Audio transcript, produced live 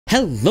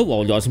Hello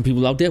all you awesome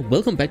people out there,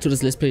 welcome back to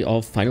this Let's Play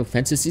of Final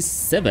Fantasy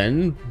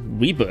VII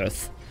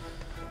Rebirth.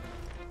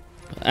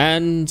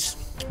 And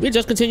we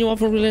just continue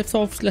off where we left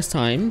off last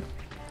time.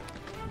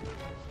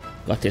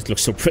 God, this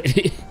looks so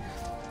pretty.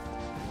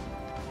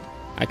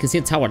 I can see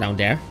a tower down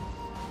there.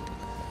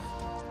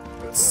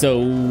 So...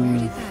 Where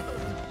did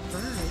that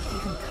bird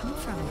even come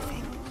from, I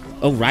think?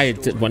 Oh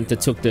right, the one that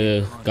took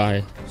the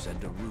guy. Said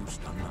to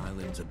roost on the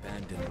island's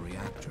abandoned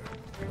reactor.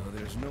 Though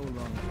there's no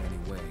longer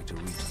any way to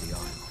reach the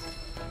isle.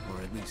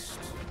 Or at least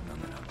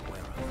none that I'm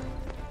aware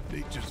of.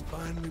 Nature's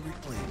finally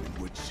reclaiming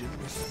what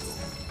Shinra stole.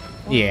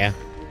 Well, Yeah.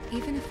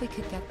 Even if we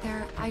could get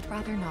there, I'd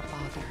rather not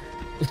bother.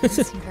 It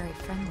doesn't seem very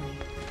friendly.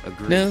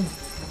 Agreed. No.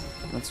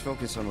 Let's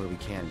focus on where we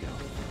can go.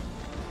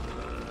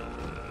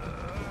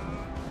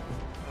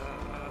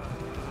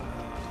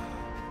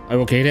 Are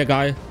you okay there,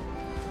 guy?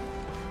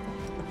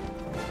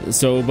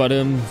 So, but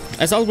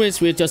as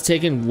always, we're just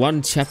taking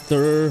one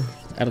chapter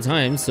at a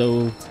time,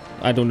 so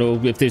I don't know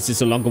if this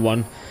is a longer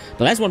one.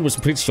 The last one was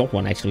a pretty short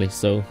one, actually,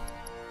 so...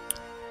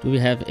 Do we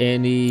have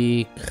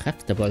any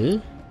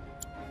craftable?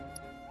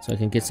 So I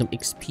can get some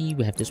XP.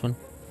 We have this one.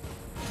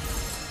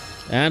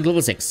 And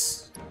level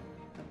 6.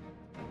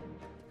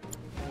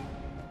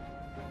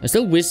 I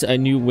still wish I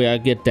knew where I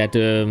get that,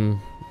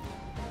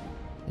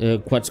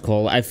 what's it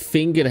called? I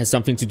think it has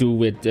something to do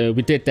with,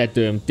 we did that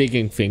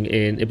digging thing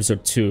in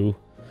episode 2.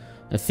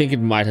 I think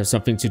it might have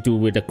something to do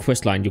with the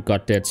quest line you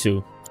got there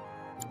too.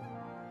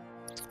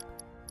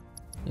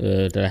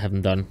 That I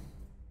haven't done.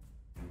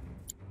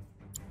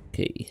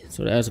 Okay,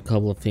 so there's a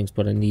couple of things,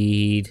 but I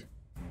need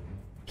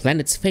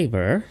Planet's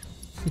Favor.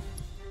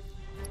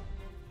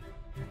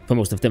 For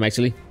most of them,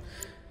 actually.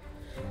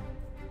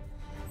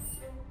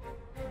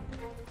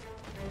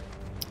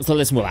 So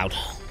let's move out.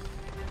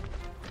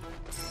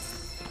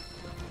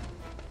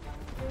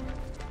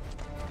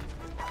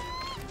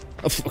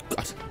 Oh,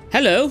 God.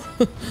 Hello!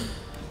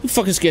 You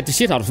fucking scared the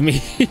shit out of me.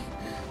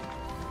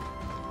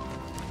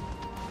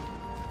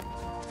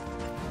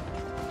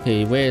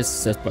 Okay,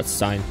 where's that spot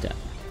sign there?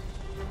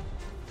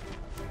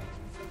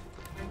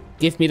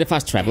 Give me the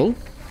fast travel.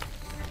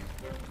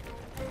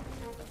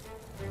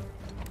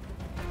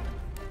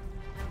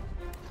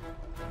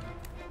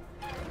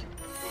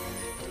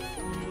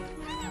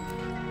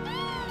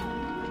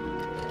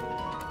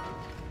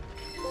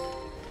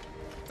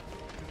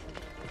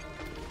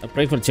 I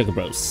pray for the Checker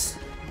Bros.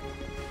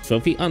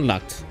 Trophy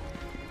unlocked.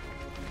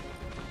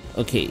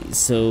 Okay,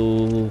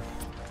 so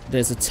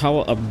there's a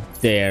tower up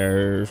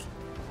there.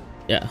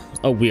 Yeah.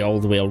 Oh, we're all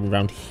the way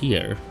around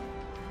here.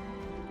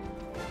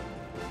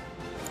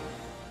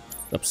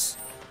 Oops.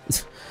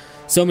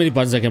 So many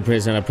buttons I can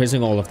press, and I'm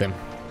pressing all of them.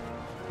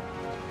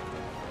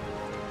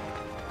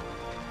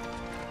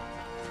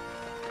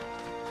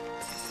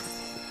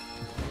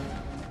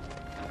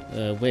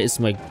 Where is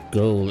my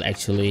goal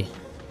actually?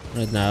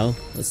 Right now,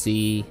 let's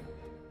see.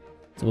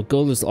 So my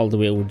goal is all the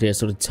way over there,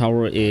 so the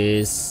tower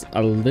is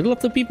a little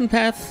off the beaten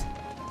path.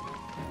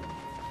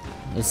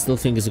 I still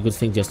think it's a good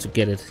thing just to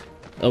get it.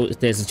 Oh,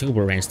 there's a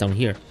chocobo ranch down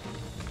here.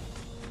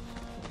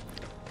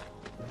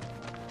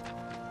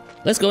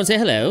 Let's go and say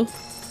hello.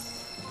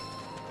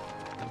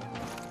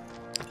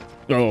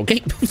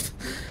 Okay.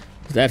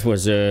 That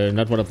was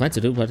not what I planned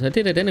to do, but I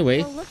did it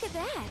anyway. Well, look at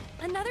that!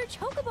 Another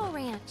chocobo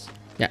ranch.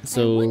 Yeah, I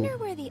so wonder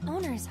where the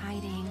owner's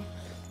hiding.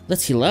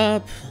 let's heal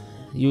up.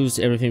 Use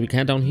everything we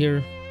can down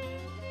here.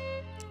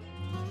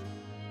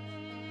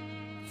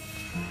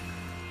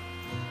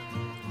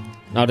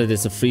 Now that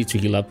it's a free to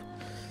heal up.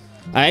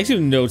 I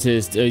actually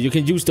noticed you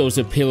can use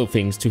those pillow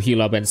things to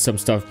heal up and some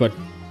stuff, but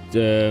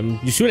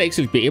you should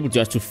actually be able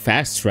just to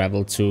fast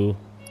travel to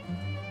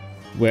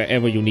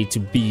wherever you need to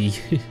be.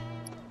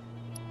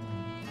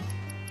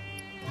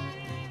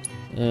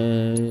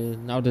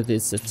 Now that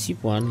it's a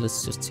cheap one,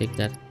 let's just take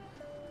that.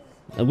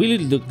 I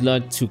really would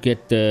like to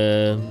get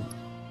the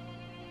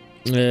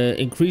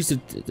increased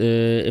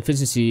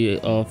efficiency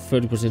of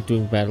 30%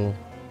 during battle.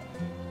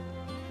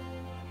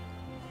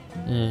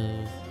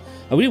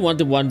 I really want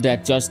the one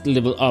that just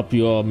level up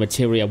your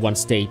materia one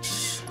stage.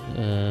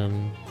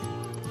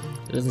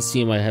 It doesn't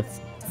seem I have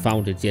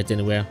found it yet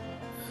anywhere.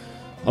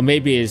 Or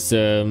maybe it's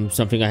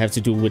something I have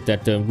to do with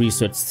that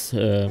research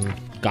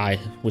guy,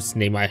 whose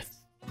name I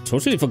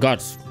totally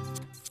forgot.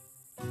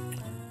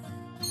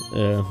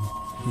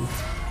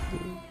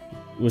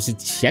 Was it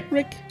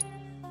Chadrick?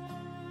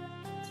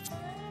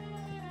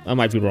 I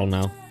might be wrong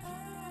now.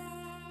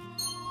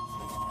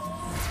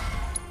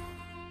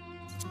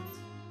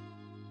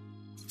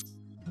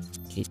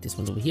 Okay, this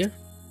one's over here.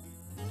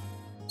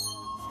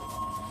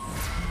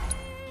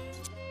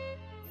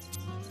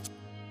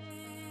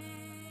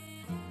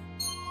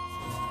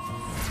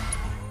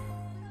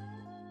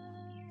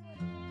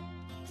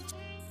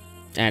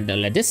 And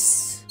like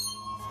this.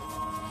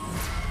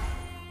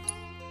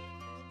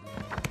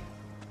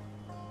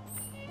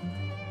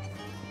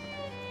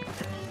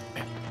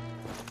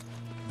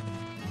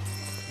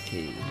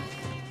 Okay.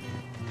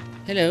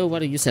 Hello,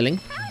 what are you selling?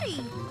 Howdy!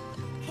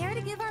 Care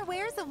to give our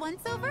wares a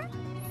once-over?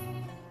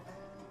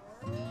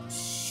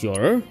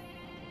 Sure.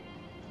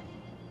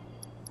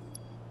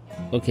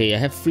 Okay, I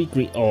have 3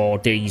 green. Oh,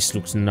 these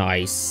looks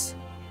nice.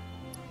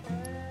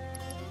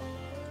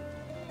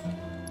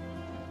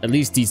 At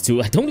least these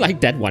 2. I don't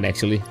like that one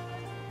actually.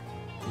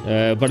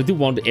 But I do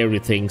want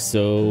everything,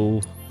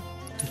 so...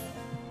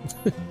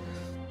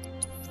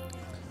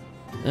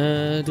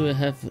 do I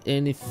have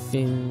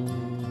anything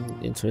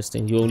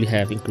interesting? You only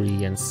have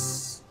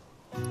ingredients.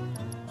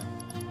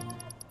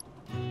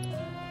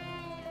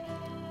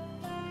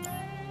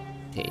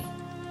 Okay.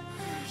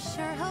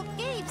 Sure hope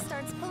Gabe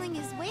starts pulling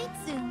his weight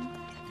soon.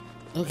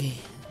 Okay.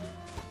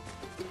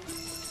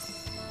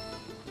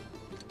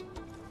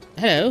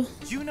 Hello.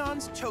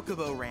 Junon's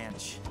Chocobo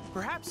Ranch.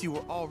 Perhaps you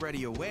were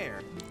already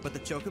aware, but the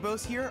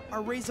chocobos here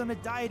are raised on a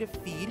diet of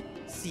feed,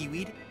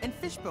 seaweed, and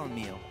fishbone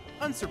meal.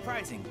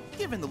 Unsurprising,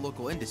 given the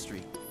local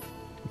industry.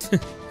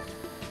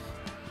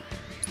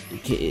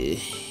 Okay.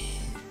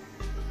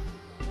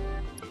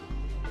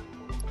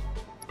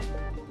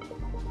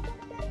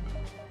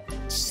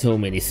 So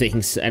many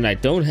things, and I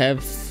don't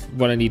have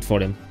what I need for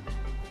them.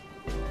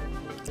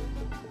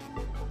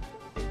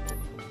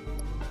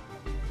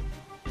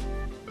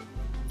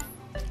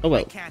 Oh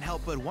well. I can't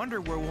help but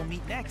wonder where we'll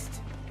meet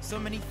next. So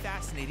many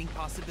fascinating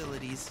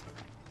possibilities.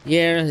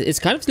 Yeah, it's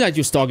kind of like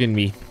you're stalking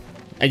me.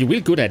 And you're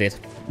really good at it.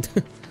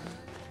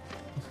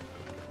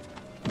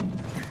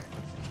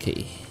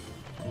 Okay.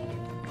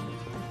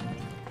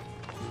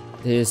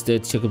 There's the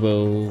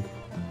Chocobo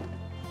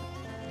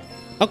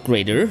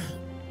upgrader.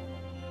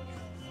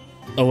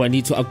 Oh, I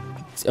need to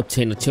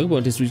obtain a Chocobo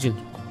in this region.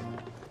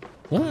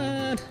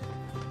 What?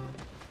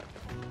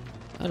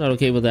 I'm not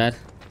okay with that.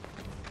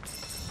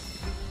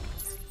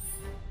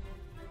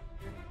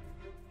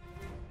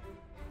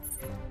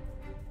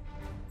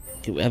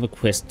 Okay, we have a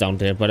quest down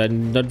there, but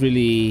I'm not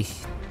really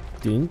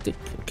doing the...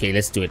 Okay,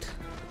 let's do it.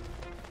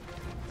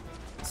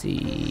 Let's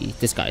see,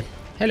 this guy.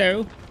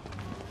 Hello.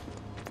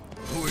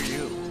 Who are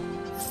you?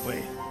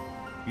 Wait,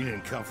 you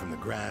didn't come from the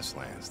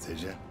grasslands,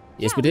 did you?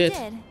 Yes, Yeah, we did.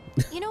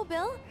 You know,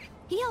 Bill,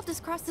 he helped us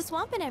cross the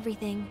swamp and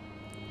everything.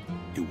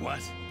 You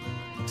what?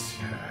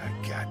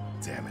 God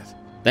damn it.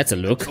 That's a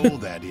look. I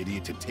told that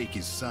idiot to take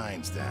his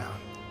signs down.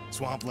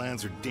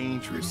 Swamplands are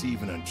dangerous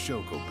even on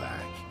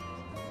Chocoback.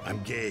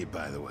 I'm Gabe,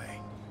 by the way,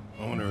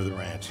 owner of the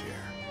ranch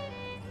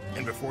here.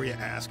 And before you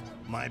ask,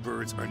 my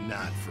birds are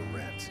not for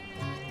rent.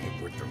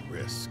 Ain't worth the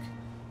risk.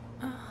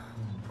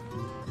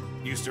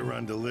 Used to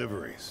run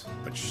deliveries,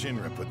 but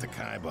Shinra put the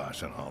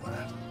kibosh on all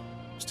that.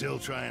 Still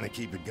trying to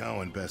keep it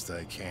going best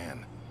I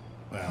can.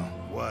 Well,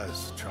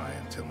 was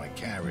trying till my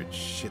carriage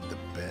shit the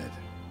bed.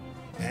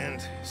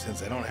 And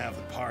since I don't have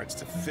the parts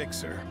to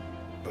fix her,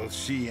 both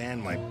she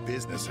and my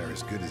business are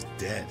as good as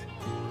dead.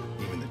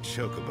 Even the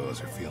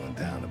chocobos are feeling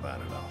down about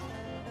it all.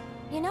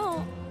 You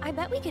know, I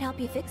bet we could help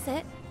you fix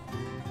it.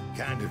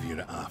 Kind of you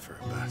to offer,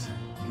 but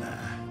nah.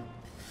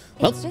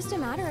 Well- It's just a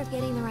matter of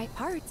getting the right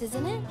parts,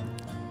 isn't it?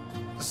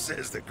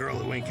 Says the girl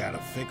who ain't gotta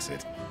fix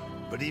it.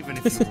 But even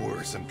if you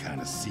were some kind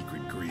of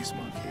secret grease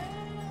monkey,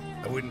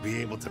 I wouldn't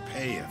be able to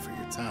pay you for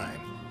your time.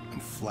 I'm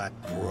flat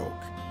broke.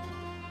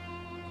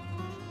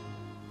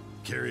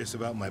 Curious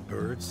about my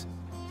birds?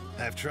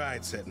 I've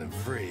tried setting them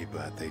free,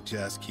 but they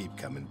just keep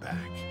coming back.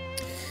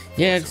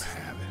 Yeah, Force of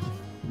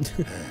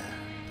habit.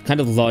 kind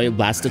of loyal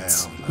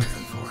bastards. Hell,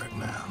 nothing for it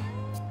now.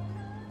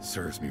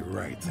 Serves me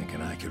right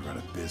thinking I could run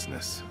a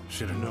business.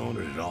 Should have known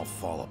it'd all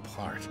fall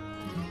apart.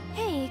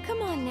 Hey,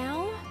 come on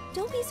now.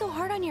 Don't be so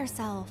hard on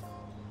yourself.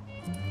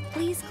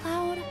 Please,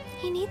 Cloud.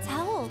 He needs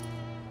help.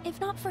 If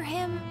not for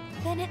him,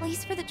 then at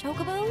least for the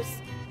chocobos.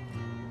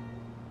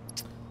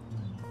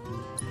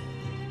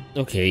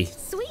 Okay.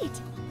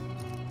 Sweet.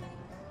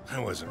 I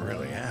wasn't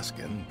really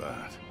asking,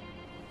 but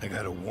I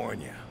gotta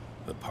warn you,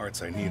 the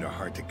parts I need are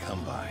hard to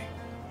come by.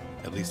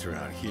 At least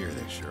around here,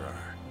 they sure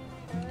are.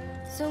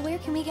 So where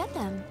can we get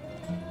them?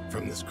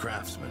 From this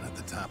craftsman at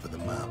the top of the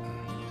mountain.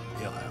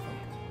 He'll have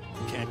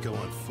them. Can't go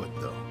on foot,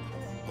 though.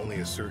 Only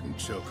a certain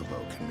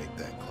chocobo can make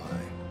that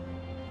climb.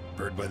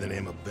 Bird by the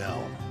name of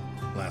Belle.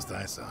 Last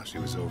I saw, she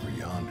was over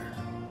yonder.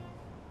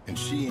 And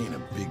she ain't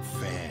a big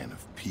fan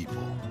of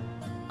people.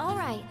 All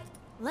right,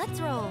 let's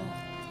roll.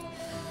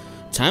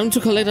 Time to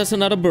collect us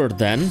another bird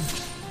then.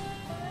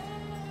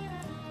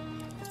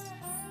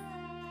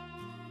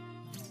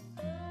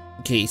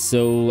 Okay,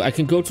 so I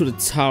can go to the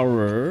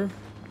tower.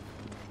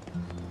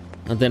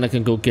 And then I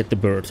can go get the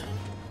bird.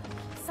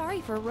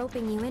 Sorry for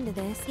roping you into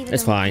this, even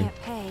That's though fine. you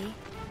can't pay.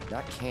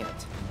 Not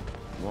can't.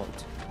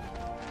 Won't.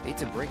 Hate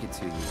to break it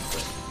to you,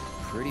 but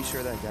pretty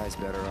sure that guy's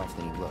better off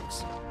than he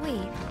looks.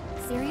 Wait,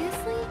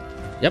 seriously?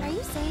 Yep. Are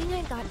you saying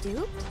I got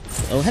duped?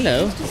 Oh,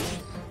 hello.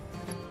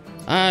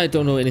 I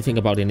don't know anything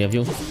about any of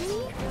you.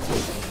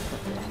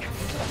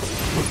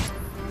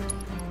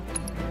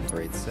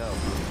 Afraid so.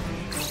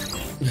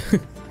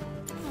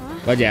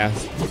 But yeah.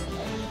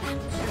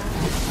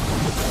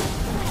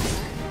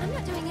 I'm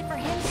not doing it for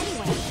him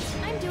anyway.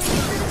 I'm doing it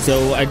for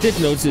So I did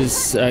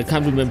notice, I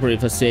can't remember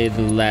if I said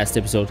the last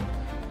episode.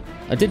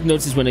 I did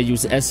notice when I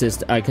use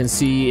assist, I can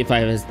see if I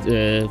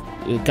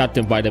have got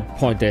them by the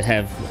point they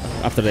have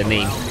after their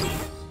name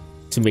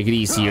to make it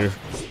easier.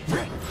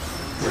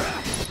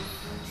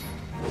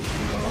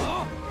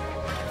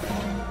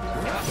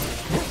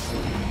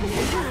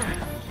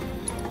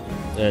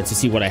 to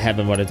see what I have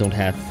and what I don't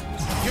have.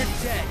 You're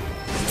dead.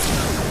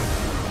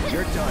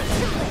 You're done.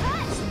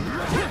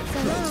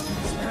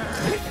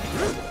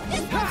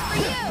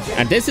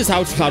 And this is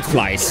how Cloud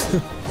flies.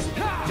 You're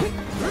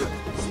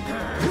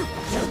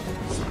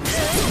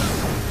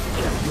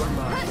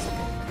mine.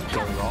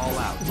 Going all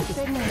out.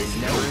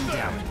 Never in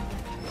doubt.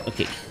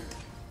 Okay.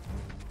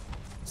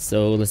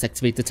 So let's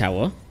activate the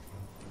tower.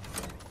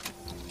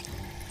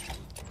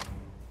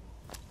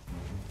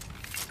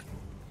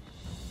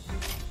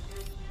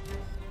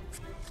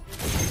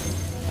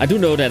 I do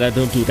know that I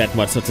don't do that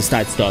much of the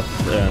side stuff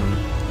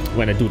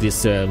when I do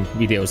these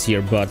videos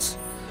here, but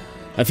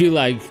I feel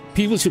like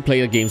people should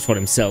play the games for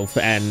themselves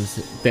and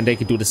then they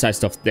can do the side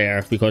stuff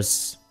there,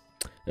 because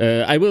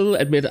I will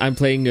admit I'm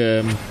playing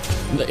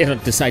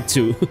the side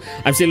 2.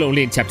 I'm still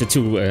only in chapter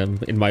 2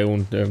 in my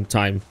own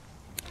time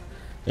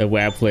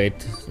where I played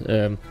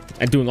and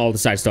doing all the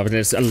side stuff, and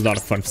there's a lot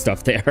of fun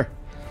stuff there.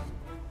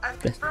 I've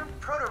confirmed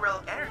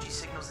proto-relic energy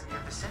signals in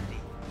your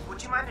vicinity.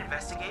 Would you mind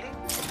investigating?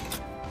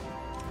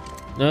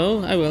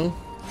 No, I will.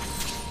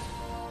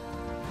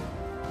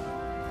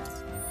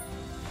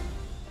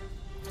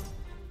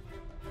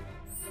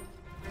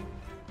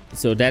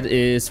 So that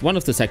is one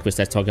of the side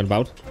quests I'm talking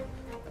about,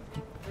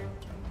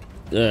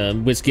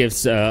 which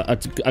gives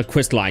a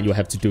quest line you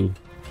have to do,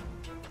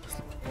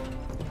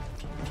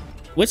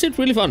 which is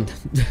really fun.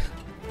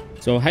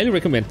 So I highly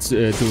recommend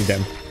doing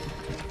them.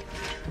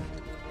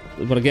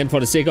 But again,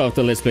 for the sake of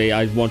the Let's Play,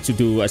 I want to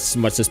do as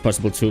much as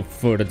possible to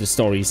further the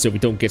story, so we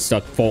don't get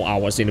stuck 4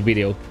 hours in a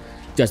video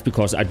just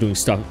because I'm doing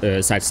stuff,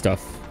 side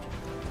stuff.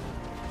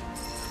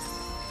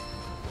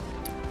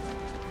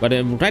 But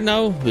right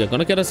now, we are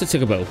gonna get us a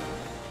chocobo,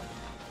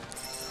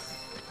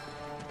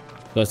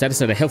 because that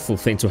is a helpful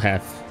thing to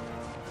have.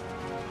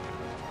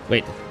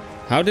 Wait,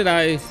 how did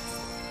I...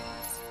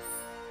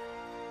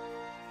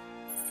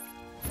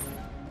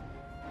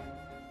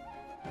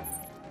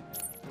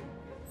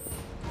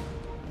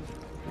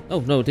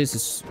 Oh no, this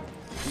is...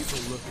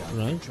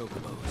 Right.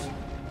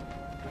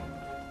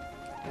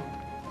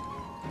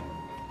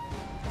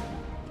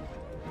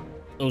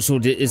 Oh, so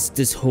there is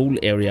this whole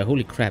area.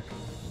 Holy crap.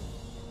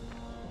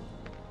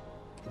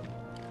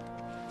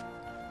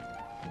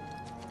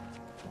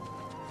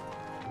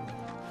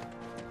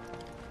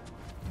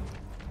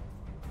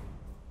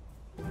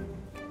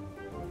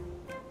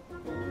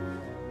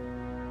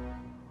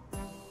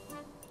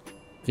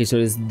 Okay, so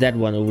there's that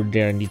one over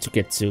there I need to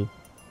get to.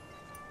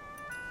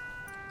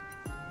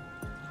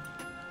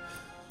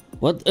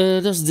 What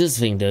does this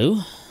thing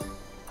do?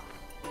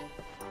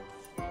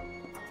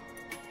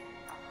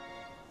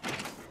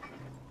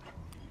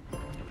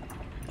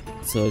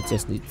 So it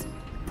just needs...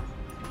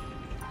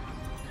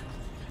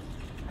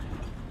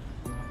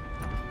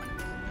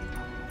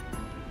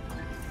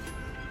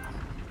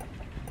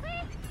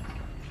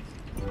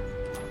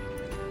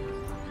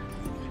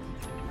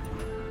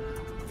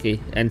 Okay,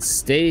 and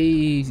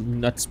stay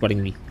not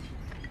spotting me.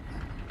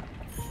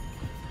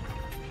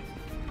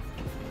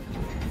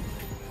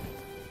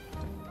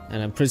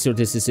 And I'm pretty sure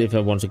this is if I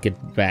want to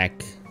get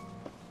back.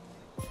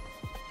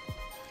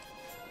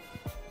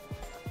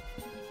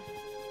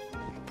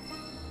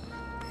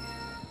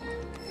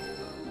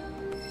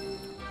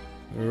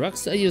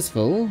 Rocks are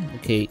useful.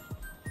 Okay,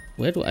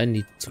 where do I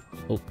need to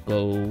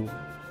go?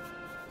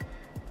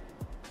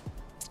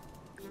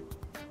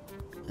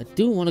 I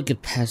do want to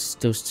get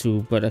past those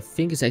two, but I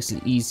think it's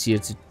actually easier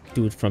to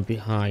do it from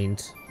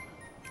behind.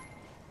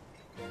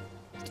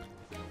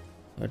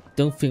 I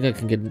don't think I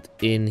can get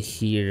in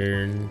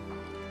here.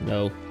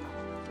 No.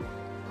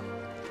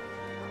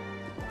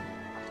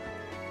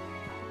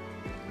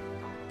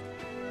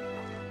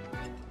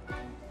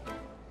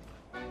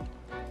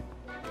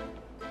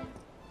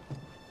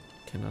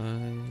 Can I?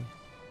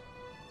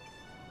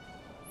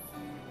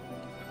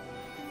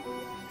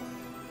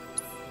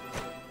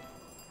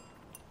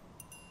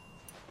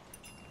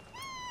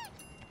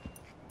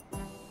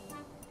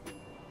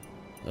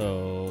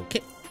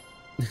 Okay.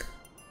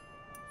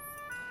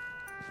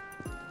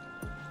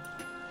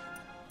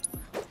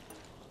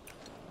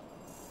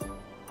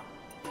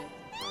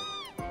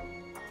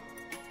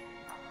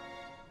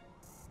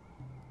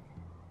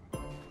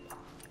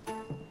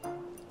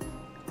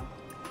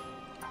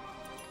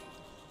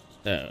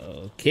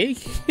 Okay.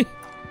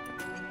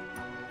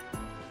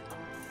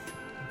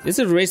 This is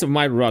a race of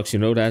my rocks, you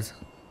know that?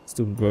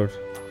 Stupid bird.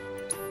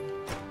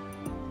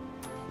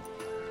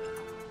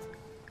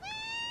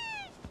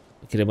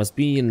 Okay, there must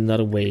be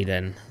another way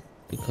then,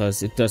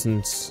 because it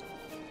doesn't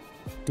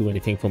do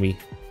anything for me.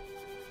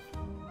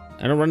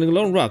 And I'm running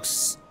low on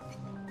rocks.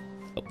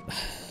 Oh.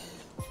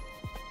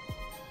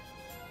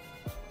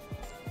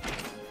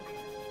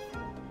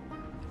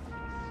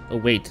 Oh,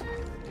 wait.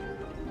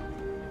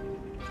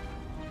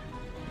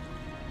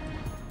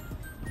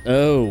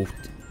 Oh.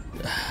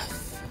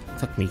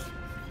 Fuck me.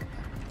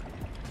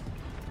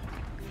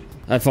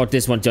 I thought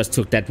this one just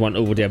took that one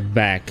over their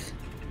back.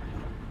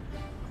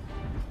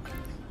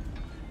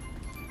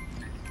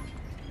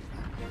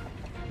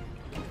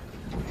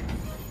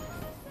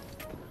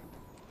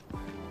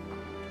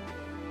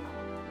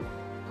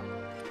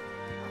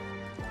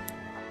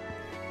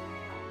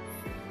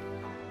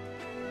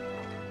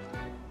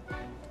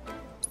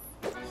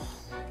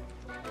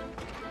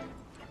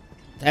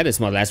 That is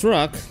my last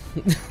rock.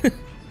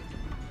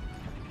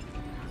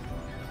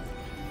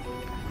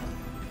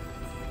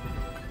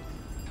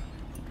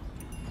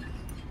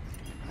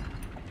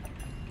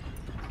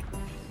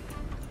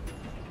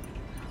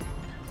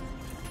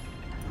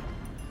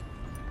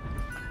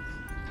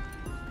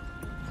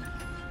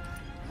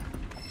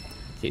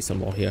 Okay, some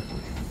more here.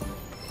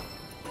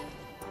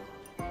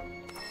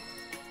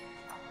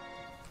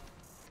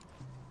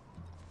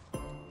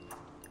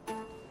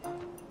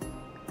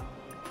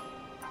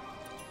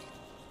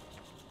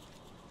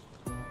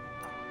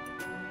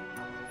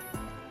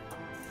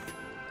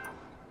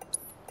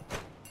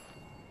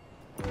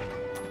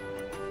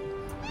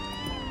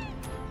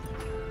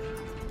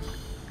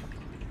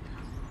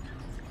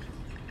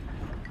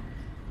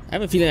 I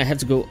have a feeling I have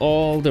to go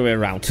all the way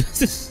around.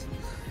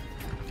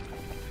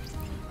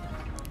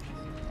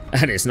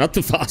 That is not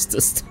the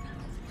fastest.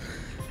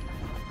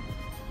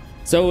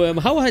 So,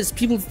 how has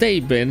people's day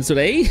been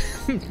today?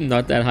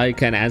 Not that I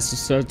can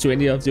answer to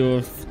any of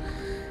your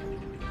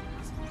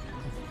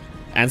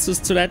answers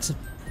to that.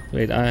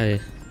 Wait, I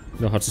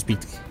know how to speak.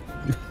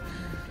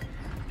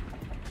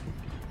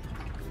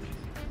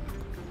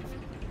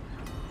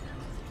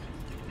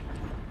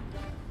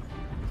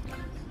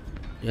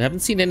 You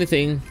haven't seen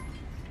anything.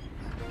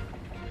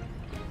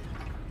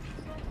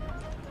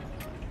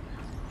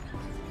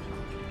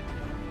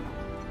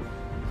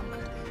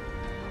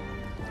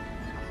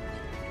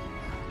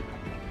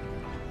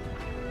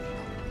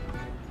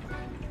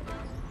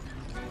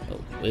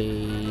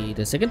 Wait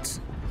a second.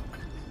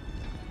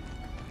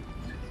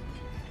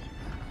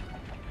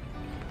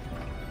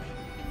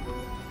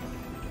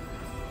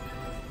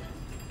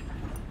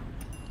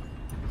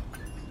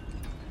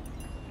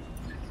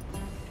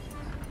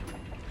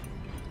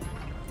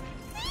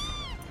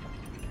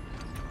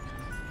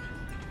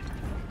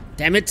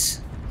 Damn it.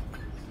 So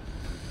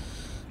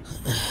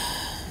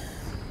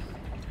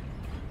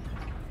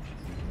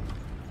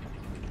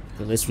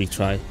let's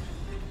retry.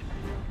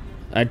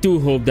 I do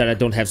hope that I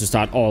don't have to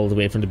start all the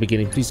way from the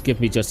beginning. Please give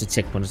me just a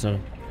checkpoint or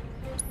something.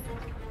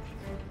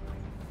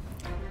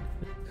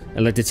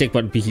 And let the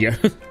checkpoint be here.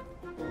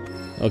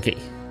 Okay.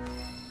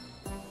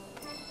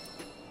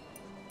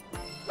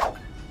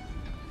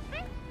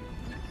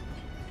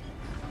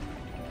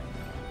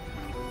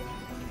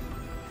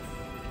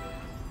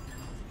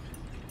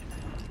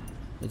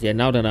 But yeah,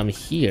 now that I'm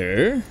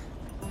here...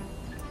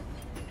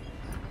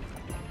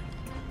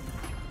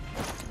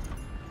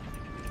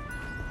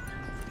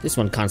 This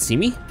one can't see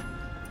me.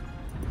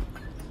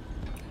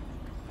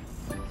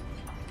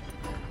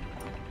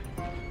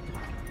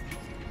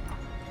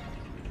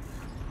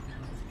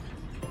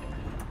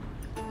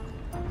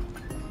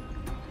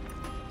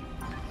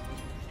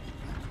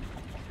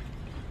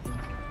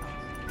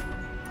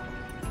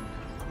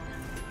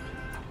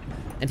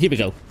 And here we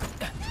go.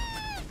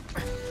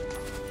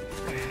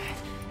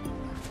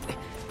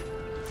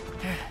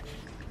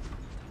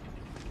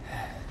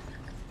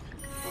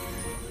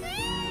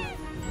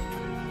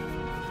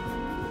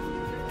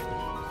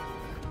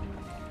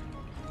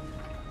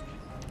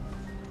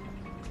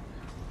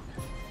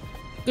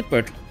 Good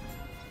bird.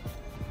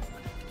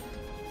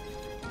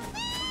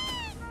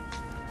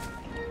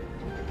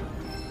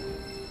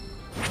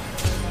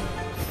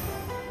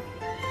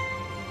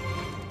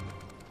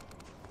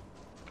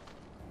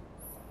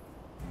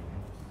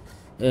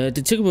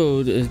 The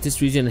chocobo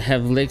this region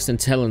have legs and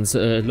talons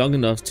long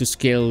enough to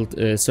scale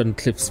certain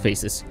cliff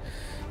faces.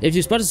 If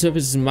you spot a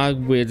surface marked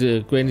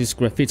with Granny's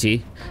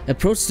graffiti,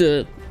 approach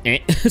the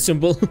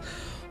symbol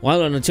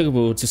while on a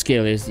chocobo to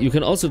scale it. You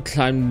can also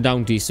climb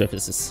down these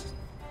surfaces.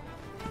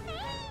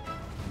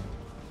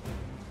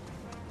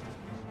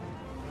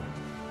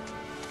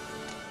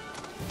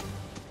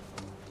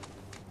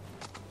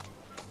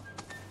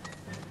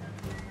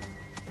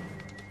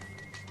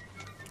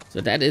 So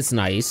that is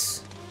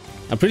nice.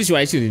 I'm pretty sure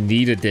I actually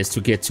needed this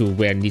to get to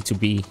where I need to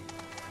be.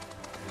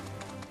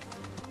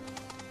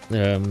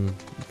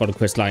 For the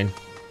quest line.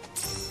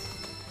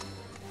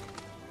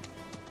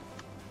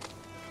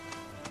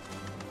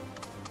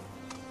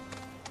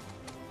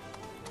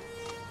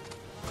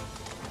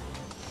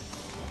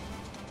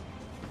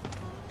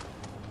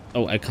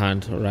 Oh, I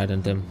can't ride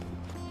on them.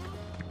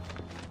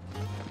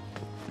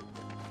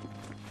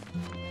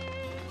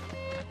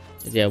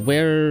 Yeah,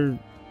 where...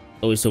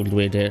 Oh, it's all the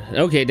way there.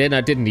 Okay, then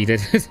I didn't need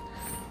it.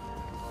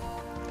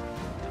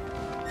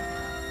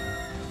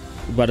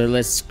 But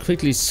let's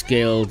quickly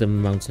scale the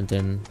mountain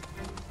then.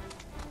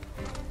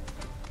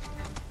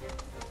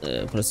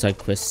 For a side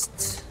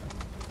quest.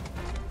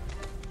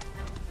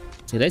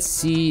 Did I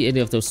see any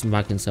of those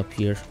markings up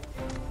here?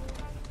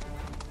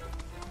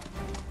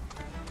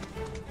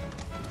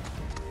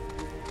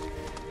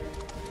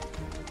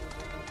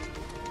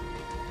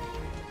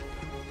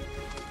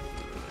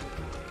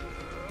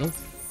 Don't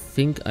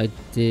think I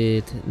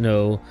did.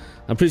 No,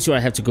 I'm pretty sure I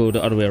have to go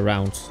the other way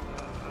around.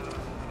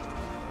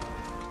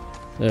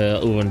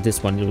 Over on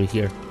this one over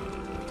here.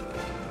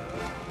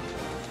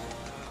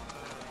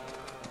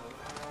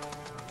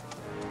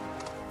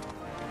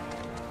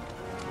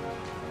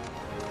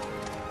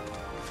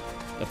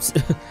 Oops.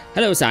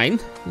 Hello, sign.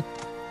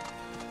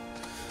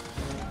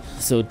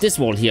 So this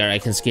wall here I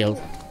can scale.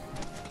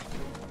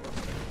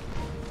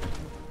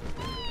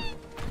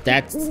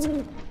 That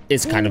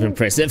is kind of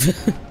impressive.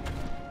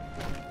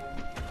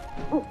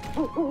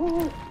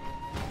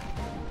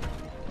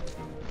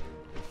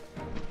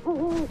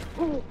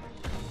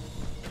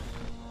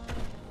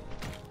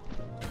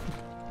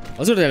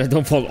 Also that I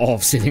don't fall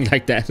off sitting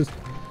like that.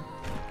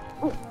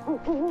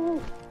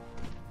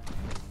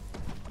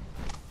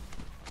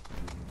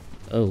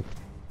 Oh.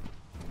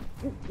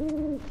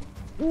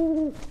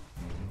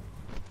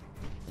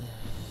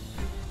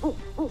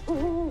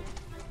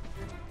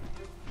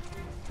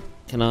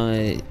 Can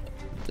I...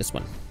 this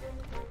one.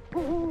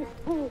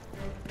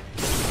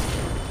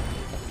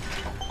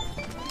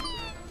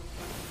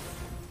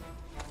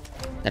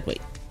 That way.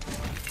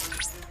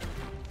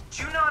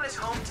 Junon is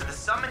home to the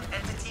summoned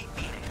entity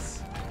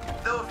Phoenix.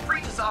 Though a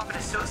freak is often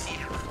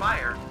associated with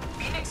fire,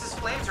 Phoenix's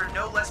flames are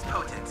no less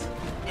potent.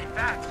 In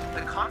fact,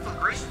 the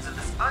conflagrations of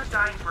this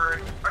undying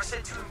bird are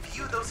said to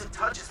imbue those it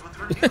touches with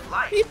renewed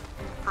life.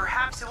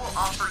 Perhaps it will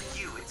offer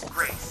you its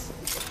grace.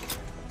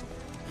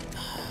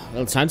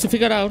 Well, time to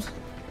figure it out.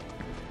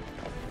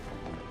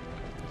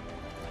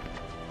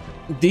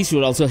 These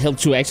will also help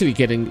to actually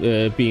getting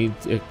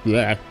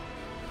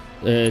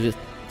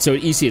so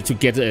easier to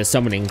get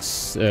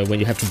summonings when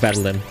you have to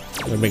battle them.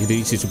 Make it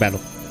easier to battle.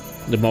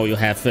 The more you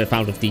have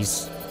found of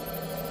these.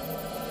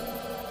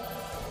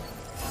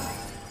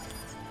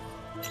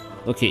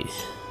 Okay.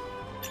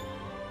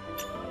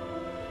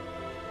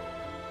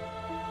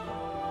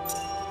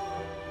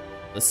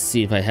 Let's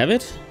see if I have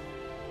it.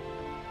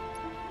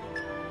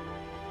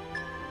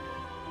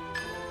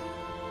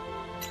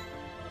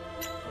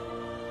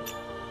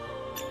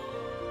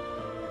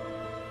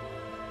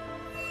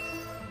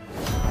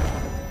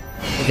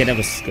 Okay, that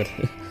was good.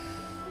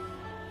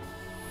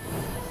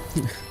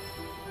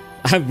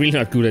 I'm really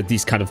not good at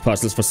these kind of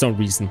puzzles for some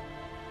reason.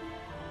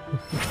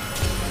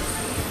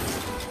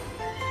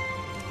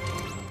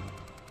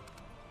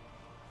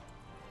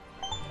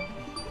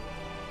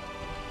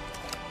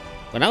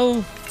 But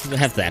now we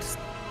have that.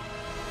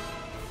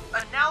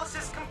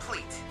 Analysis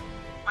complete.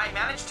 I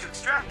managed to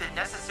extract the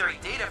necessary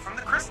data from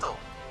the crystal.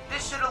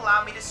 This should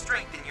allow me to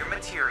strengthen your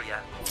materia.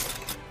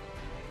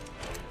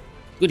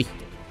 Goody.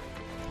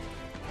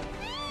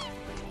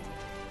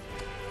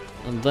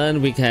 And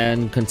then we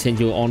can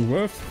continue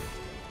onward.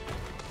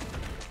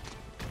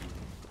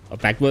 Or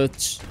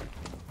backwards.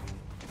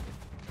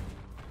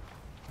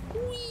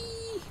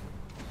 Whee!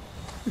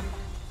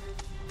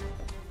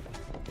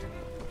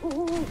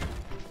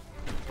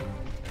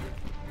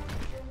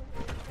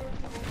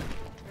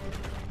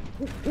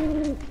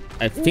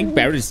 I think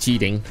Barrett is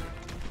cheating.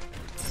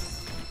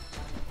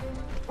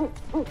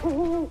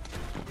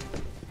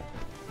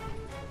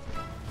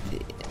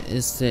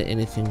 Is there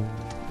anything?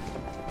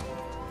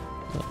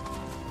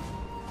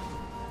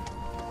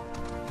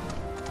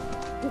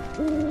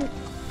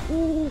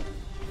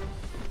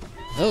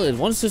 Oh, it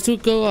wants us to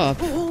go up.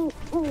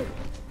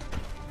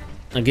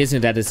 I'm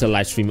guessing that is a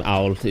live stream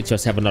owl. It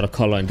just have another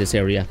color in this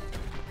area.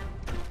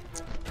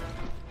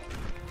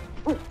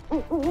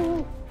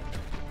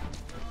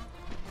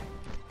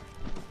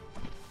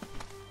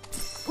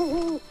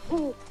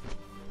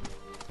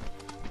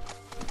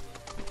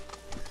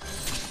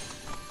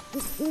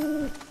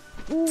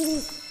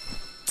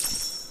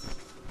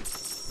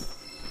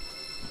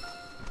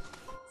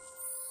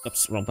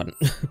 Oops, wrong button.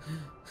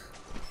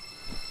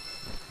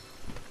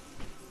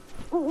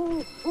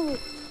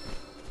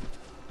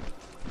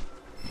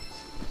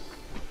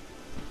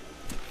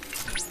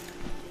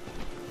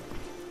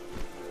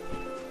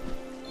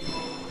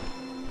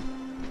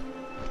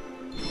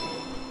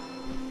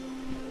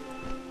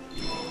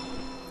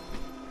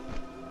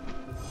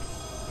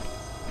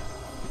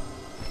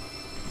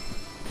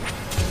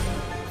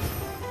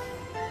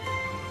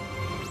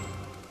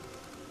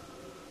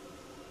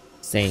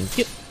 Thank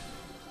you.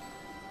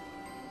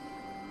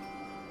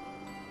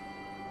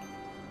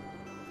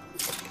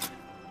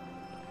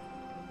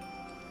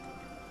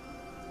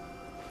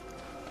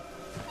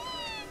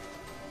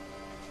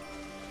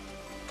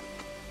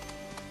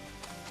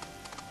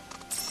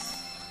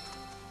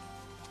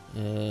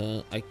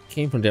 I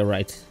came from there,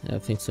 right? I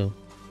think so.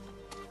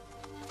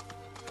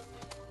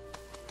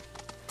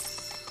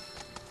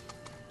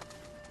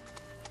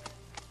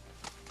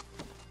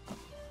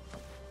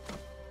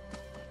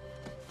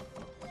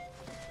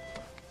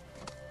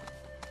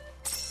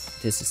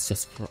 This is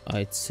just for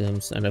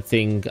items, and I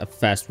think a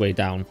fast way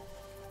down.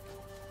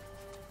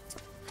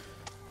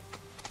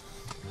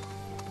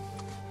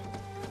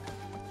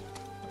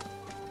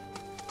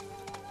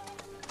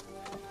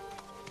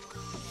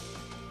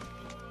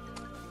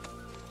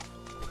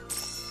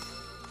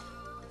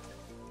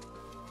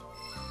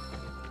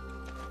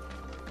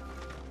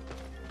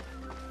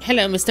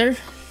 Hello, mister.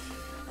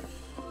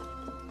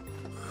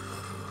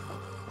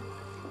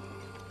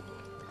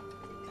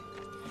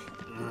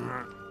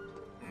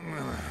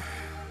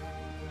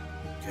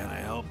 Can I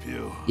help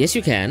you? Yes,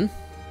 you can.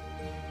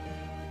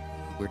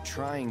 We're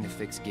trying to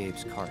fix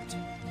Gabe's cart.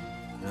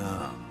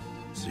 No.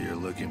 So you're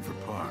looking for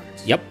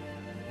parts? Yep.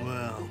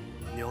 Well,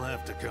 you'll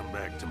have to come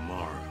back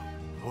tomorrow,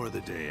 or the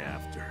day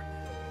after.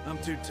 I'm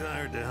too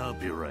tired to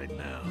help you right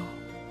now.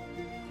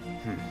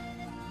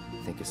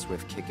 Think a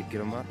swift kick could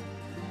get him up?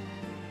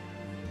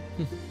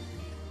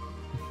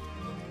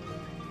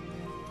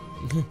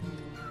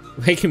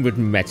 Wake him with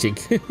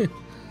magic. Wake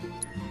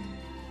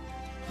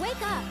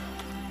up!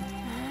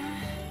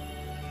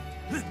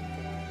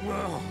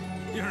 Well,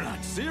 you're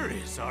not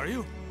serious, are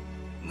you?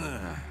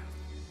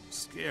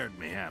 Scared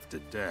me half to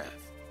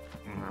death.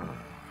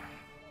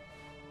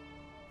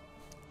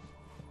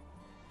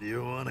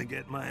 You want to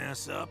get my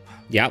ass up?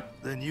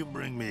 Yep. Then you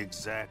bring me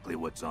exactly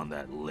what's on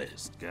that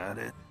list, got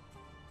it?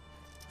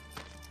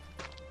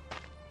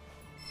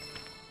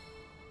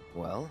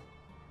 Well?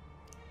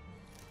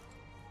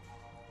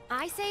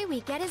 I say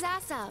we get his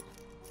ass up.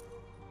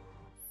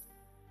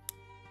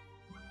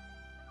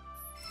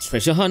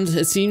 Treasure hunt,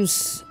 it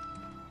seems.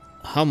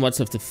 How much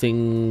of the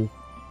thing?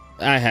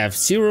 I have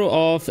 0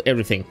 of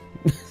everything.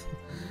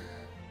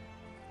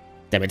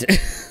 Damn it.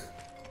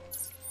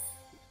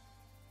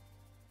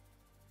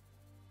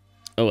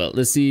 Oh well,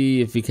 let's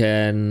see if we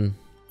can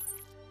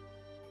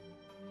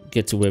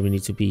get to where we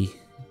need to be.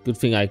 Good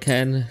thing I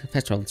can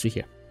fast travel through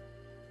here.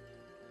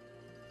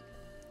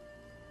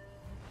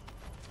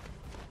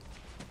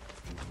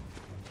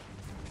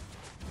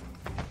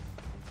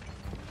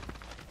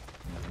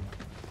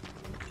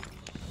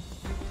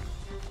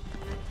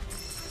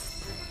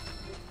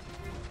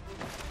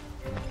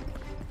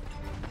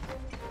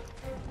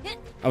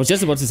 I was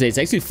just about to say, it's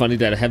actually funny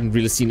that I haven't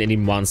really seen any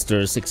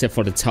monsters except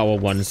for the tower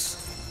ones.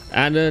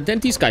 And then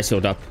these guys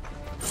showed up.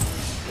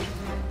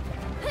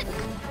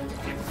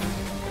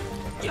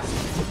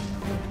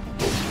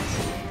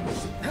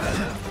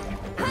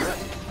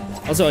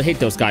 Also, I hate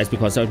those guys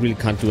because I really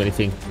can't do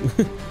anything.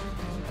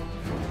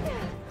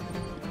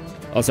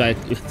 Also,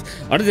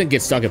 other than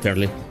get stuck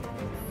apparently.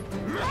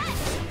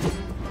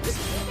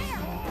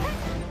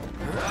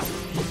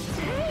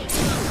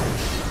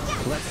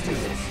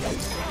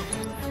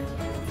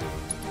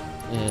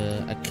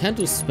 I can't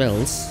do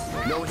spells.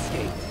 No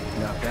escape.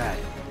 Not bad.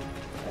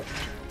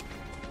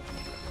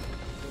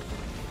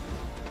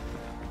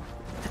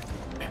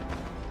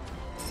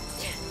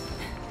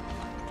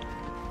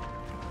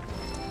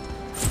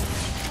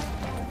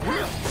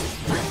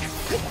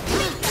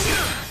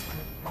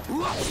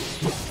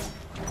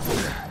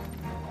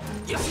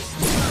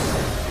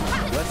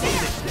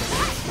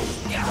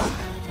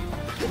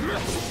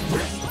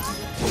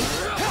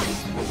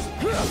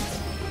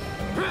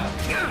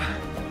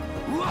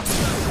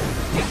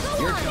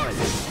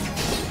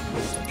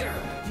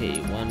 Okay,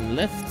 one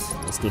left.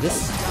 Let's do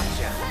this.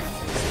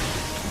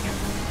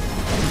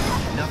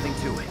 Nothing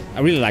to it. I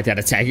really like that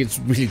attack. It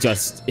really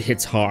just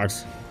hits hard.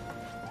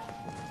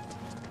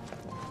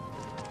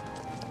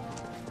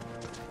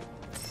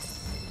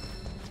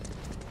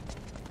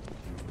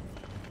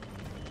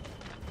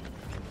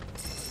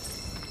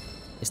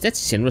 Is that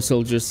Shinra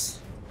soldiers?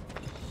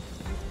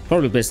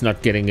 Probably best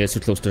not getting too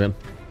close to them.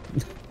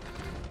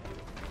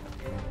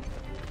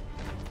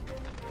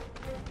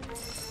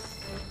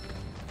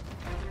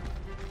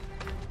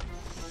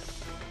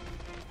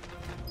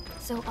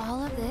 So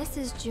all of this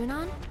is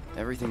Junon?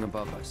 Everything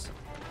above us.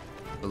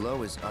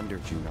 Below is under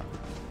Junon.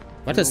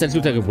 Why does that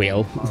look like a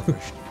whale?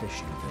 Impoverished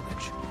fishing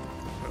village.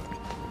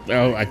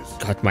 Oh, I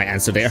got my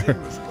answer there.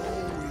 There's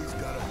always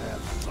gotta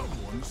have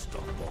someone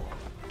stump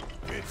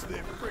on. It's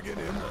their friggin'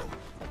 MO.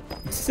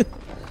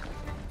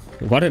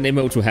 What an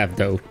MO to have,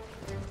 though.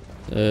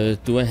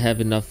 Do I have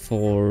enough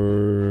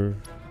for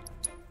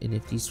any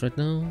of these right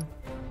now?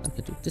 I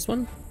can do this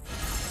one.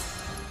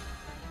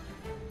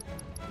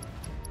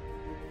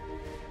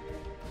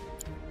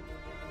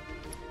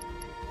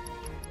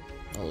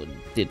 Oh,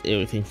 did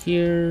everything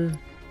here.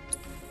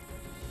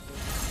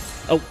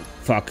 Oh,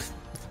 fuck.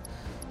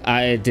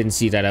 I didn't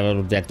see that. I would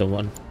have dead the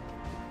one.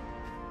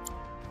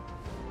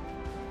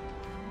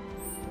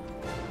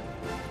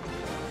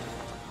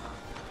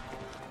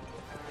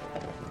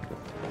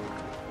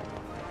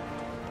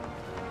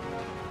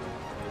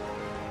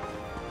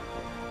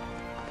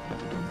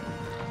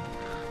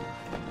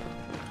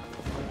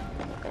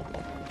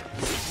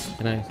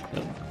 Can I?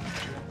 No.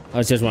 I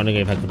was just wondering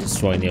if I could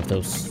destroy any of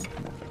those.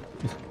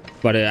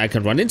 But I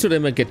can run into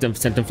them and get them,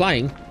 send them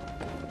flying.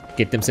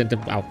 Get them, send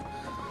them out.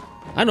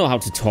 I know how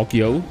to talk,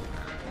 yo.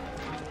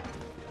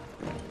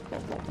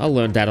 I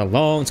learned that a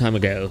long time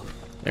ago.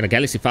 In a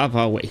galaxy far,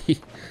 far away.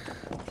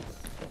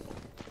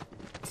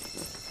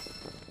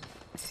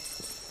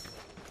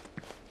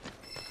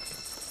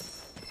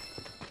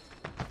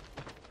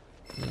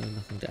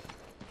 Nothing there.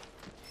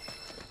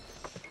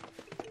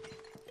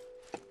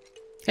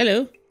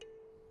 Hello.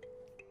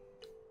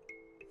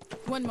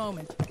 One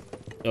moment.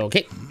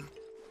 Okay.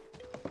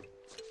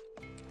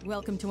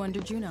 Welcome to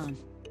Under Junon,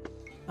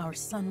 our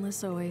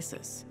sunless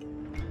oasis.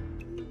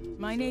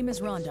 My name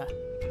is Rhonda.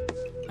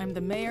 I'm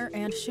the mayor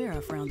and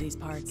sheriff around these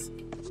parts.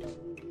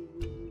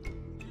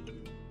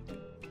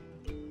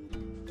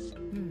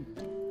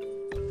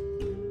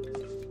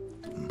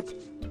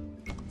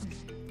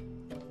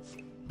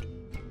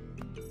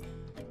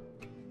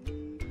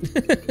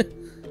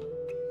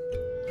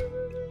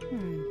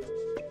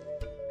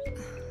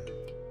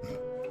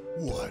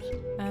 What?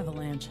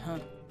 Avalanche, huh?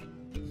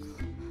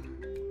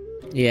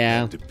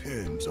 Yeah.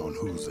 Depends on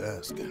who's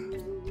asking.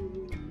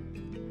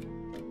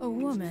 A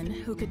woman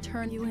who could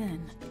turn you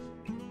in.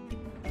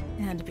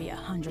 And be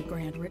 100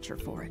 grand richer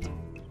for it.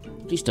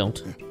 Please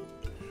don't.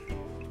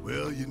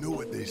 Well, you know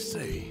what they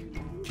say.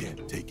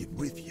 Can't take it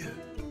with you.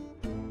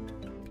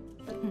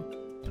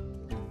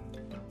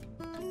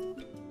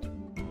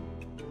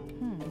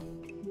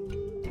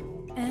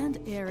 And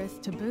heiress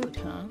to boot,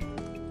 huh?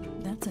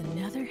 That's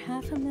another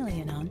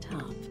 $500,000 on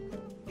top.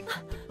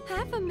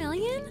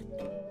 $500,000?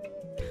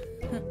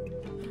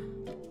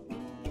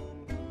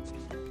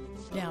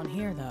 Down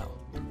here, though,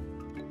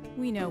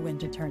 we know when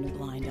to turn a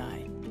blind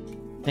eye.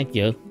 Thank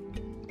you.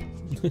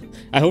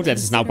 I hope that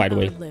is now, by the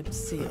way. Consider our lips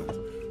sealed.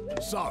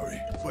 Sorry,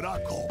 but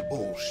I call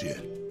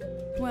bullshit.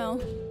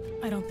 Well,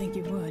 I don't think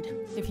you would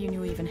if you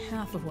knew even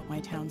half of what my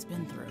town's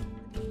been through.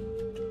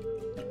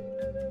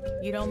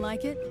 You don't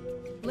like it?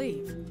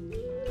 Leave.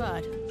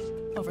 But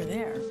over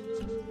there,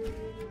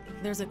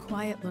 there's a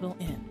quiet little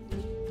inn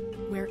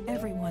where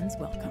everyone's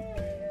welcome.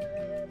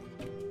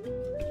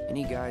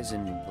 Any guys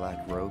in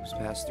black robes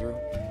pass through?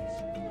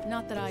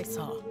 Not that I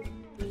saw.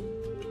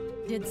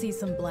 Did see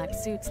some black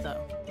suits,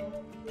 though.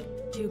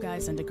 2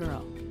 guys and a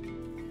girl.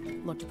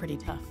 Looked pretty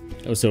tough.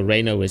 Oh, so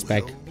Reno is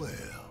back. Well,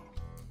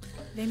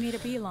 They made a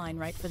beeline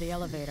right for the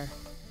elevator.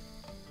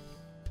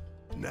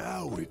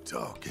 now we're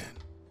talking.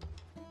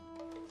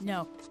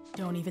 No,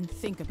 don't even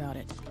think about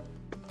it.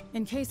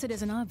 In case it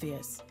isn't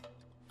obvious,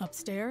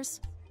 upstairs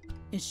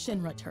is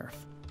Shinra turf.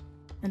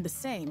 And the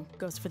same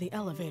goes for the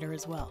elevator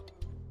as well.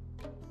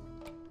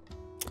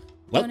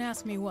 Well. Don't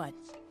ask me what,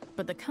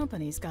 but the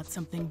company's got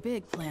something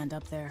big planned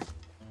up there.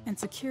 And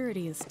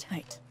security is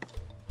tight.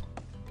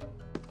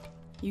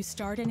 You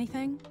start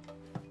anything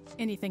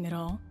at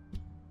all,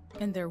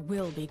 and there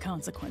will be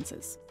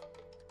consequences.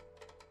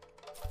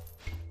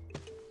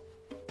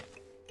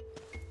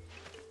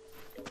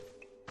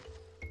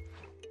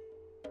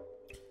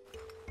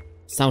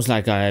 Sounds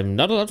like I'm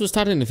not allowed to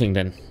start anything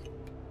then.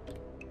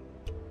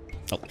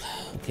 Oh,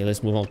 okay,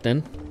 let's move out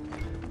then.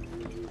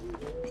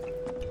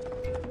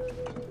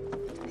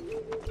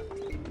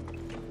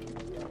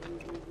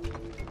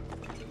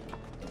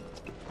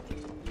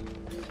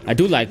 I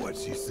do like... What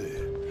she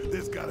said.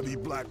 There's gotta be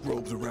black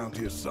robes around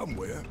here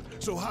somewhere.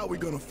 So how are we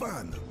gonna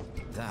find them?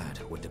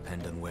 That would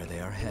depend on where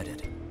they are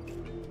headed.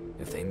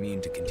 If they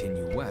mean to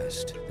continue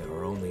west, there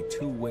are only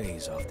 2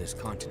 ways off this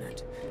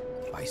continent.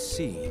 By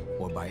sea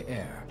or by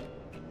air.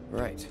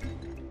 Right.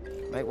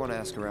 Might want to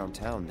ask around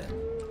town then.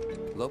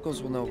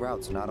 Locals will know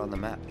routes not on the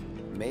map.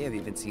 May have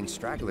even seen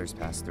stragglers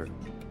pass through.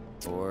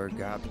 Or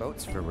got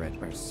boats for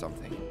rent or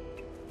something.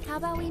 How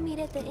about we meet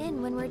at the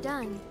inn when we're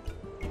done?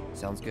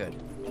 Sounds good.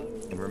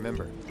 And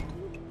remember,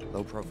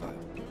 low profile.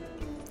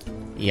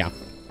 Yeah.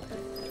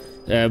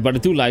 But I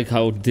do like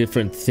how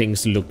different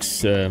things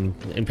looks in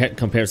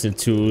comparison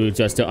to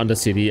just the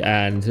Undercity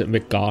and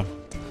Midgard.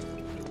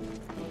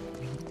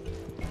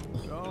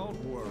 Don't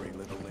worry,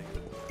 little lady.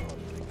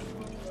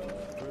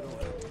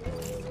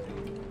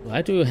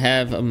 Why do you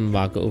have a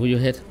mark over your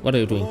head? What are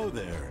you doing? Hello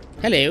there.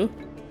 Hello.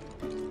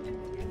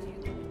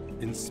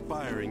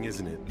 Inspiring,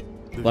 isn't it?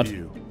 The What?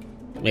 view.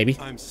 Maybe.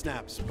 I'm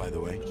Snaps, by the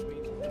way.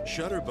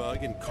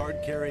 Shutterbug and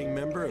card-carrying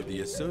member of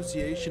the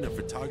Association of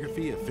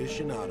Photography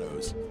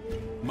Aficionados.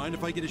 Mind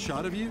if I get a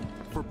shot of you?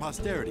 For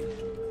posterity.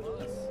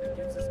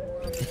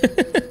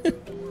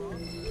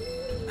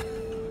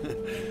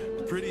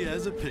 Pretty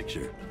as a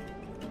picture.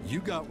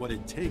 You got what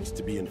it takes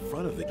to be in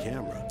front of the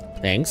camera.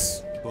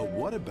 Thanks. But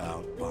what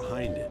about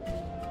behind it?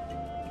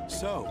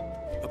 So,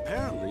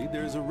 apparently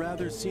there's a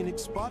rather scenic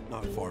spot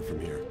not far from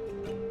here.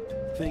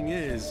 Thing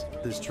is,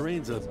 this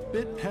terrain's a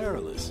bit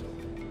perilous.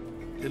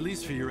 At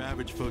least for your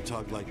average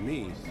photog like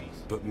me,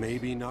 but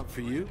maybe not for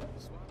you.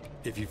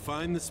 If you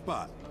find the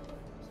spot,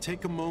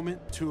 take a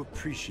moment to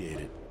appreciate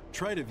it.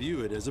 Try to view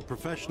it as a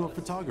professional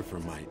photographer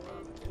might.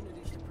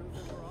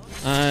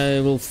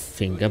 I will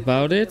think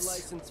about it.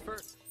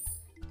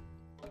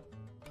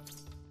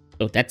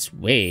 Oh, that's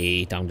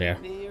way down there.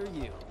 Me or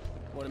you?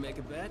 Want to make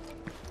a bet?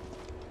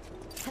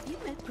 Have you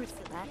met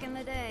Priscilla? Back in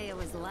the day, it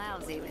was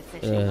lousy with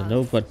fishing.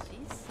 No, but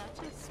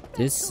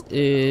this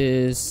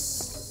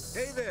is...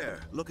 Hey there,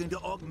 looking to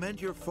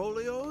augment your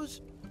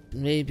folios?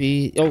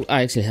 Maybe... Oh,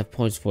 I actually have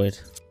points for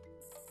it.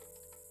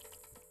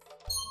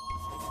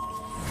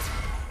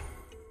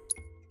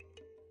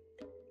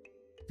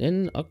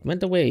 Then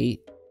augment away.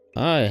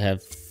 I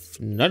have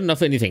not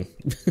enough anything.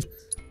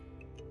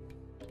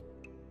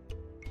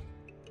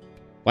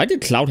 Why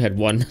did Cloud had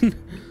one?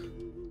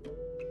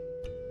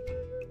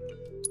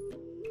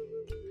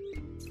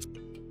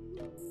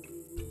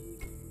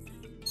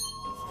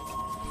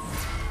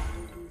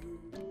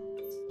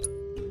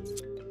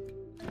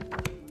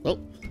 Oh.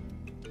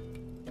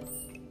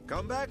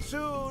 Come back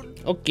soon.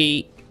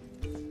 Okay.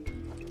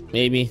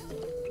 Maybe.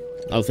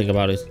 I'll think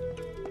about it.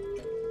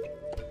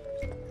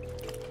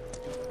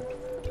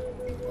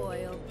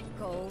 Oil,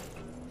 coal.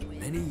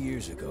 Many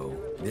years ago,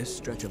 this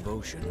stretch of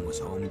ocean was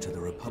home to the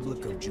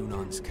Republic of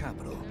Junon's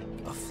capital,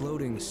 a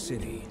floating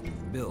city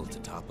built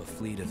atop a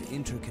fleet of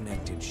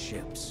interconnected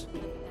ships.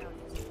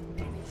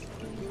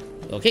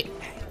 Okay.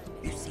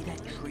 You see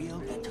that trio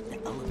that took the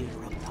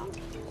elevator up top?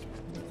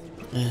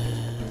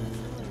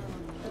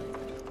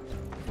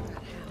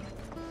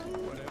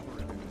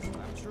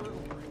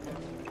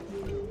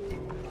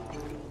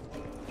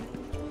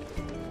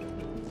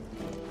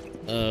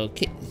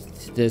 Okay,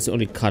 there's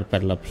only card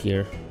battle up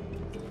here.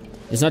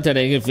 It's not that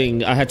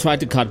anything. I had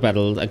tried the card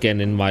battle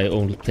again in my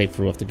own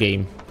playthrough of the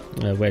game,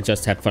 where I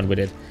just had fun with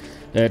it.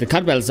 The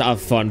card battles are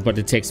fun, but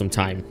it takes some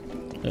time.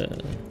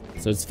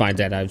 So it's fine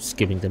that I'm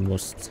skipping them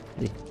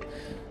mostly.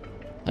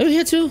 Are you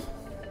here too?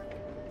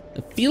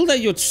 I feel that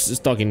you're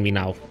stalking me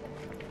now.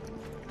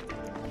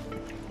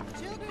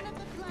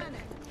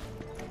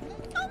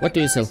 What do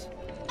you sell?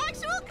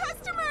 Actual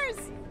customers!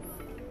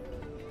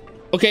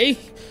 Okay.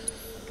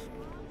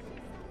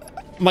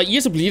 My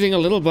ears are bleeding a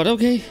little, but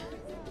okay.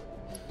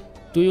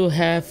 Do you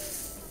have...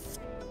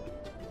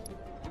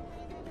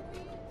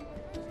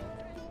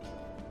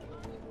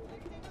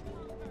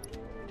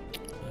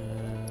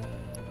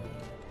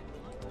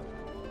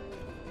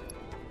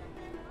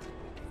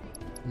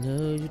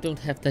 No, you don't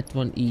have that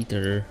one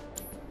either.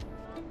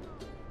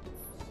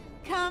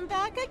 Come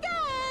back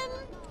again!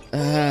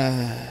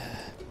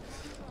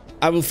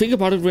 I will think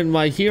about it when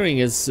my hearing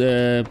is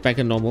back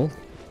in normal.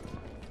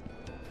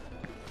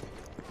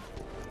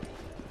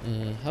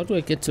 How do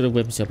I get to the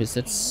weapon shop? Is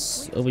that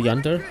over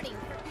yonder?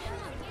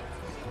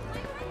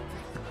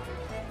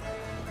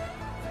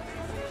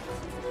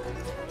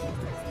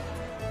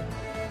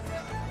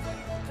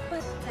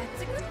 But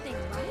that's a good thing,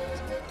 right?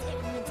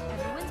 It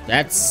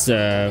means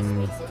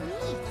everyone's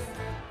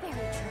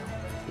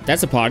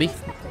That's a party.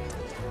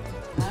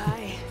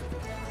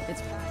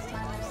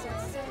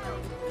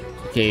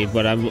 Okay,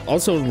 but I'm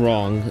also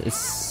wrong.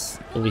 It's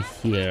over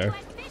here.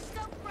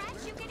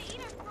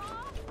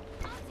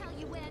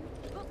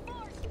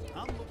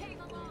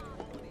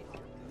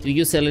 Do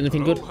you sell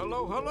anything good?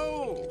 Hello,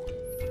 hello.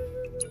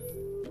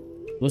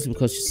 Mostly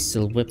because you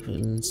sell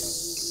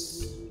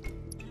weapons.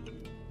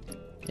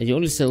 And you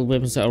only sell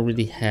weapons I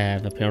already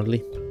have,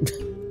 apparently.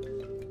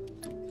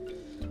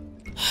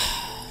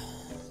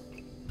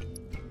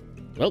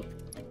 Well,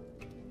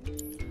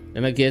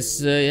 and I guess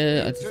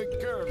yeah,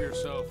 Take care of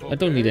yourself, I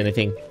don't need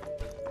anything.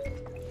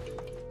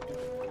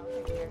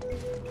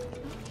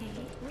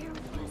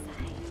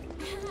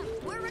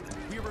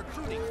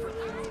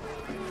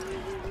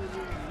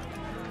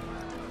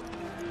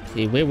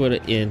 Okay, where were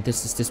it in?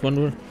 This is this one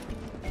where?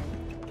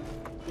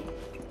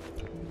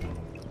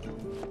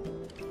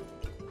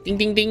 Ding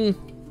ding ding.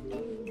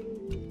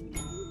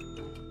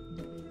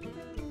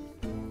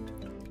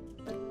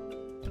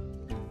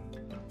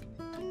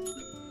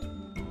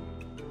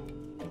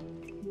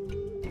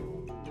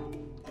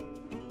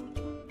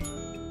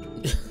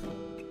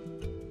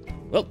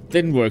 Well,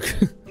 didn't work.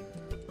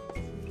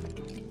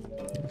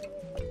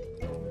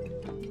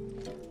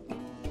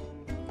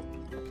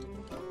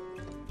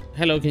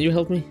 Hello, can you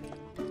help me?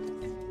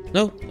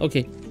 No?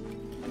 Okay.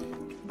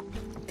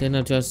 Then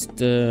I just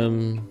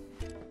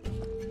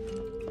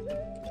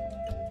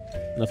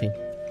nothing.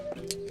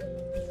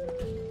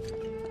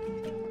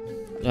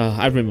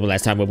 I remember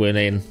last time we were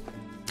in.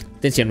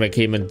 Then Shenrei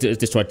came and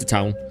destroyed the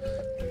town.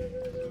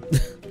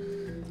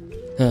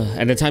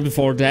 And the time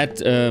before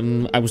that,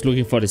 I was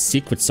looking for the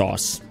secret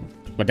sauce.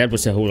 But that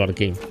was a whole other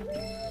game.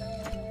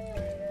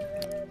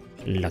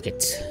 Look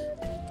it.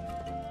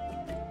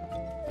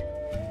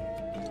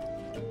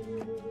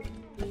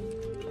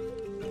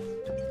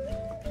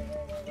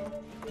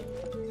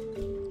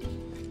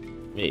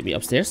 Maybe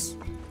upstairs?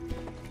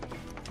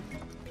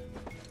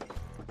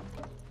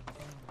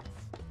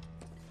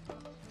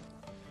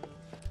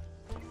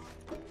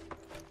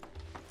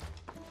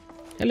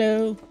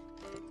 Hello?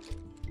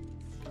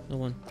 No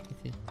one.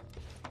 Okay.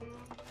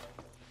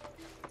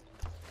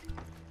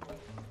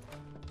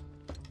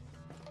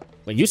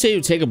 When you say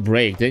you take a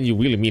break, then you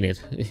really mean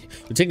it.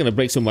 You're taking a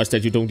break so much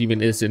that you don't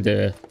even is in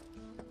the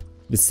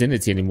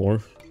vicinity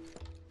anymore.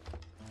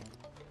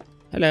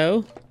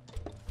 Hello?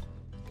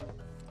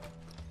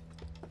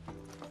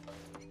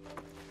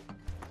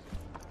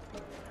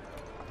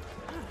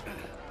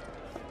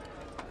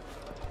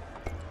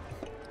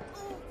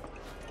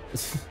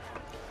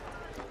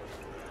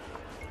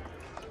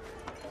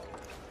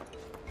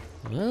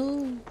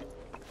 Well,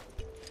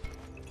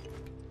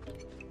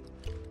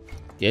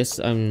 guess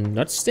I'm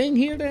not staying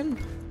here then.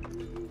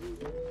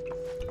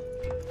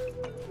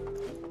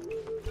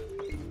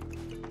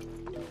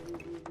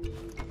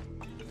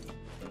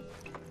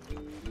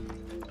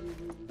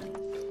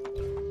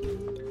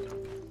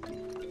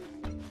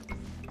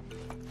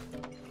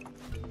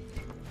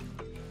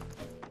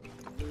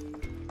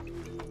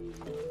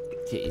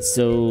 Okay,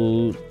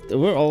 so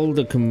where all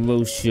the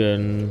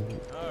commotion?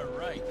 All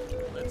right,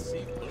 let's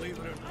see. Believe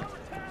it or not.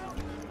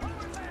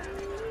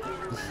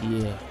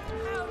 Yeah.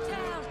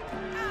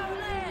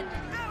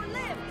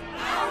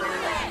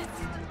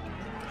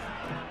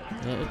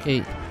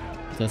 Okay,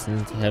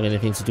 doesn't have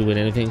anything to do with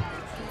anything.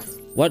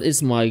 What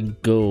is my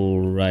goal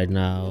right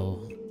now?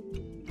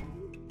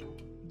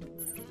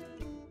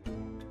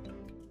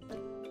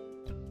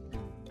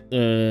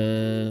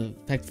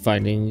 Fact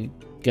finding.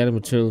 Get a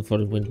material for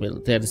the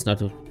windmill. That is not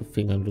the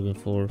thing I'm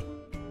looking for.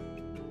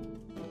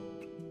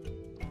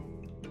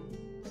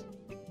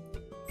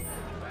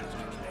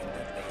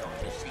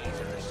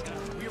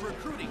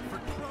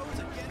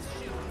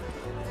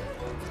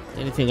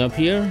 Anything up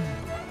here?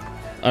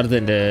 Other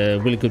than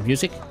the really good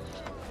music?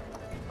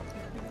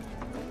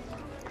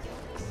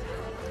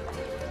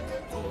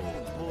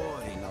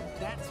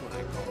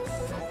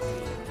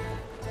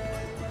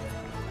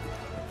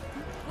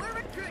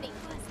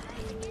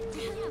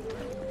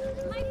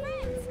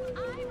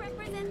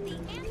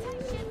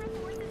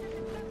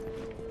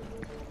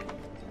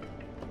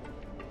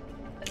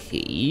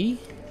 Okay.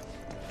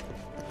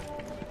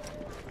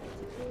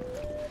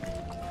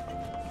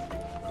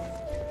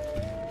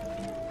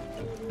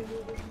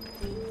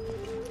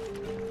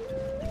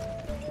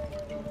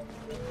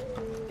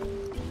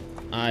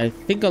 I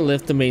think I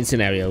left the main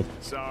scenario.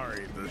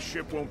 Sorry, the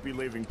ship won't be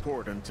leaving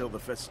port until the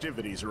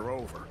festivities are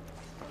over.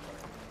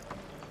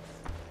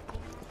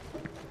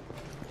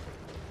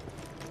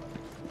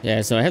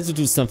 Yeah, so I have to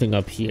do something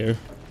up here.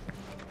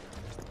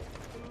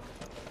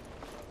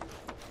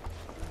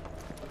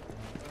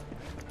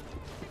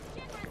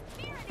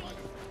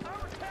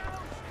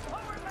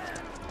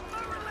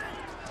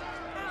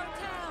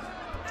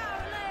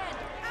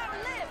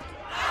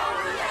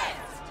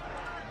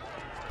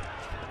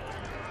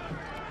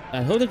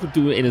 I hope I could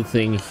do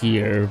anything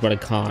here, but I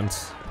can't.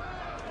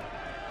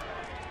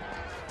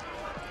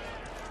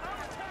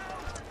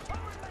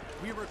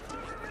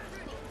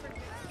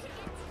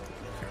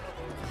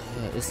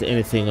 Is there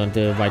anything on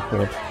the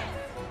whiteboard?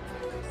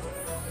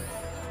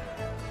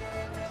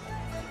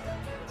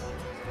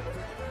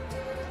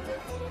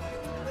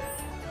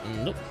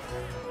 Nope.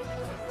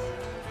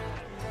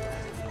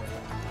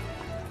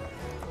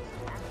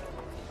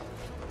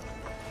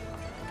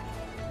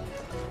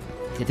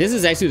 Okay, this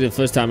is actually the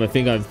first time I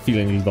think I'm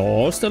feeling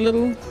lost a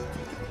little.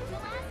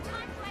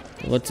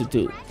 What to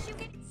do?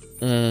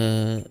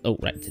 Oh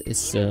right,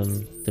 it's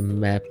the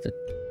map that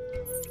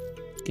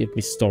give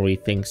me story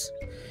things.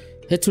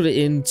 Head to the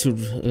inn to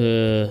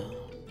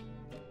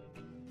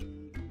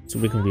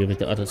reconvene with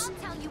the others.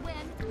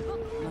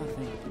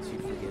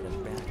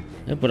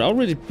 Yeah, but I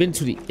already been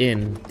to the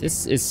inn.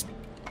 This is...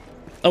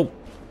 Oh,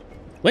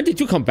 when did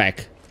you come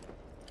back?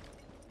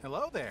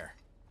 Hello there.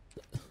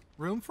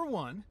 Room for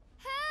one.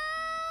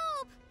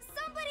 Help!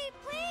 Somebody,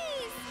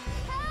 please!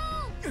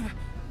 Help!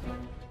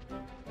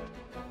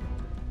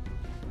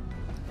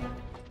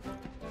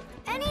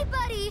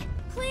 Anybody,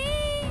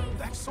 please!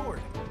 That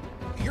sword.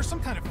 You're some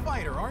kind of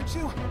fighter, aren't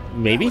you?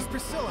 Maybe. That was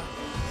Priscilla.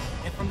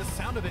 And from the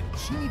sound of it,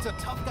 she needs a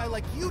tough guy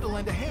like you to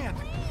lend a hand.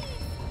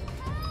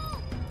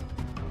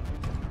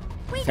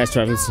 Fast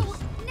travel.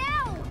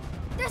 Now!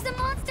 There's a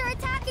monster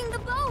attacking the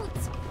boat!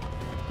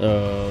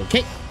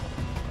 Okay.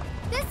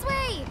 This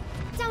way!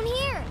 Down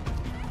here!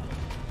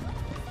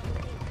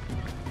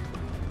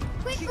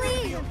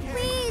 Quickly!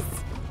 Please!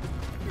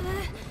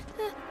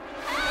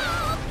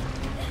 Help!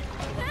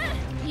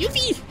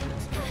 Yuffie!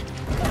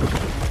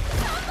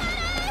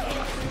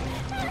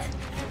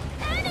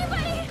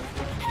 Anybody!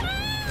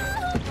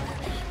 Help!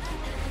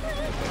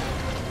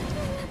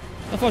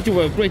 I thought you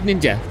were a great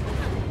ninja.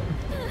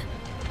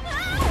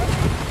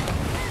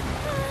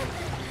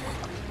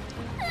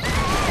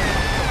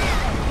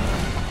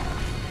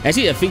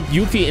 Actually, I think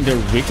Yuffie in the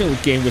original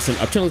game was an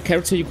optional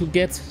character you could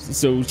get,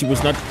 so she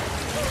was not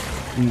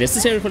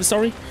necessary for the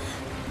story.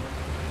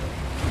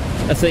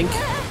 I think.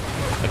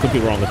 I could be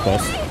wrong, of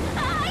course.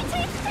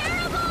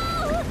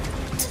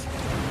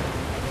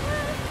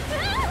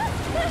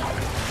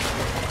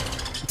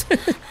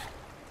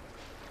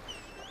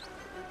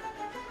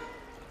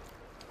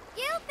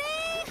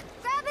 Yuffie!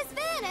 Grab his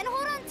fin and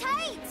hold on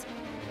tight!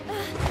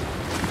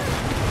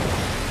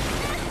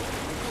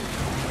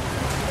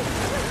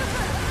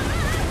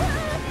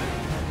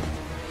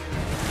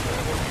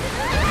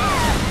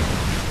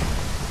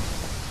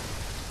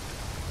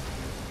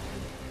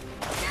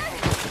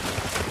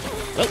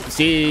 Oh,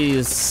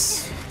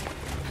 she's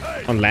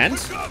on land.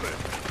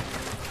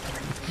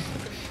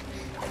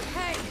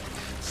 Hey,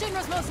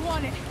 Shinra's most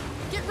wanted.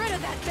 Get rid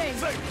of that thing.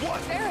 Say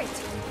what? Barrett,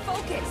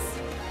 focus.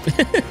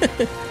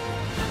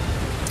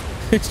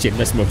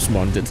 Shinra's most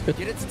wanted.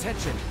 Get its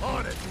attention.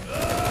 On it.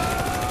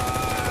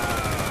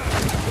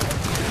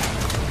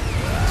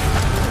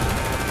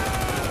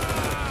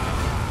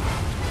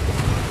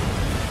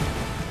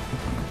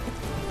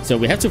 So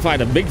we have to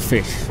fight a big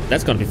fish.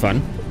 That's gonna be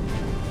fun.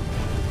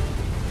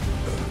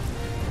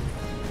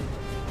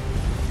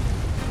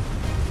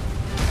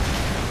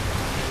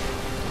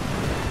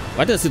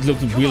 Why does it look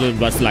really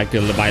much like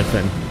the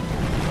Leviathan?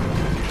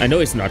 I know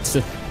it's not.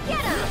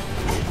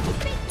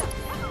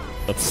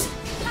 Oops.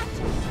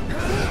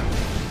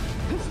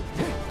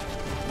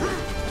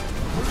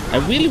 I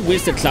really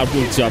wish the Cloud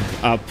will jump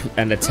up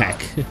and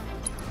attack.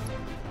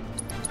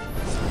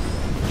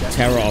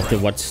 Terror of the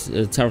what?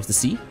 Terror of the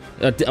sea?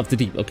 Of the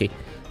deep. Okay.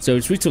 So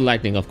it's weak to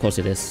lightning, of course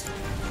it is.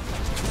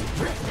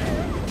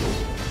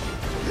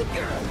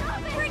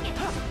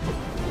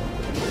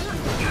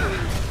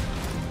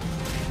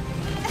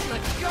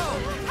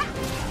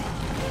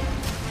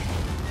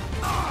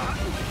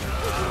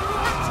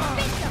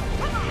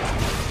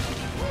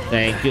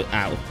 Thank you.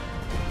 Ow.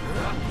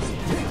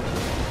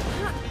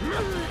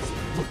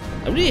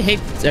 I really hate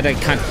that I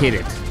can't hit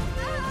it.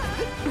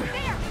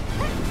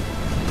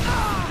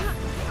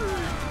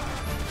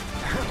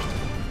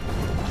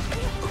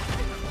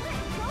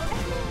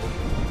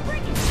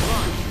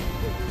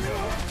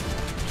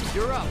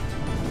 You're up.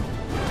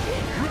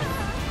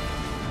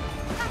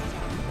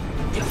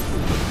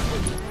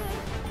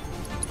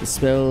 The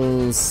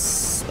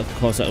spells, of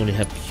course, I only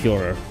have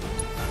Cure,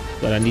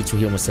 but I need to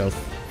heal myself.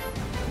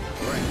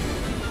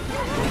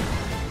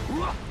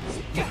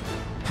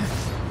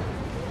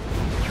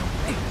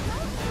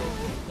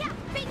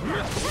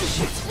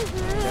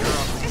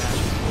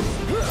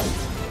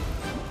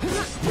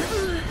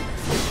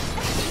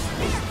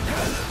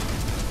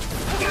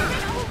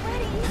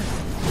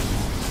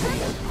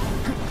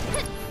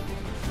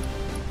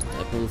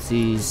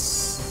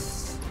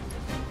 Abilities.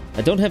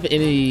 I don't have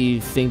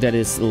anything that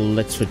is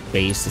electric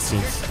based, it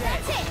seems.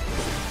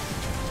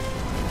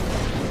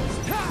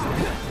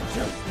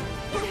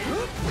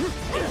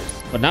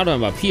 But now that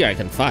I'm up here, I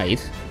can fight.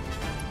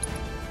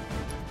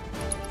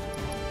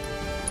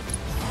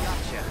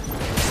 Gotcha.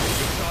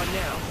 It's on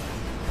now.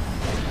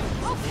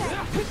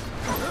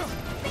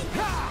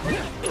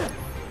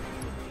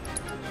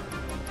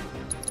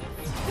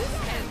 This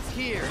ends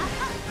here.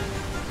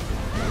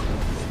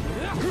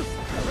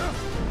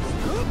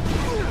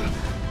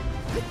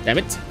 Damn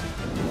it.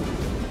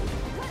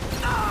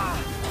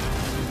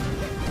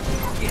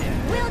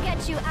 We'll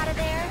get you out of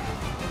there.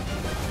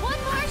 One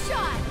more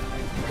shot.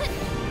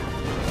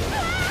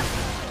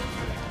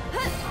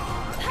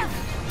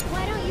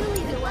 Why don't you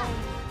lead the way?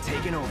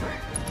 Taking over.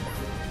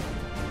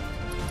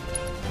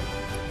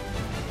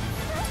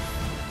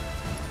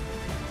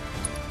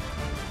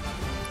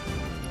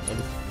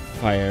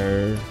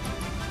 Fire.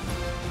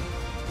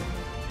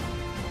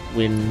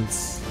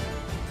 Winds.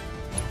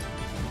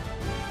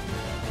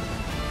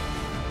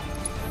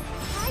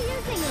 Try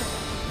using it.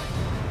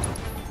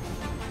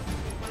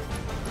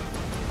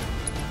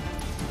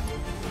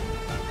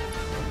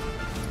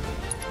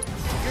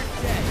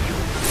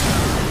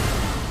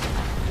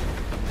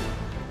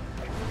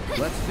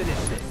 Let's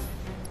finish this.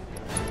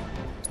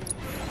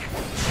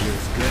 You're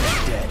as good as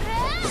dead.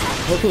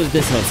 Hopefully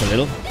this helps a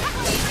little.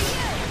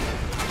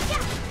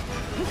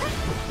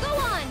 Go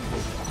on.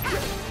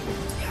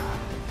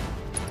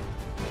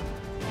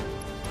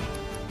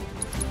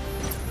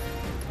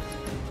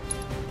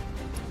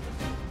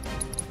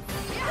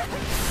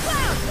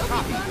 Wow,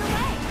 you'll be blown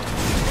away.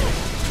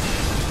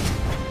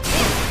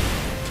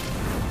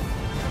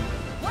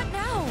 What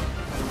now?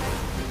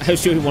 I'm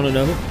sure you want to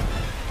know.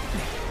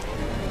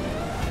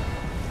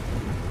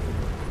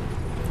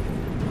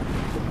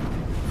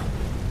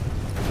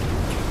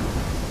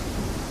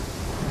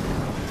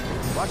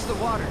 Watch the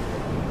water.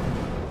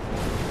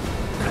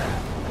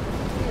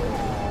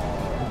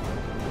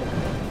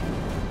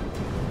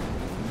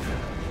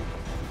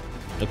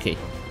 Okay.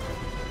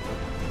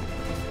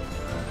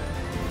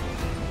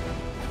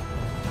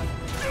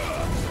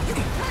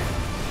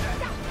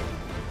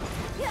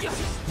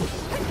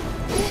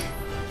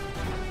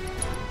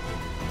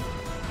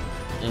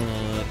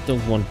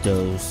 Don't want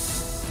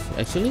those.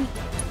 Actually.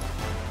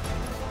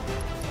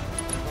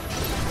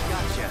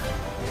 Gotcha.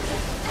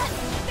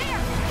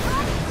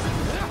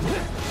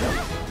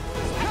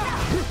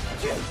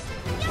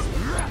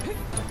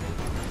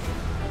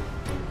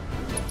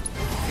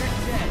 You're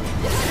dead.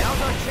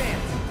 Now's our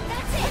chance.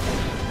 That's it.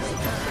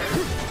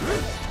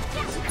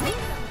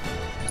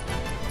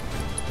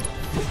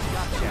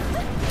 Gotcha.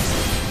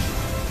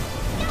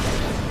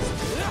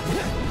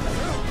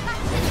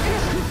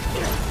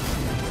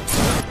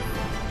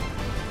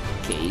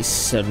 Okay,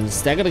 7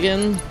 staggered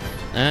again.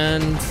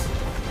 And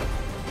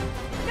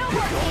No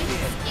more games.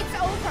 It's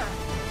over.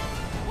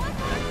 One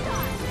more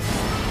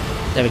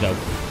shot. there we go.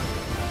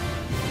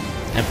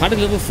 And party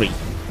level 3.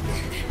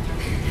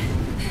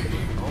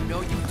 Oh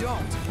no, you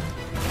don't.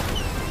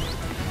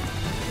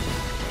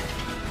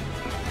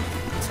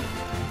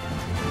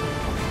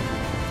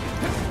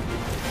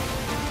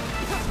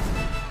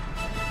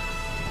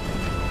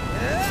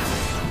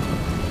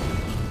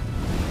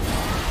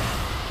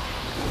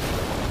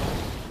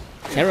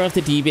 Terror of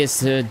the Deep is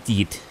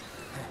deed.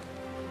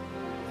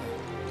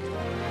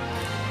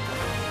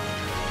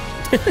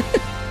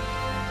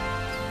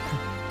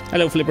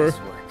 Hello, Flipper.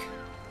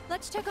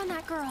 Let's check on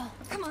that girl.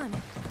 Come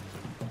on.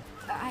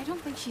 I don't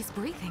think she's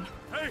breathing.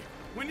 Hey,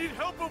 we need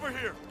help over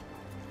here.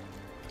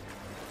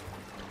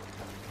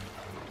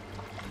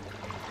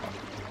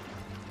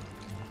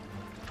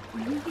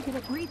 We need to get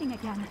it breathing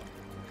again.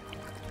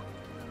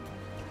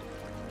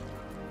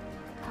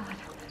 God,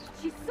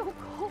 she's so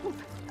cold.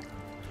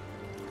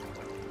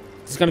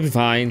 It's gonna be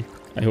fine,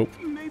 I hope.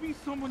 Maybe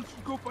someone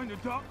should go find a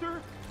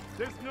doctor?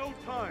 There's no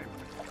time.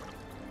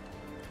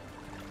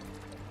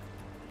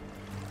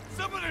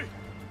 Somebody,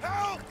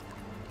 help!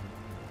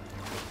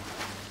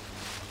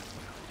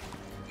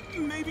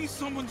 Maybe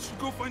someone should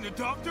go find a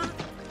doctor?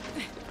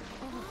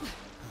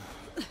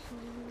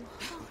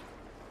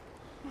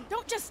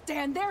 Don't just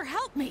stand there,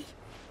 help me!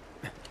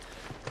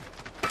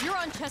 You're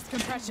on chest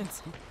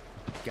compressions.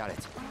 Got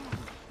it.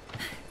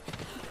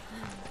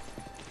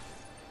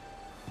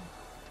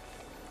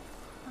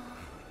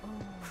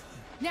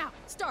 Now,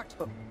 start!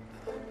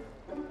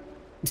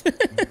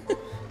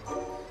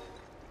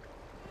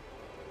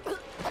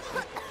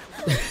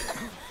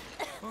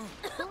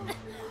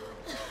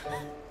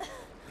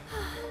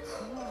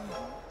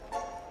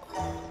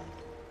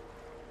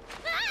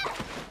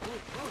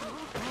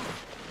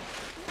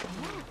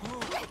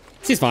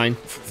 She's fine.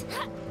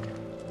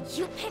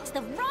 You picked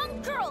the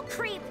wrong girl,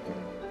 creep!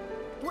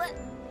 What?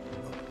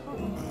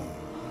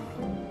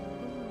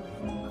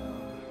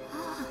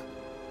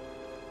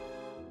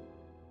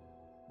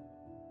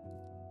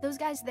 Those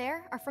guys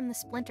there are from the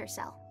Splinter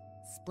Cell.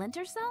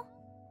 Splinter Cell?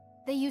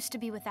 They used to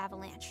be with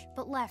Avalanche,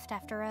 but left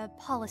after a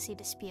policy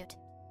dispute.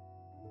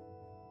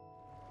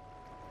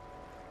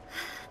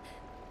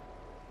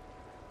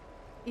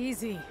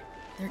 Easy.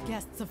 They're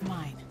guests of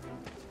mine.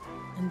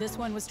 And this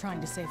one was trying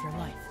to save your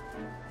life.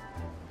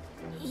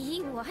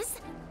 He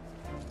was?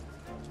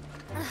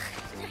 Ugh,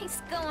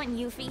 nice going,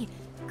 Yuffie.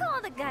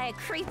 Call the guy a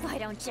creep, why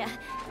don't ya?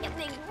 You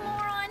big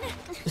moron!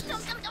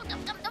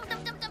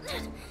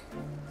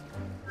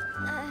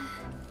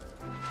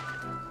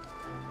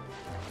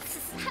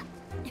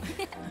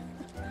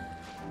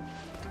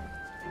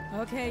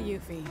 Okay,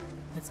 Yuffie.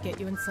 Let's get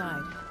you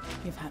inside.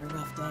 You've had a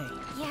rough day.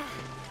 Yeah.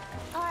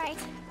 Alright.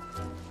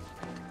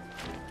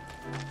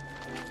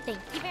 Thank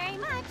you very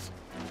much.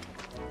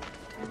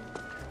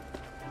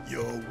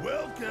 You're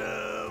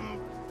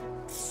welcome.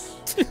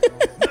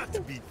 Not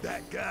to be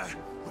that guy,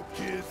 but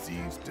kids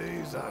these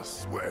days, I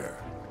swear.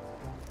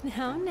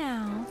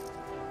 Now.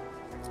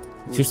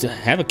 You used to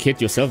have a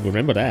kid yourself,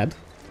 remember that?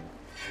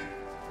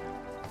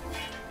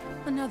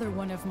 Another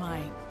one of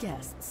my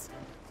guests.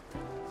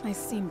 I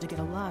seem to get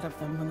a lot of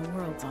them when the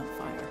world's on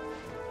fire.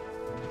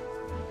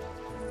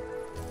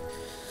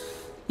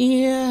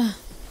 Yeah.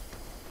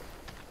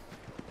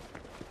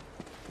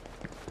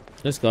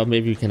 Let's go.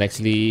 Maybe we can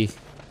actually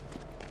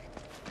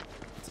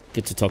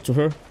get to talk to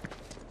her.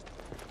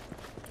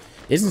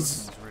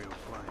 Isn't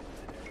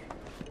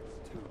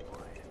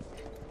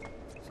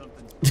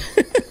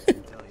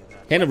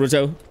Hey,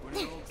 Naruto.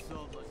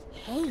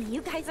 Hey,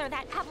 you guys are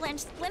that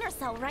Avalanche Splinter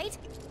Cell, right?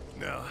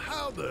 Now,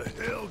 how the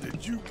hell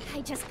did you... I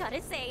just gotta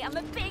say, I'm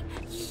a big,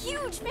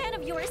 huge fan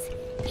of yours.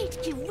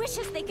 HQ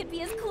wishes they could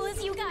be as cool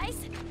as you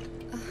guys.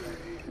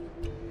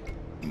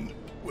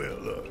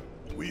 Well,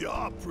 we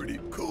are pretty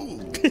cool,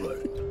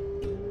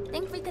 but...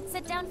 Think we could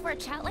sit down for a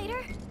chat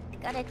later?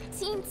 Got a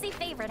teensy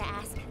favor to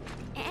ask.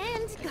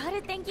 And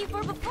gotta thank you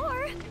for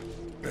before.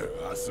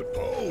 I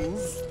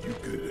suppose you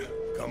could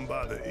come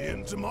by the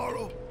inn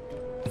tomorrow?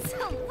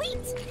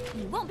 Sweet!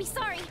 You won't be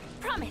sorry,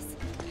 promise.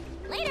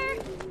 Later!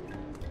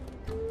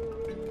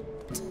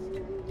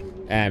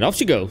 And off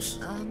she goes.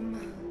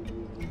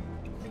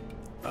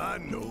 I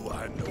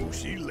know,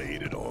 she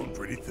laid it on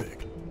pretty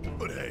thick.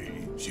 But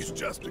hey, she's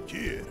just a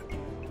kid.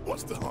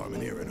 What's the harm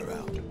in hearing her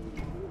out?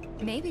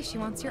 Maybe she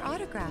wants your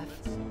autograph.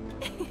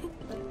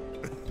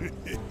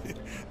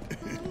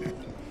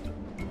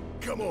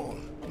 Come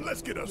on,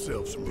 let's get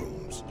ourselves some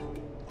rooms.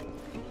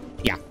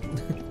 Yeah.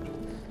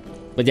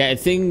 But yeah, I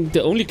think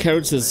the only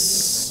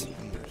characters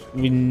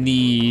we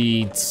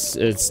need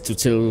to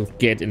still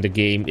get in the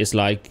game is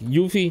like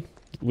Yuffie,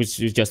 which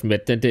you just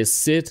met. Then there's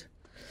Sid.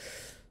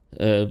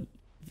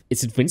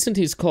 Is it Vincent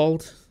he's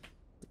called?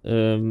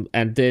 And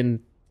then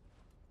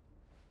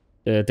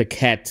the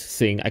cat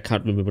thing. I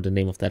can't remember the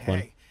name of that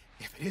one.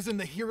 If it isn't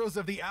the heroes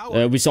of the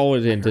hour, we saw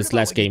it in this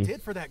last game.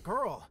 Did for that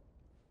girl.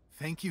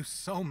 Thank you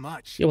so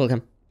much. You're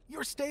welcome.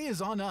 Your stay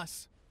is on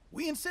us.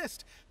 We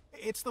insist.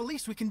 It's the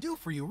least we can do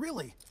for you,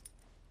 really.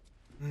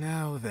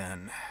 Now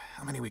then,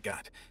 how many we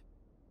got?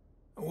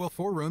 Will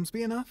 4 rooms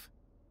be enough?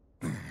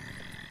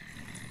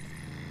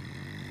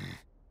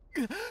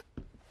 Could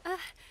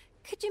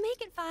you make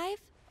it 5?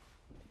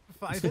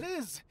 5 it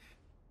is.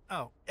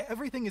 Oh,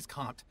 everything is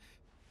comped.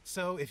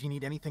 So if you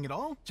need anything at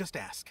all, just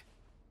ask.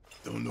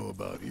 Don't know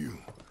about you,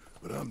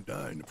 but I'm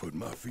dying to put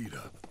my feet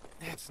up.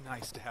 It's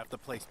nice to have the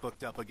place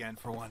booked up again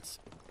for once.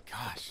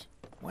 Gosh,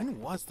 when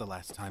was the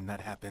last time that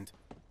happened?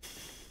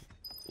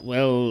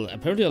 Well,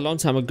 apparently a long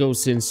time ago,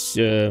 since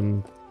you're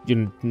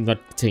not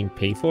getting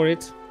paid for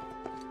it.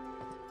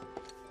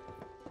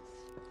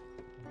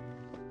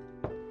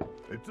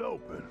 It's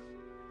open.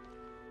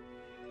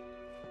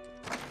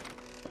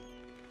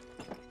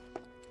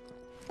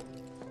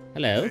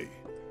 Hello. Hey,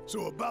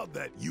 so about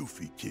that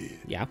Yuffie kid.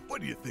 Yeah.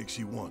 What do you think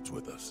she wants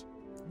with us?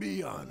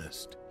 Be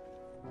honest.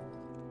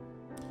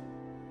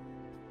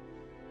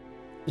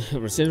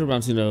 Resident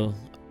around, you know,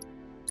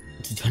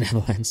 to join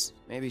Avalanche.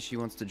 Maybe she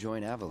wants to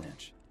join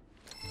Avalanche.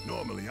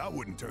 Normally, I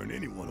wouldn't turn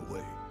anyone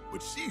away,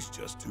 but she's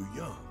just too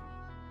young.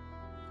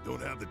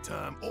 Don't have the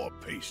time or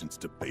patience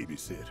to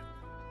babysit.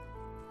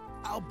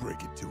 I'll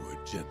break it to her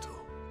gentle.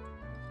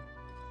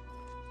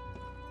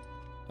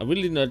 I'm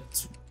really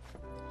not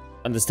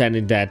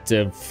understanding that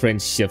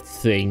friendship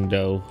thing,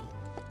 though.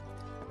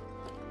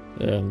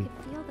 I could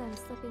feel them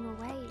slipping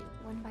away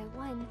one by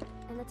one,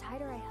 and the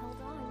tighter I held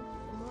on,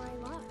 the more I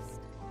lost.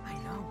 I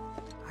know.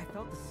 I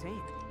felt the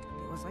same.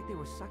 It was like they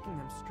were sucking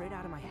them straight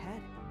out of my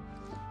head.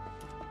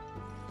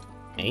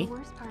 And the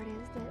worst part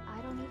is that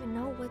I don't even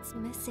know what's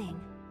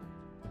missing.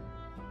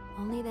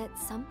 Only that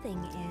something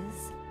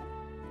is.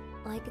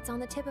 Like it's on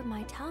the tip of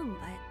my tongue,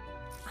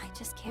 but I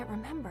just can't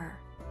remember.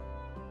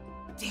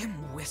 Damn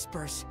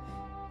whispers.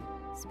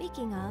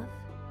 Speaking of,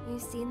 you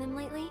seen them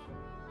lately?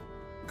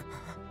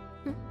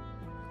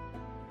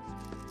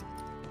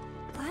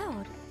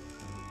 Cloud.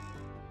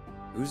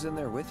 Who's in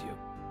there with you?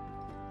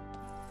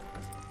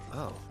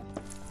 Oh.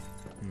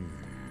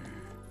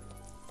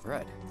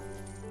 Red.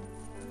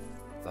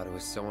 Thought it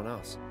was someone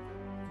else.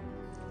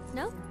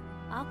 Nope.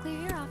 All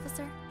clear here,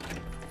 officer.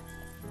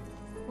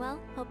 Well,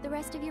 hope the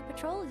rest of your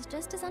patrol is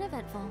just as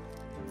uneventful.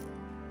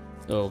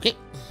 Okay.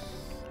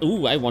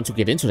 Ooh, I want to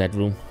get into that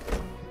room.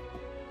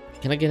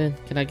 Can I get in?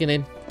 Can I get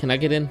in? Can I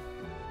get in?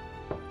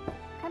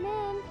 Come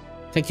in.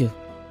 Thank you.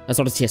 I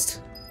saw the chest.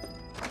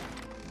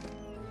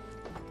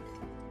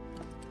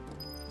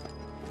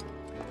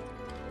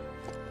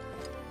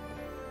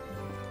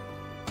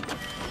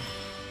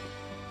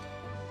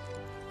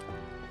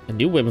 A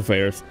new weapon for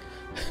Earth.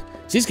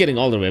 She's getting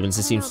all the weapons,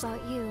 it seems. I don't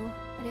know about you,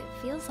 but it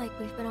feels like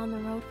we've been on the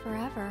road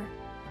forever.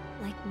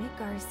 Like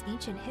Midgar's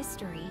ancient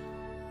history.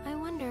 I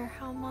wonder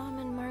how Mom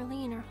and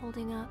Marlene are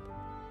holding up.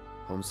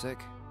 Homesick?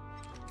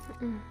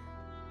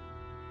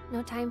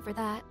 No time for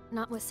that,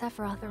 not with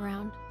Sephiroth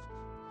around.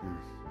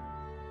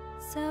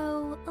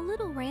 So, a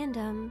little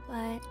random,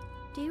 but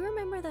do you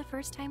remember the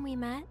first time we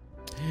met?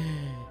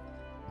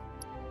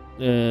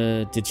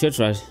 The church,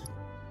 right?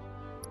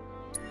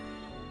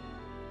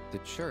 The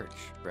church,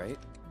 right?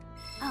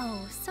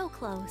 Oh, so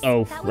close.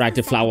 Oh, That was right,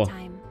 the flower. second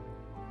time.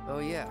 Oh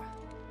yeah,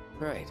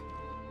 right.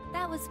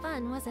 That was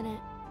fun, wasn't it?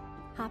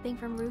 Hopping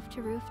from roof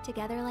to roof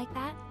together like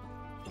that?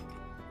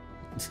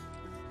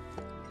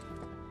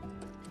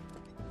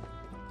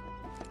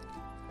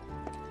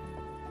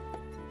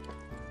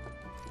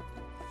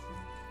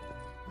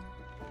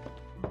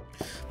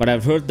 But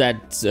I've heard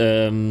that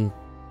the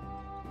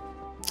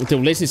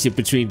relationship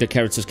between the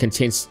characters can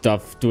change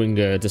stuff during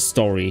the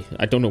story.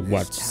 I don't know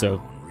what,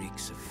 so...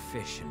 Reeks of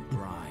fish and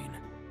brine.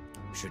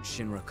 Should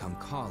Shinra come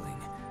calling,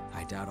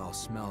 I doubt I'll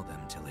smell them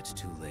till it's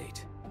too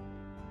late.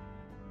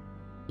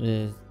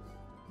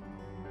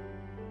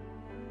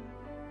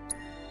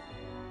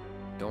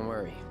 Don't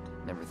worry.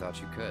 Never thought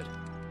you could.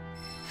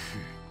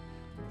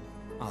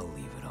 I'll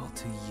leave it all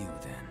to you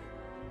then.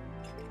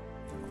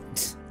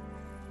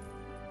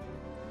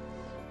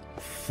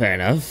 Fair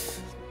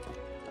enough.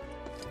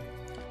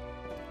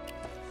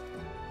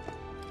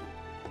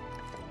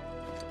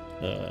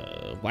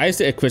 Why is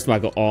there a question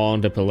mark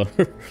on the pillar?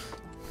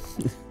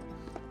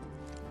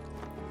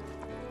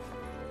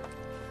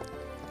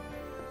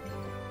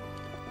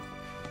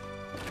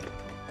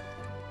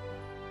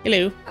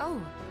 Hello.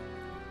 Oh.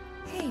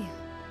 Hey.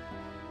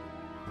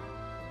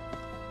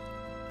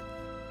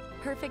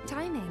 Perfect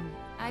timing.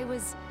 I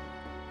was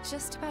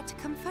just about to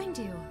come find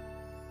you.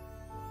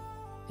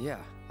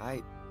 Yeah,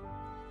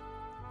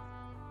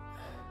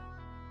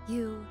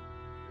 You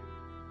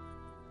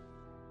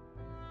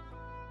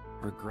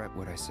regret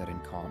what I said in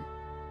calm.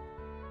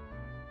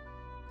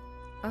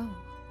 Oh.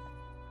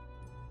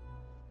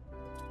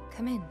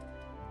 Come in.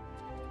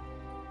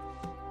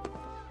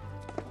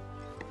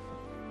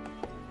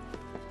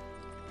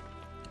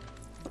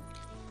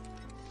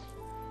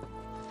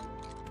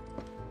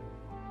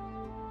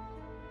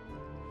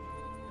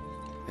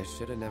 I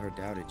should have never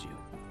doubted you.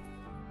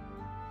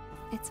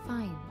 It's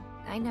fine.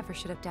 I never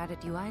should have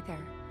doubted you either.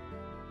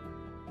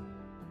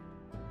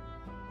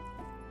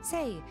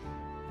 Say,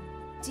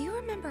 do you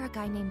remember a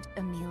guy named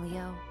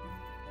Emilio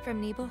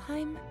from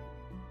Nibelheim?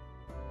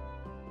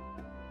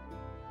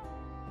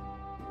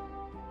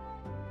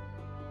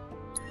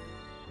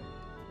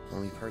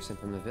 Only person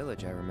from the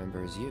village I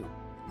remember is you.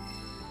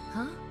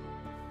 Huh?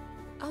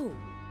 Oh.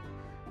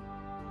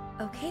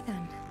 Okay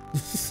then.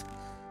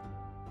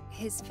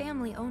 His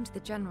family owned the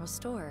general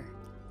store.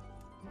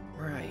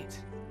 Right.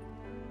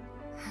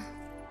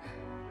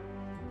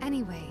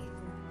 Anyway,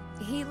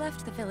 he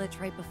left the village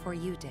right before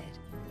you did.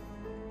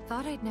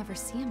 Thought I'd never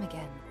see him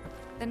again.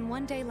 Then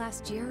one day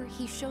last year,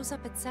 he shows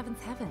up at 7th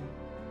Heaven.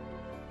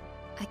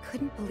 I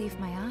couldn't believe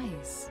my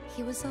eyes.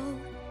 He was all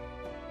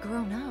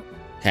grown up.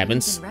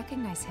 Happens. I didn't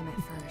recognize him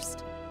at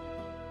first.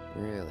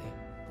 Really?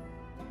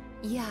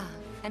 Yeah,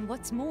 and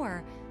what's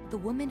more, the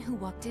woman who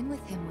walked in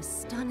with him was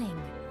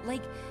stunning.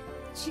 Like,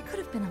 she could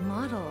have been a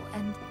model,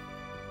 and...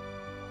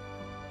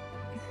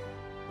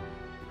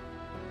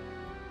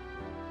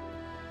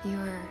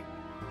 You're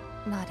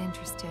not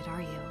interested,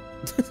 are you?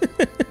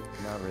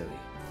 Not really.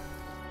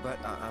 But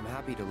I'm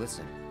happy to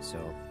listen,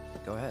 so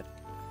go ahead.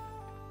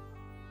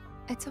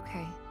 It's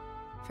okay.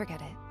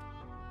 Forget it.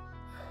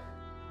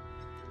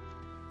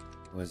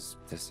 Was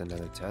this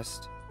another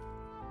test?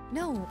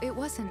 No, it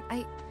wasn't.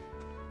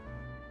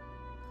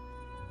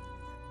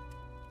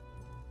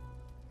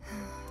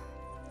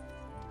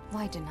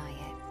 Why deny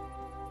it?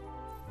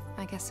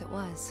 I guess it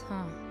was,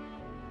 huh?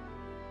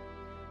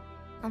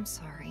 I'm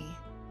sorry.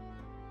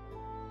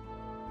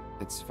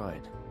 It's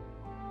fine.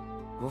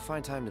 We'll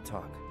find time to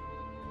talk.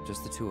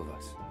 Just the two of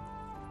us.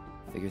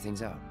 Figure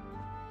things out.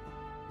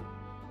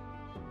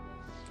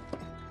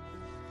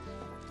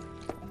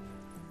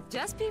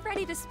 Just be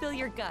ready to spill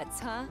your guts,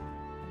 huh?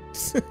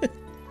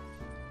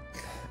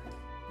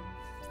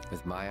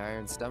 With my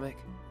iron stomach?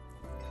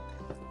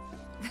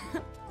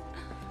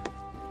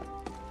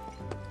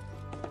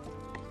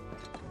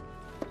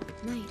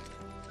 Night.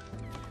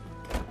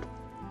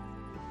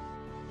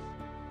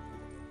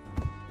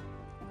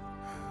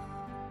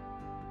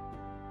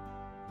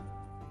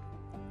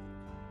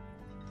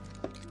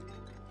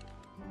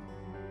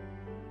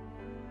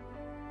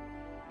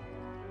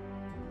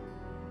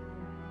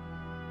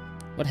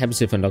 What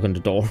happens if I knock on the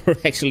door,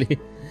 actually?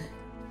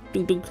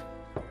 Dunk dunk.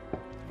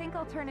 Think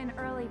I'll turn in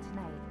early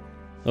tonight.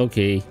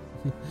 Okay.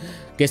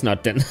 Guess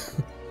not then.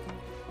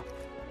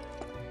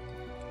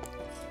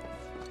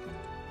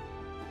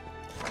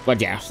 But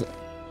yeah.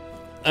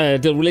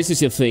 The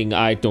relationship thing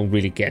I don't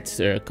really get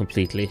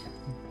completely.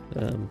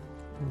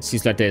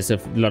 Seems like there's a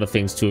lot of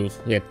things to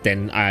it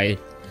then I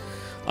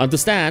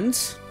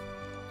understand.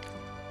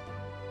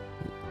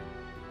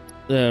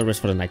 Rest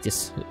for the night,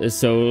 yes.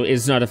 So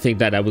it's not a thing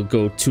that I will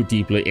go too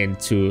deeply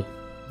into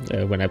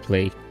when I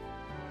play.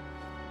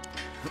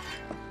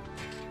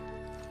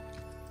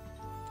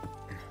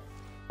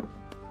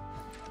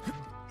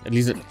 At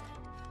least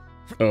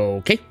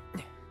okay.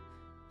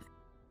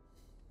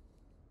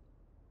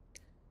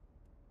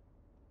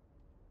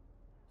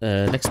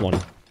 Next one.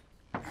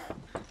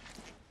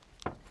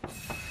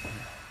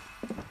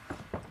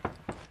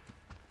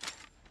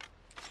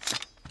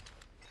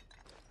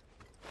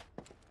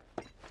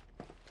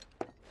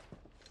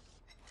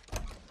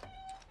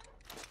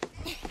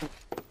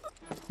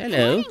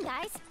 Hello. Morning,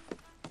 guys.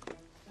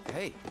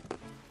 Hey.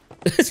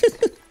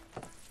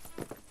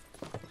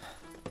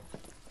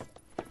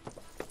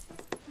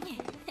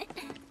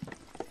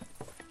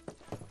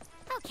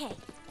 Okay,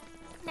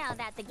 now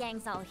that the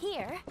gang's all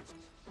here,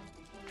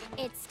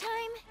 it's time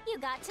you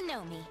got to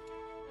know me.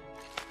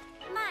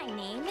 My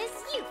name is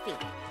Yuffie,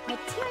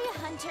 materia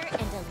hunter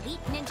and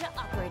elite ninja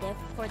operative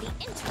for the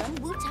interim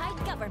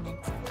Wutai government.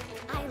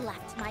 I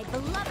left my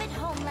beloved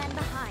homeland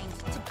behind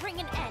to bring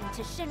an end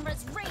to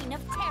Shinra's reign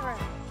of terror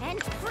and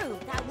prove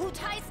that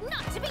Wutai's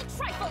not to be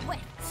trifled with.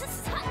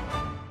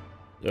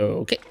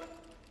 Okay.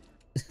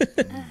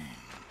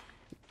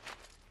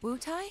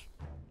 Wutai?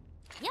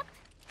 Yep.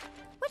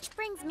 Which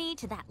brings me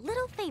to that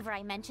little favor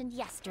I mentioned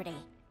yesterday.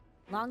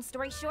 Long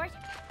story short,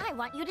 I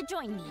want you to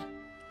join me.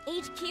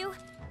 HQ,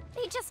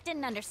 they just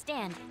didn't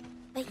understand.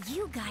 But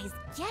you guys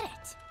get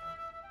it.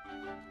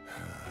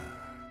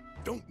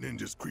 Don't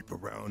ninjas creep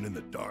around in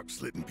the dark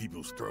slitting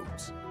people's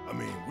throats. I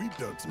mean, we've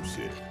done some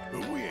shit,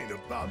 but we ain't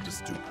about to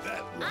stoop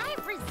that low. I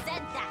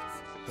resent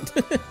that.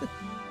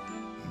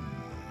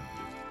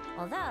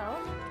 Although,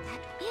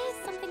 that is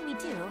something we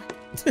do.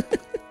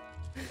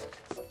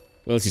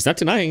 Well, she's not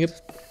denying it.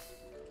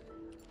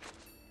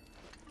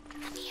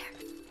 Come here.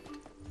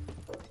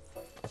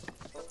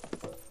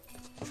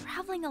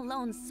 Traveling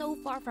alone so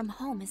far from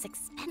home is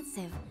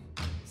expensive.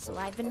 So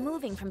I've been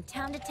moving from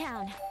town to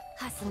town,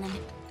 hustling,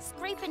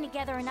 scraping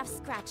together enough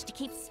scratch to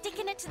keep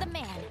sticking it to the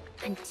man.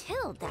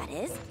 Until, that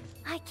is,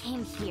 I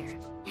came here.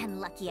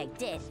 And lucky I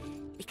did,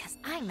 because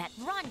I met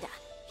Rhonda.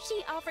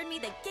 She offered me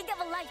the gig of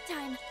a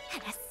lifetime,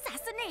 an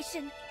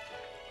assassination.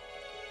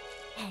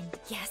 And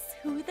guess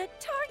who the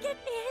target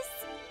is?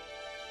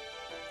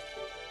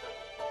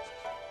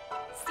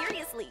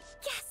 Seriously,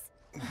 guess.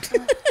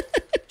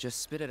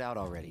 Just spit it out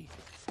already.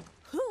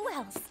 Who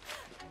else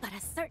but a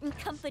certain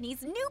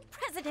company's new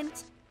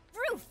president,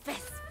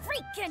 Rufus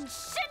freaking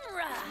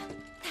Shinra?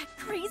 That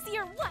crazy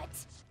or what?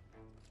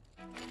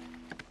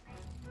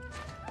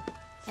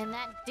 And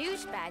that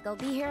douchebag will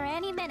be here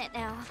any minute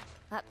now.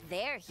 Up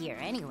there here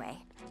anyway.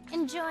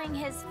 Enjoying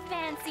his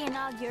fancy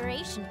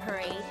inauguration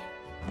parade.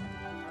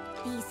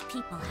 These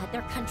people had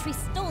their country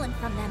stolen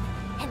from them,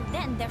 and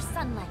then their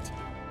sunlight.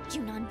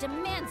 Junon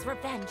demands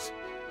revenge.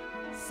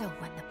 So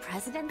when the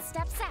president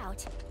steps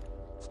out...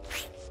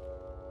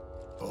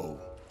 Oh,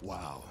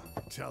 wow.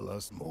 Tell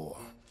us more.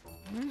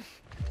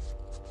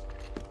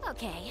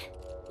 Okay.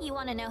 You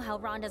want to know how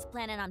Rhonda's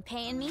planning on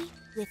paying me?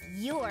 With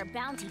your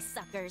bounty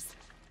suckers.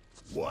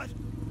 What?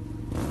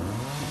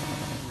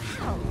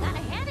 Wow, gotta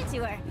hand it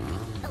to her.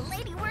 The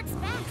lady works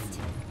fast.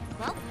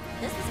 Well,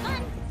 this was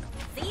fun.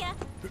 See ya.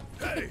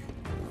 Hey!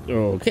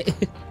 Okay.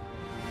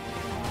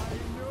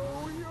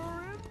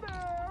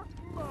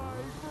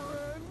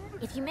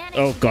 If you manage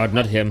Oh god,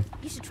 not him.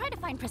 You should try to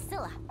find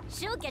Priscilla.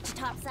 She'll get you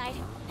topside.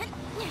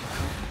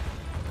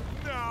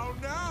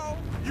 Now,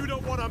 you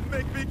don't want to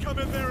make me come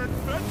in there and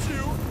fetch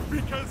you,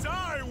 because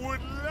I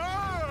would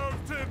love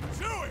to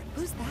do it!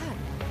 Who's that?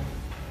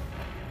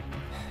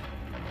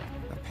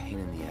 A pain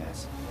in the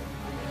ass.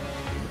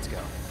 Let's go.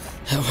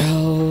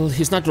 Well,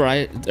 he's not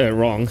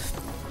wrong.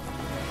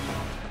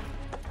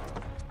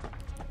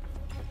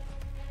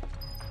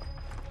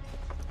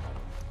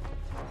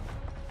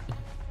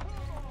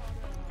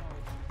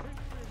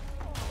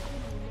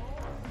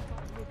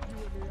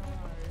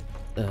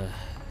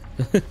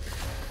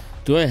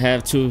 Do I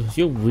have to?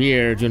 You're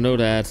weird, you know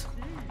that.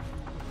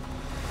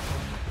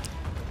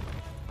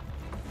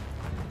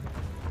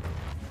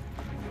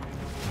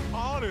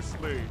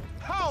 Honestly,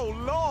 how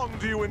long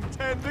do you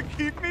intend to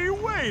keep me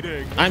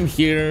waiting? I'm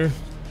here.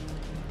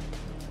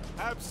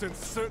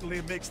 Absence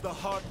certainly makes the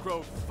heart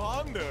grow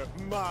fonder,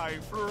 my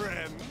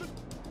friend.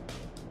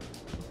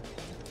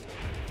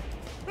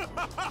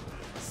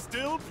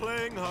 Still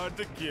playing hard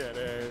to get,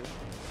 eh?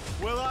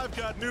 Well, I've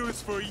got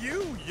news for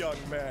you, young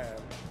man.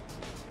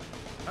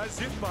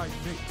 As if by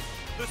fate,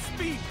 the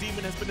Speed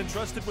Demon has been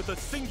entrusted with a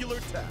singular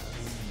task.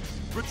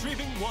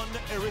 Retrieving one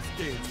Aerith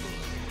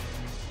Gainsborough.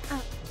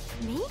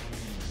 Me?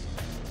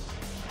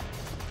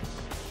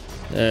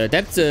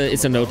 That's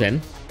it's a no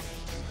then.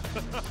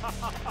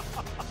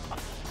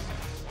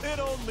 It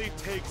only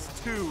takes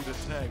two to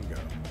tango.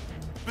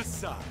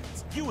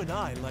 Besides, you and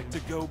I like to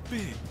go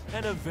big,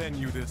 and a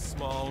venue this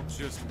small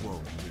just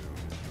won't do.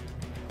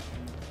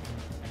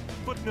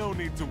 But no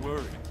need to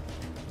worry.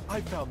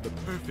 I found the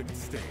perfect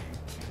stage.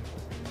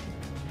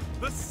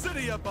 The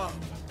city above,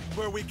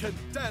 where we can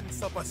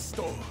dance up a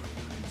storm.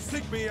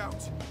 Seek me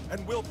out,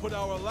 and we'll put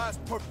our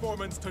last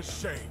performance to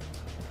shame.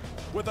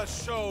 With a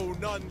show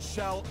none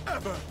shall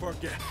ever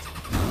forget.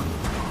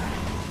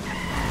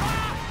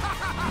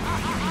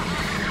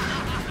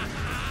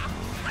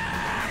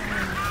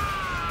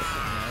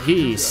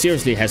 He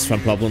seriously has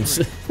some problems.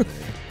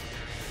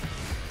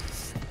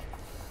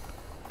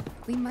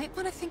 We might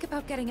want to think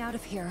about getting out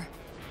of here.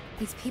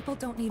 These people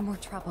don't need more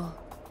trouble.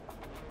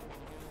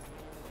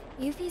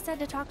 Yuffie said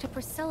to talk to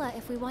Priscilla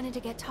if we wanted to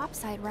get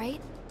topside, right?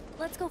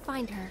 Let's go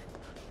find her.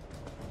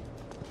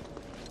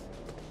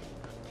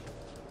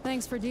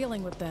 Thanks for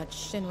dealing with that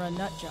Shinra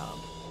nut job.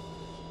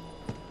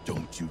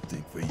 Don't you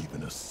think for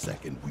even a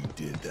second we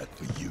did that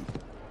for you?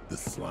 The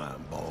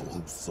slime ball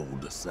who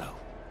sold us out.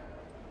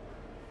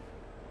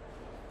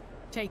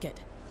 Take it.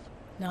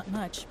 Not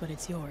much, but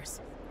it's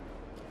yours.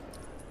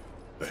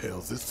 The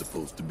hell's this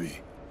supposed to be?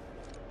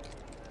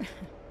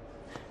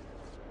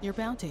 Your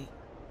bounty.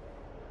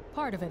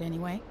 Part of it,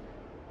 anyway.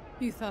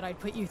 You thought I'd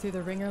put you through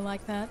the ringer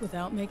like that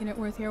without making it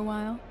worth your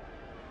while?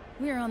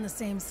 We're on the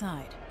same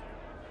side.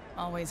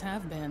 Always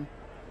have been.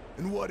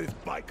 And what if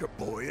Biker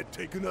Boy had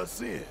taken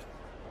us in?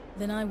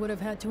 Then I would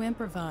have had to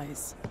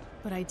improvise.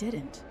 But I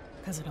didn't,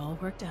 because it all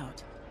worked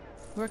out.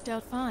 Worked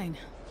out fine.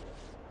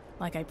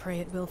 Like I pray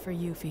it will for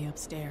Yuffie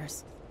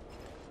upstairs.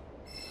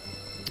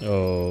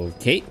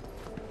 Okay.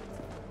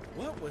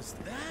 What was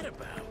that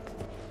about?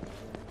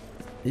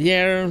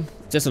 Yeah,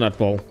 just a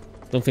nutball.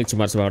 Don't think too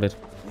much about it.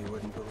 You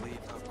wouldn't believe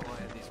how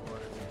quiet these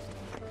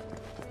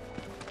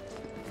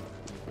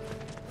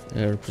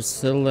were.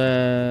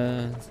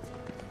 Priscilla...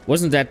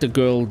 Wasn't that the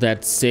girl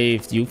that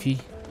saved Yuffie?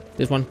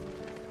 This one?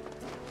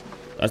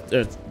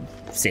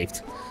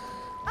 Saved.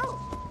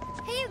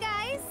 Oh, hey you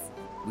guys!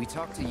 We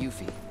talked to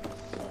Yuffie.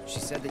 She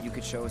said that you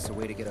could show us a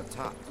way to get up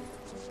top.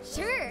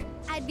 Sure,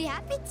 I'd be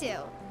happy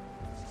to.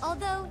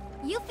 Although,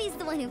 Yuffie's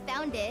the one who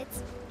found it.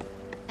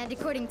 And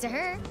according to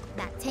her,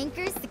 that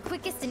tanker's the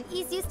quickest and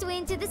easiest way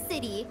into the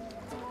city.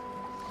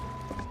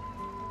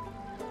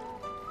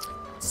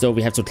 So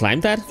we have to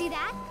climb that? See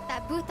that?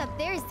 That booth up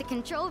there is the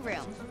control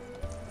room.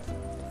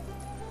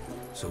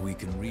 So we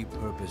can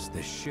repurpose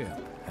this ship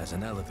as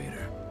an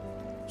elevator.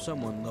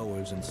 Someone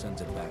lowers and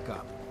sends it back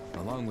up,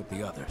 along with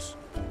the others.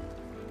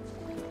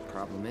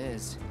 Problem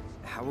is,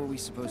 how are we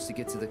supposed to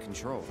get to the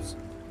controls?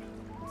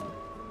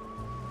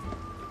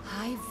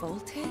 High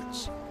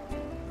voltage?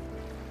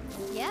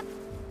 Yep.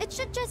 It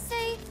should just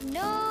say,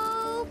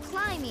 no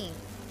climbing.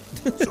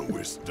 So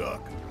we're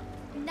stuck?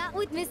 Not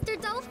with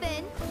Mr.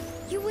 Dolphin.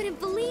 You wouldn't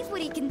believe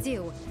what he can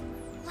do.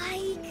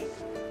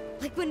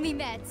 Like when we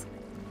met.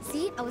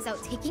 See, I was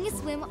out taking a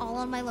swim all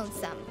on my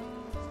lonesome.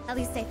 At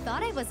least I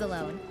thought I was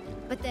alone.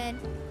 But then,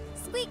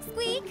 squeak,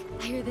 squeak,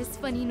 I hear this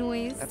funny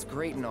noise. That's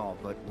great and all,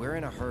 but we're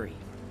in a hurry.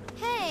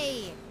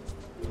 Hey!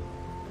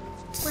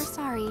 We're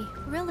sorry,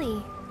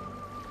 really.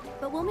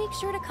 But we'll make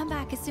sure to come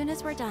back as soon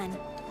as we're done.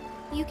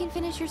 You can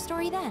finish your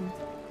story then.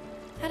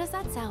 How does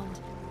that sound?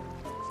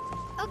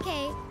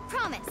 Okay,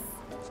 promise.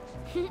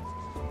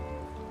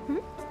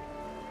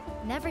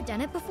 Never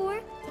done it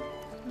before?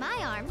 My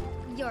arm,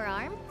 your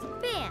arm,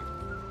 bam!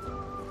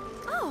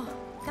 Oh,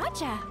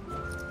 gotcha.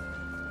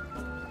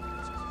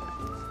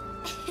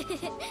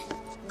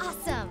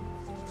 Awesome.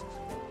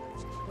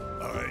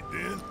 All right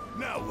then,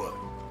 now what?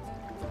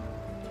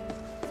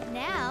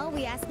 Now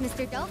we ask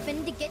Mr.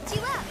 Dolphin to get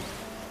you up.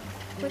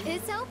 With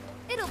his help,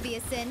 it'll be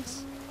a cinch.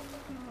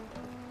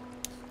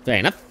 Fair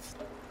enough.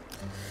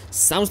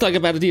 Sounds like a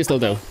bad idea still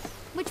though.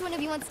 Which one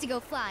of you wants to go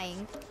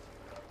flying?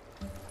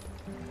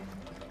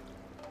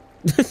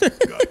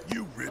 Got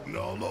you written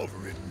all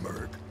over it,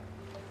 Merc.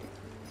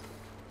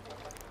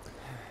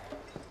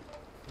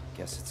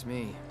 Guess it's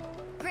me.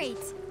 Great.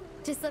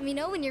 Just let me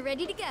know when you're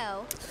ready to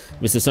go.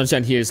 Mr.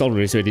 Sunshine here is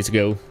already ready to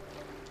go.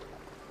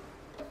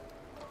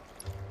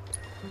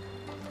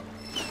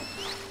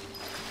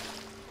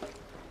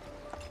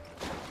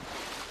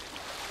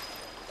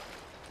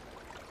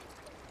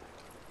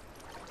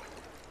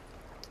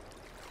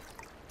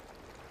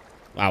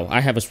 Wow,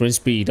 I have a sprint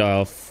speed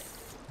of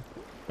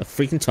a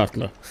freaking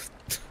toddler.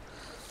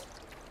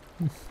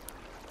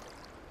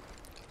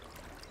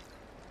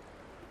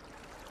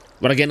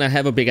 But again, I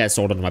have a big ass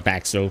sword on my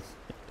back, so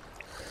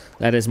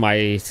that is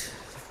my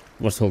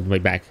what's holding me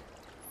back.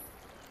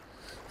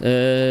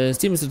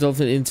 Steam Mr.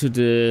 Dolphin into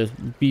the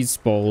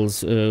beach balls.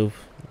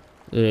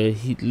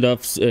 He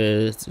loves.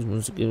 Okay.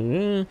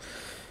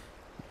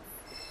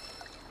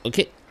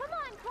 Come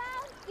on,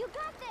 Cloud. You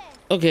got this.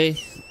 Okay.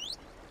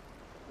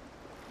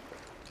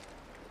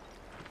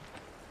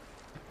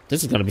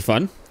 This is gonna be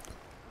fun.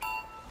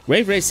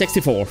 Wave Race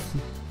 64.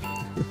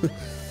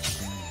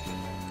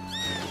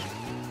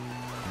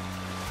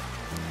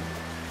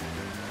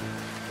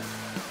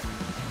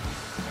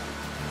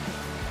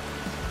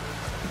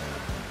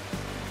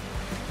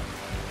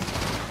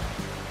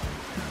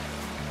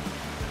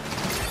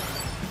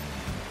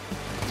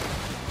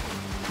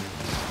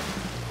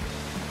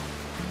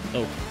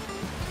 Oh.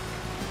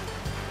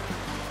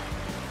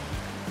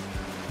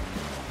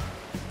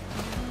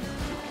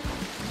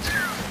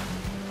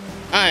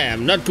 I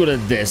am not good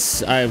at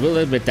this. I will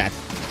admit that.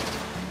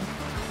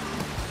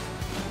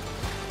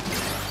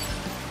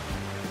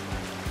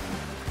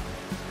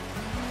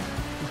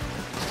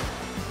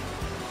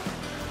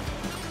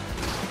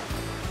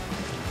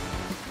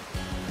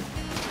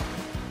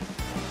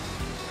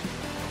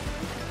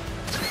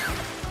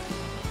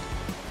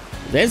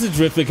 There's a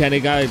drift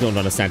mechanic. I don't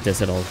understand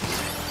this at all.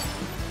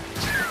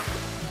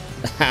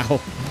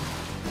 Ow.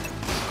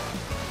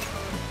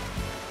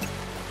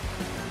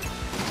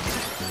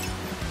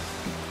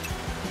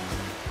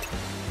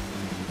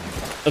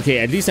 Okay,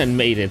 at least I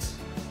made it.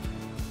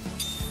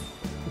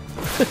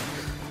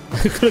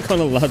 I could have gone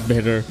a lot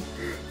better.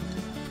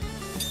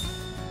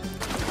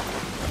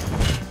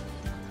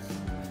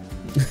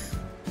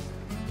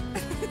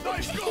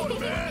 Nice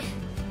going, man!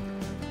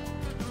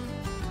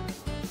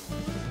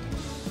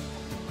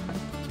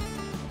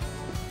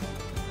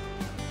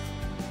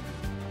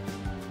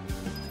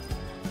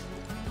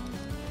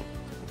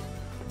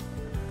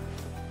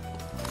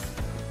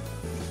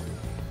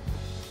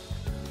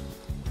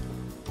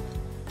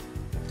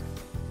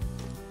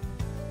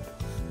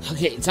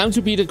 Okay, time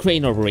to be the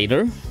crane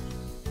operator.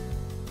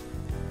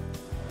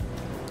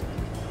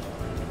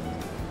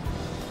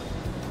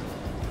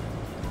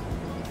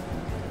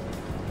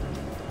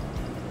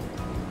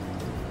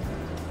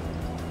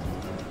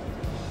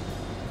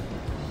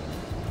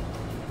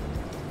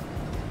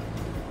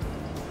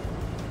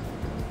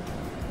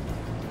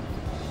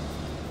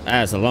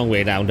 That's a long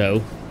way down,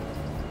 though.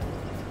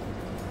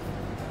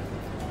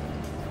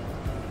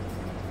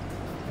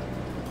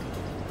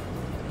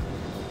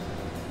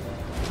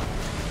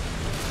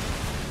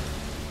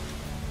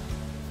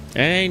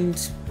 And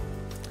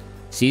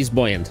she's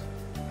buoyant.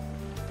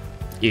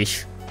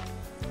 Ish.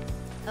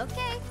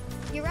 Okay,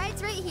 your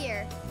ride's right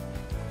here.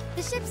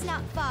 The ship's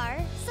not far,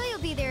 so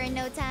you'll be there in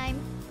no time.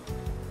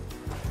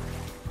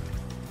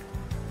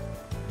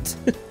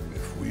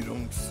 If we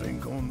don't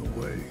sink on the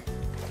way.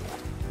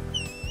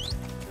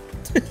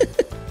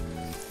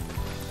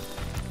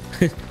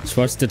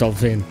 Trust the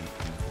dolphin.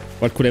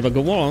 What could ever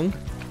go wrong?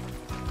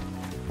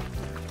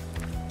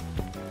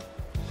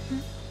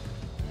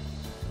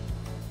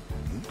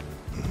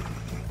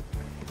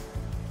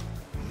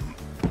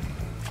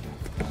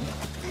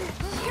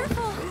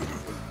 Careful!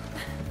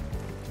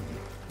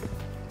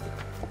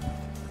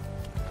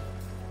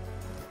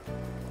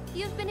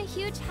 You've been a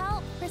huge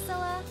help,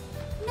 Priscilla.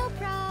 No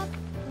prob.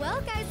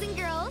 Well, guys and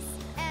girls,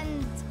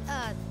 and,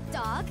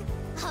 dog,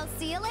 I'll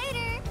see you later.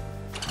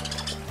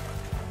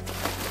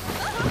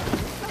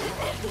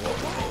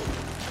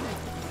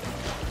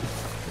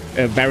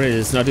 Barry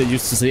is not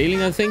used to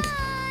sailing, I think.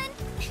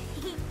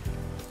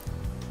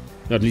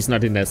 Or at least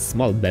not in a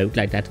small boat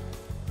like that.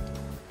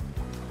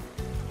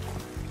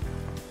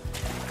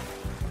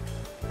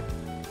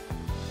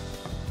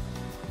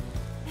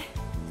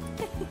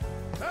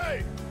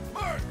 Hey,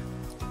 Mark!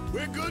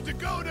 We're good to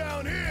go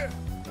down here!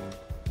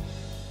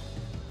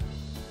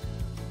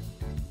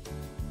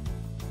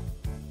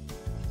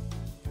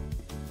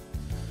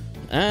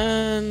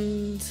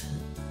 And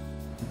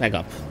back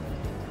up.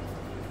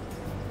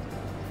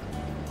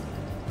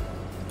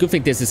 Good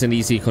thing this is an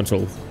easy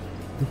control.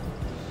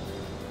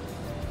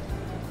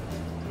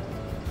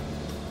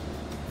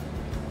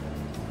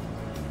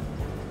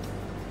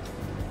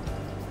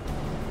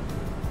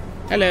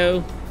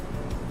 Hello.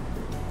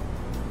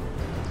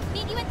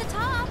 Meet you at the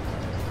top.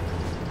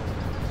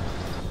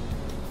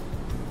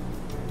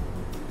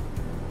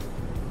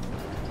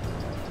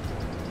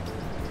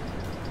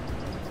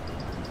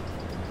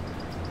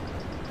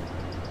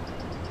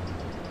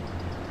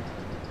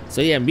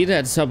 So yeah, meet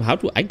at the top. How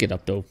do I get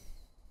up though?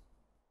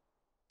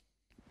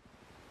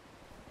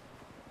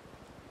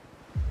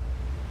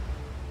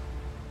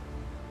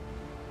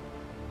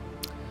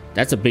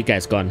 That's a big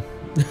ass gun.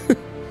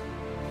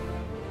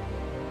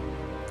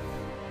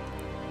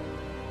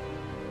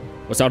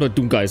 What's out of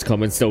Doom guys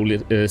come and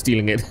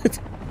stealing it?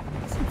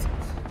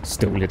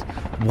 Stole it.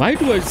 Why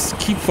do I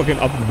keep fucking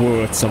up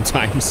words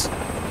sometimes?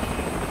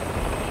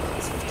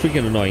 It's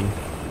freaking annoying.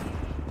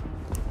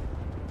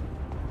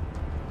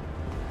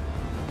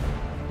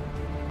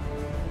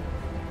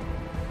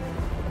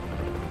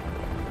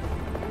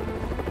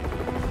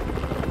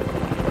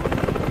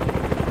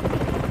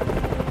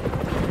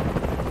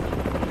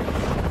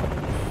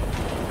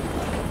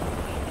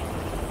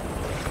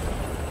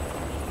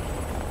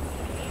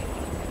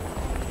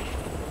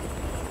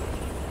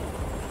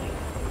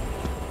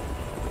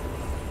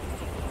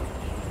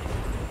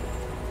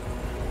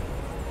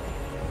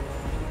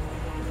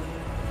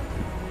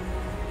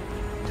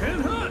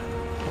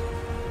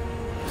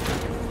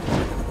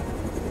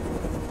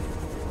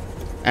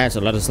 That's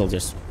a lot of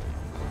soldiers.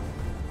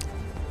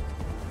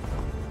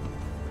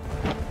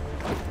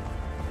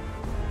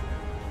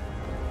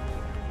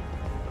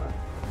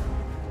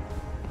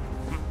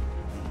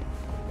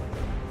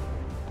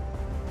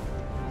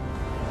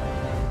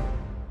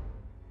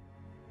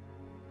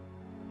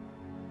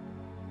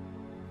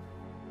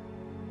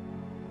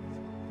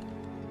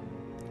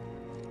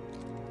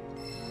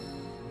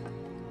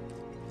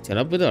 Turn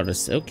up with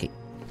orders, okay.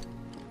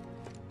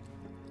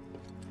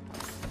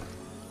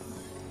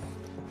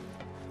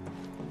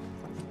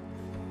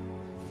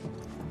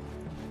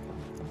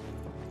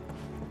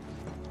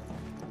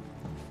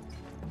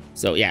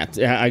 So yeah,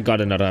 I got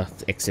another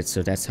exit,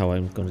 so that's how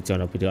I'm gonna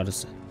join up with the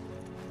others.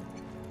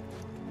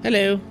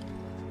 Hello.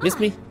 Miss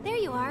me? There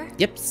you are.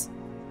 Yep.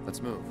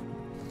 Let's move.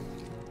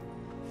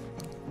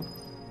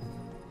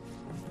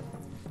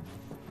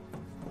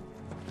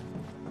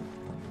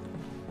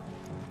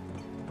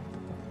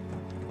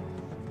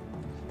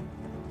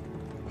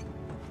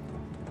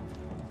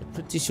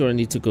 Pretty sure I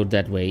need to go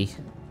that way,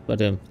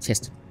 but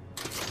chest.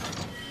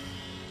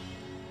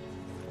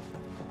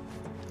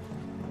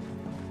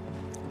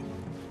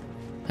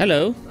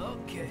 Hello.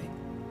 Okay,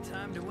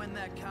 time to win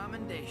that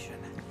commendation.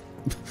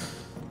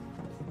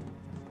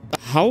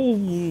 How?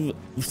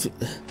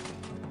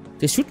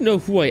 They should know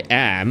who I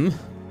am.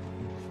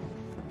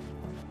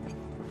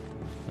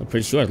 I'm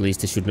pretty sure at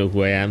least they should know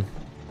who I am.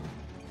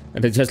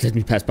 And they just let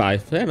me pass by.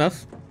 Fair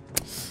enough.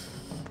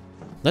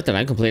 Not that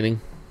I'm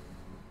complaining.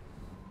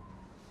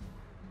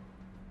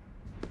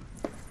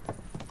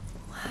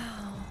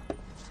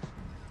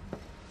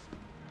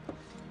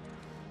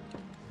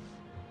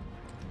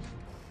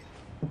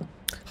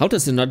 How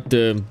does it not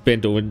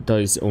bend over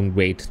his own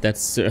weight?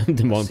 That's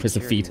the more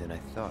impressive feat. Than I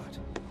thought.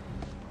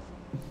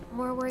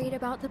 More worried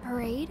about the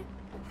parade?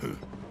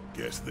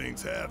 Guess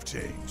things have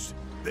changed.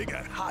 They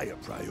got higher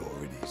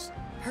priorities.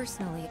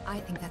 Personally, I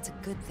think that's a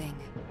good thing.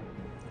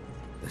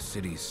 The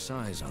city's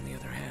size, on the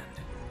other hand,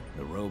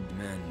 the robed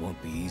men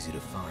won't be easy to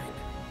find.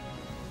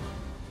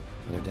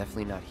 They're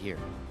definitely not here.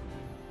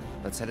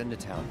 Let's head into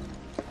town.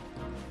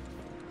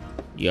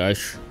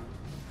 Yes.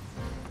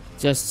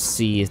 Just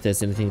see if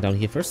there's anything down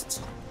here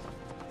first.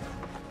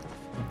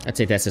 I'd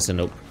say that's just a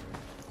nope.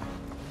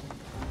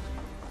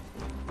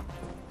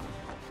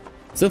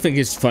 Still think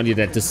it's funny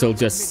that the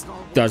soldier just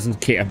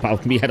doesn't care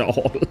about me at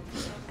all.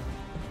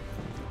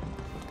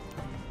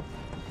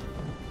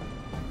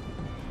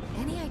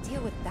 Any idea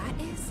what that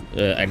is?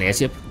 An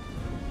airship?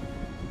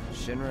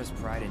 Shinra's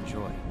pride and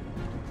joy.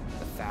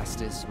 The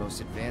fastest, most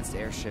advanced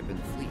airship in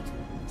the fleet.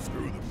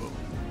 Screw the boat.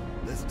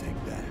 Let's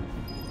take that.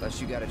 Unless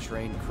you got a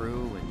trained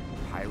crew and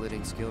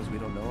piloting skills we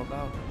don't know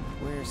about,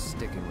 we're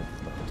sticking with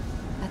the boat.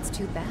 That's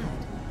too bad.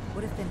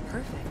 Would have been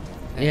perfect.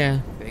 Hey, yeah.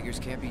 Beggars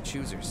can't be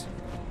choosers.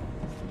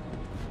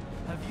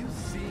 Have you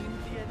seen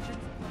the engine?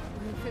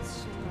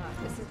 Lucas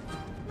Shinra, is it?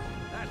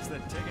 That's the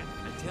ticket,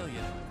 I tell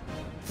you.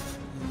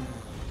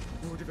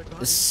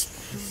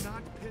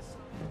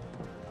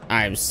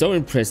 I'm so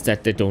impressed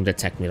that they don't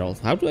attack me at all.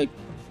 How do I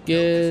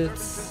get...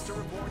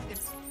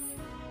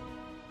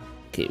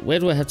 Okay, where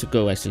do I have to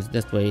go actually?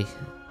 That way.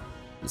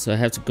 So I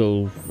have to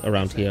go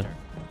around here.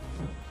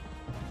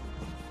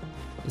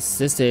 It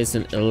says there's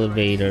an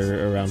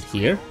elevator around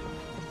here.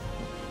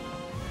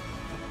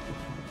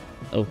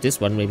 Oh, this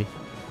one maybe.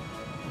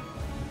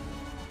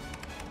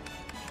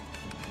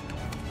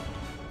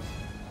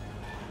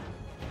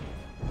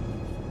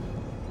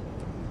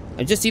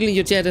 I'm just stealing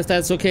your jet if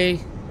that's okay.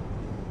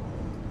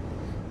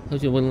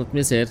 Hope you will not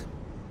miss it.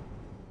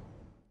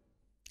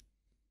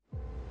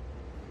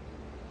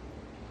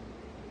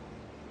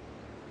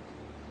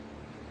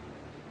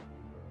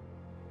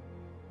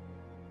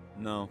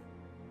 No,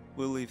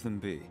 we'll leave them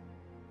be.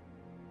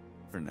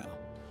 For now.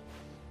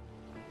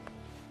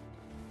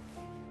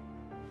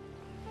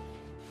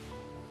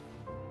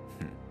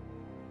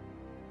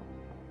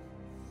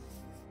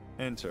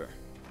 Enter.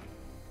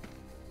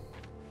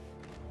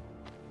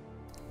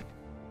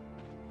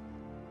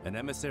 An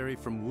emissary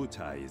from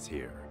Wutai is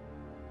here,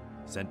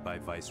 sent by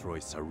Viceroy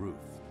Saruth.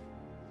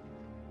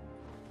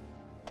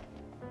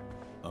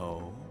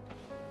 Oh?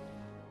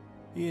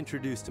 He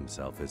introduced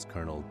himself as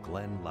Colonel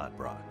Glenn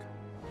Ladbrock.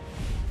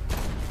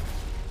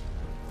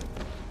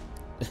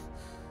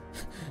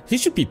 He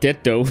should be dead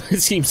though,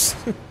 it seems.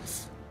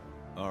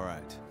 All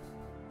right.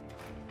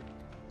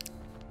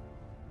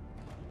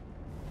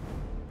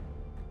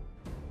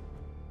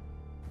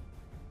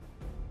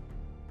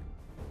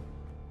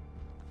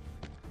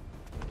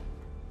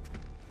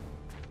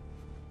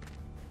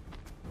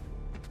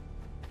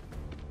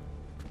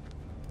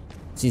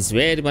 Seems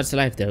very much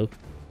alive though.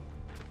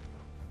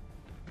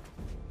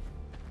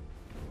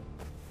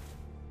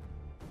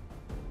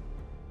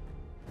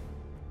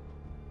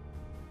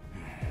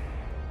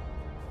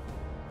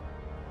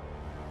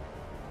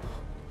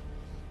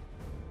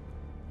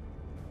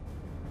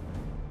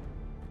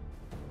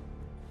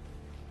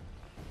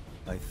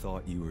 I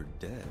thought you were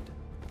dead.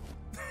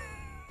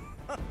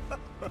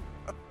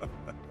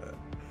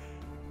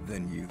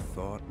 Then you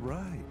thought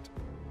right.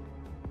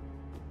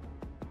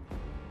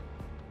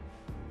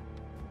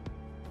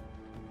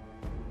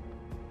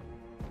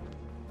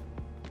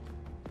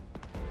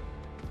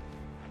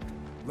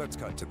 Let's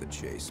cut to the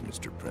chase,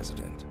 Mr.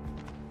 President.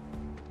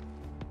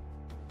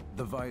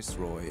 The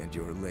Viceroy and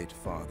your late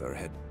father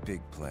had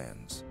big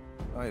plans.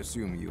 I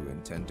assume you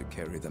intend to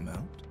carry them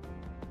out?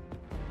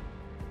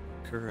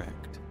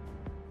 Correct.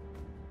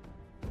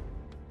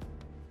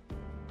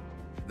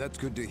 That's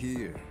good to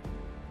hear.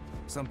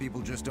 Some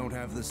people just don't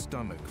have the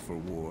stomach for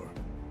war.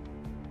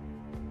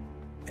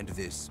 And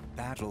this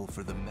battle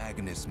for the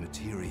Magnus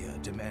Materia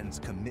demands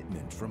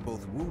commitment from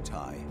both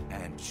Wutai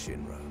and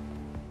Shinra.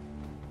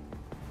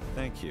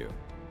 Thank you.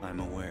 I'm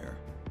aware.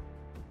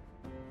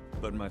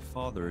 But my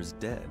father is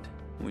dead,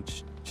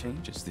 which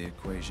changes the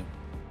equation.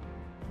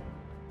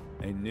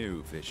 A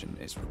new vision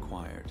is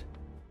required.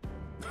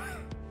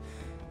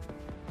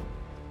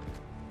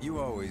 You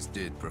always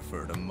did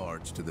prefer to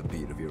march to the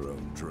beat of your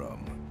own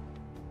drum.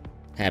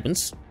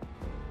 Happens.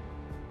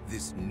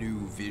 This new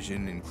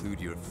vision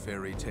include your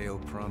fairy tale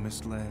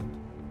promised land?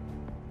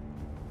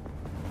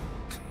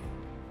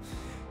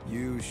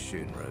 You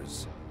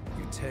Shinras,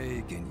 you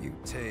take and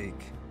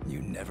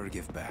you never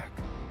give back.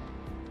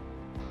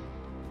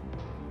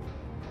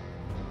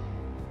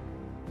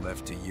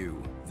 Left to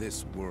you,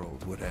 this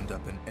world would end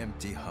up an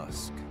empty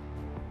husk.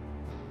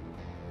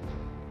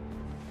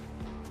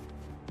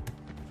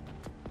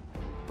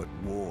 But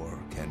war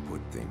can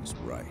put things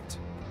right,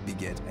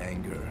 beget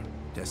anger,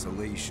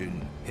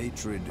 desolation,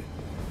 hatred,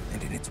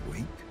 and in its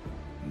wake,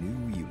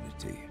 new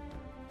unity.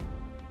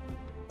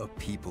 A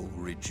people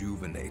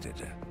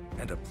rejuvenated,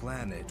 and a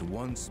planet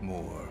once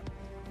more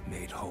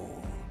made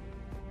whole.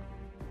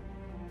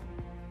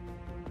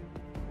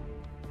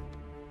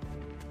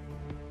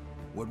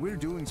 What we're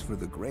doing's for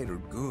the greater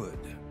good.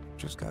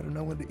 Just gotta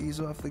know when to ease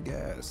off the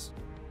gas.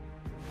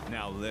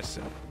 Now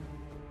listen.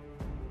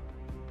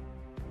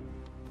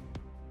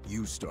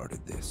 You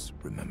started this,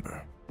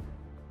 remember?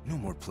 No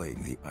more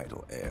playing the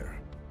idle heir.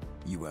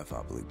 You have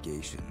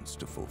obligations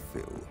to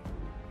fulfill.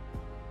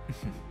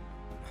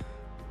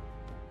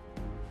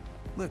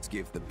 Let's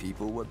give the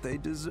people what they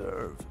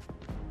deserve.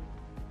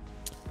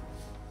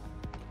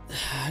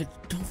 I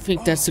don't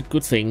think that's a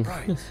good thing.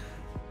 Right.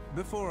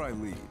 Before I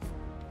leave,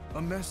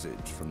 a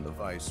message from the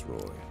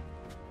Viceroy.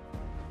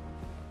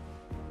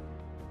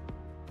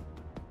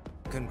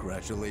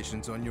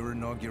 Congratulations on your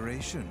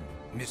inauguration,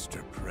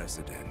 Mr.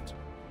 President.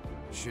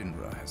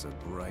 Shinra has a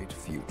bright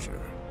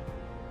future.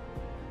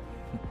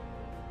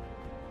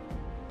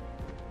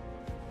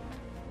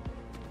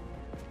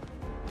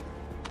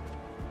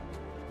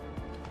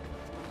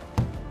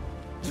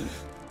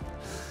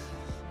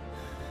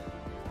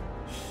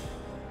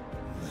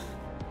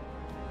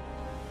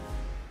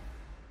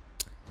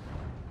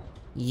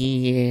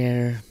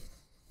 Yeah.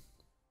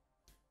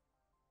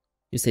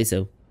 You say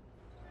so.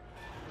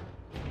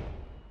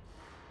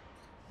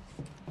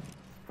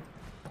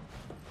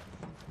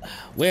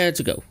 Where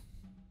to go?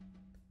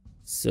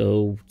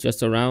 So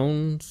just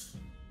around,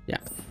 yeah.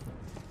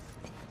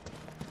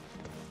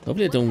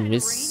 Hopefully I don't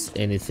miss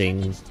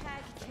anything.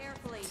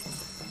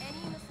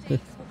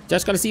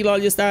 Just gonna steal all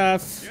your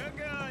stuff.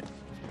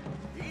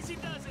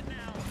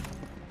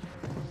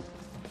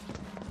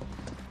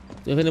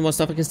 Do you have any more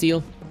stuff I can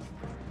steal?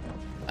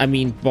 I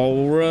mean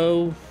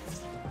borrow.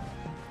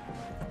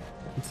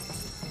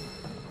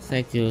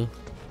 Thank you.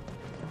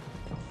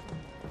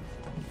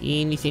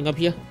 Anything up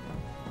here?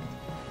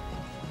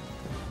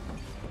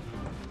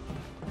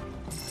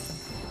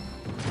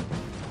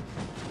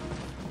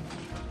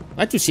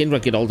 Why do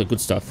Shinra get all the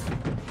good stuff?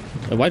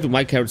 And why do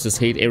my characters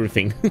hate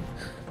everything?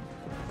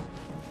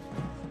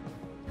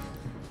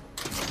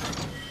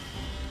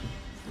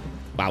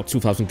 Wow,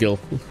 2,000 gil.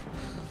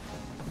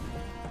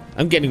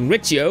 I'm getting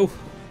rich, yo.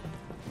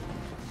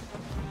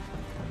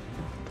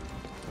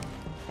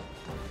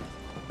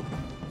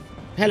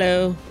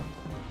 Hello.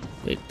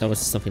 Wait, that was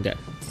something there.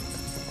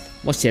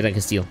 What shit I can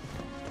steal?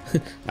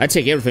 I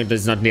take everything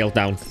that's not nailed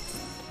down.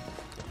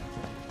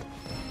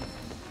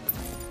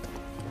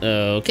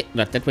 Okay,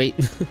 not that way.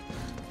 Let's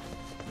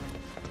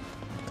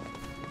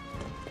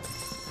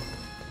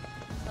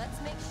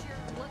make sure.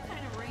 What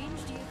kind of range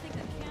do you think a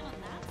cannon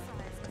that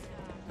size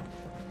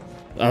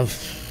has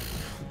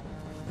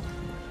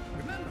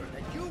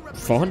got?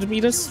 400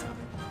 meters?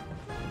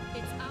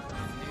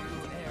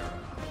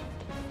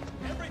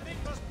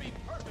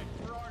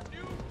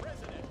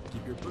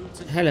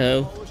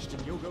 Hello.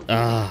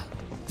 Ah,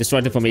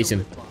 destroyed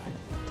information.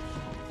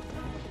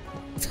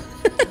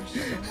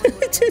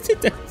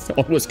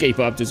 Almost gave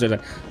up to sort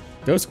of.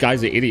 Those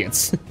guys are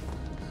idiots.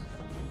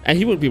 And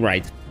he would be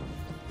right.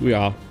 We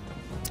are.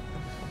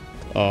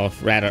 Or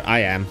rather, I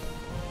am.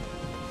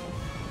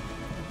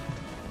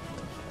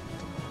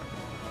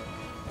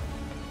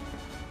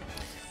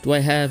 Do I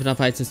have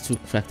enough items to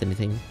craft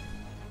anything?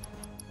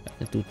 I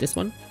can do this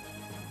one.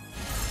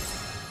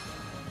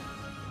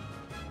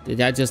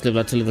 Did I just level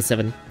up to level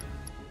 7?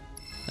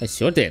 I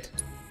sure did.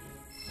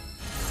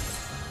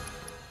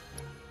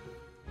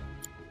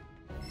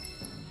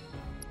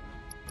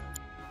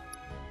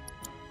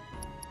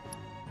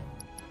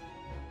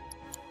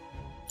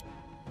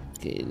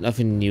 Okay,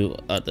 nothing new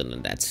other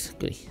than that.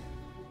 Good.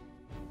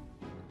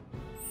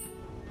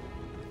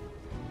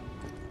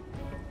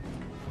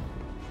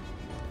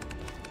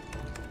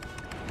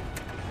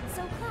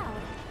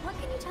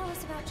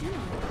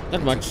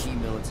 Not much. It's a key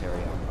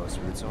military outpost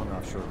with its own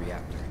offshore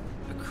reactor.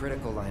 A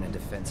critical line of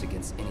defense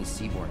against any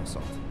seaborne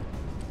assault.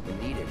 When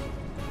needed,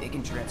 it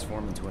can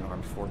transform into an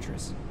armed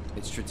fortress.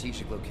 Its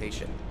strategic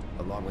location,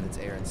 along with its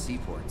air and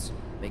seaports,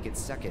 make it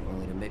second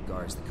only to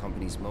Midgar as the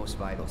company's most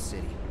vital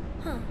city.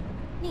 Huh.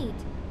 Neat.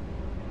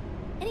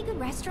 Any good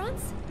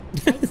restaurants?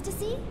 Sights to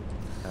see?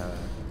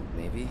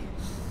 Maybe?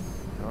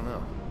 I don't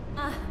know.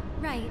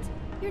 Right.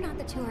 You're not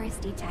the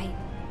touristy type.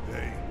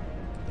 Hey,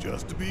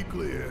 just to be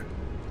clear,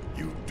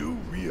 you do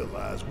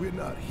realize we're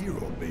not here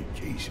on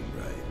vacation,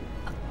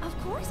 right? Of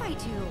course I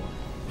do.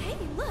 Hey,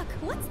 look,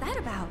 what's that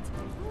about?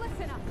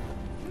 Listen up.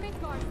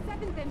 Midgar's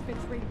 7th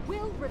Infantry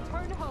will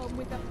return home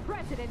with the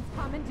President's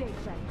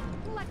commendation.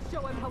 Let's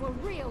show him how a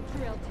real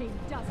drill team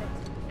does it,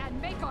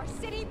 and make our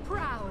city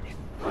proud.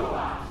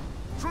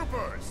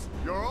 Troopers,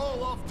 you're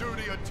all off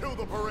duty until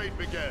the parade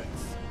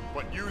begins.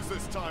 But use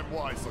this time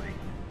wisely.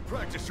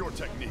 Practice your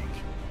technique.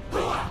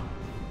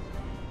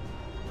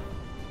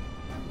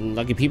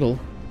 Lucky people.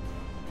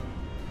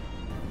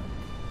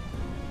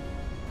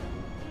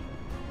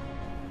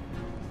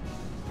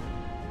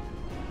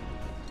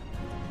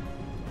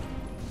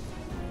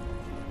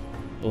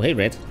 Oh, hey,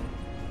 Red.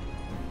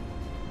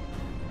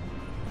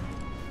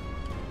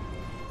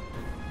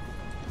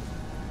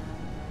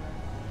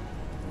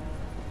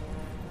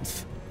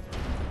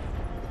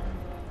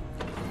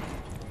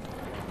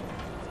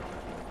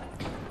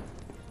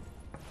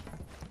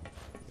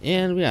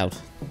 And we're out.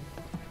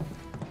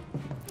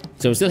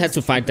 So we still have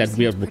to fight that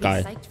weird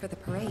guy. Psyched for the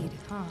parade,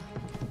 huh?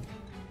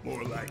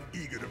 More like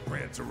eager to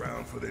prance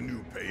around for their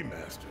new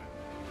paymaster.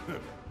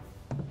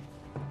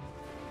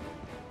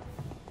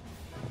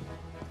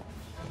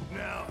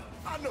 Now,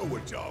 I know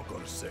what y'all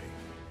gonna say,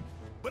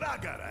 but I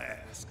gotta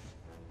ask.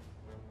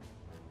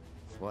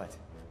 What?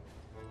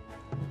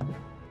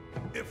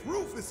 If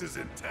Rufus is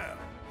in town,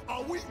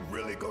 are we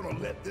really gonna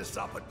let this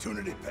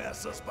opportunity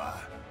pass us by?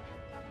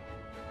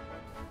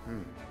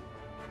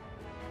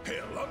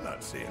 Hell, I'm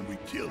not saying we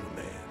kill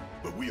the man,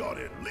 but we ought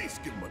to at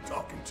least give him a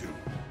talking to.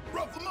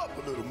 Rough him up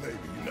a little maybe,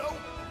 you know?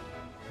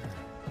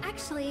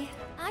 Actually,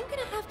 I'm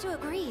gonna have to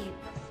agree.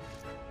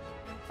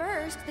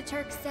 First, the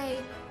Turks say,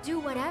 do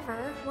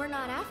whatever, we're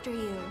not after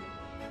you.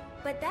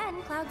 But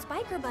then Cloud's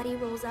biker buddy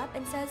rolls up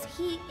and says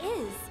he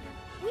is.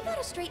 We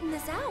gotta straighten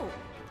this out.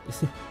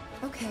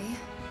 Okay,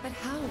 but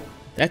how?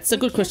 That's a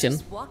good question.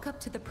 Just walk up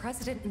to the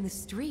President in the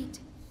street.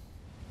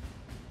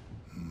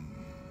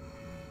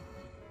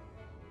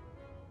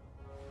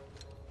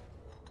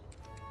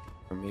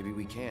 Or maybe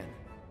we can.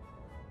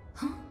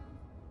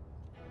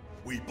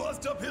 We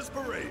bust up his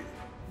parade.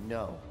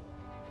 No.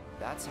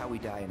 That's how we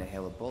die in a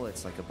hail of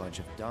bullets like a bunch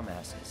of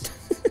dumbasses.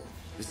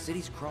 The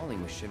city's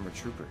crawling with Shinra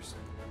troopers.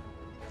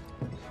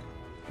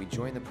 We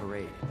join the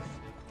parade.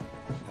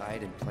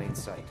 Hide in plain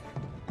sight.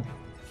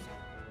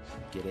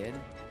 Get in,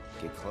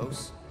 get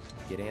close,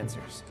 get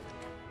answers.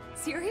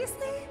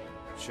 Seriously?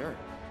 Sure.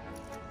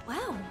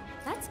 Wow,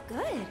 that's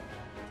good.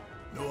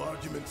 No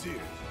arguments here.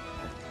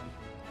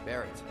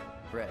 Barrett,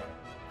 Brett,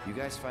 you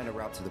guys find a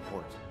route to the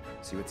port.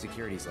 See what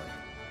security's like.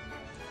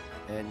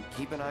 And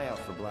keep an eye out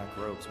for black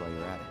robes while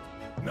you're at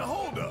it. Now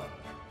hold up!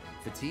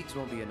 Fatigues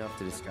won't be enough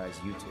to disguise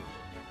you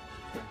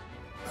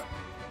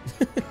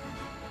two.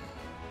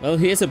 Well,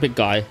 he is a big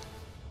guy.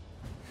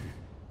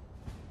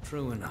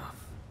 True enough.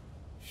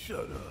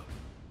 Shut up.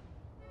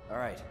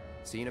 Alright,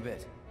 see you in a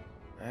bit.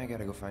 I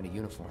gotta go find a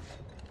uniform.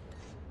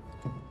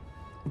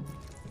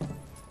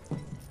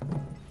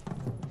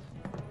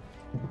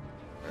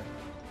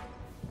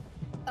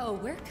 Oh,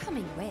 we're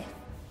coming with.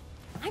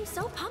 I'm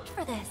so pumped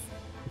for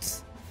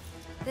this.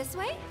 This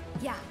way?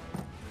 Yeah.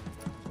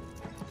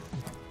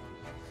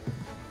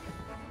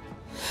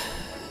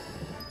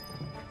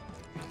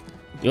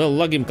 You're a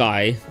lucky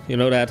guy, you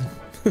know that.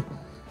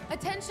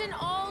 Attention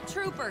all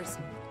troopers.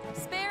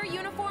 Spare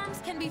uniforms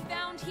can be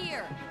found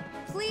here.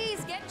 Please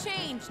get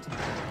changed. The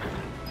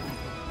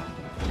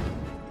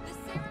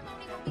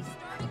ceremony will be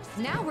starting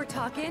soon. Now we're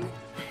talking.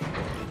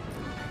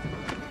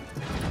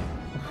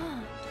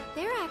 Huh.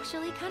 They're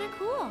actually kind of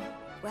cool.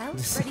 Well,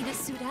 ready to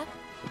suit up?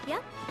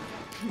 Yep.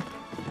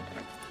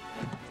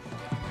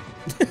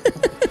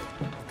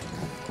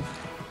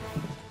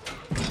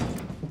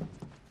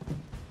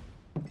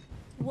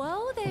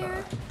 Whoa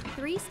there.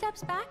 3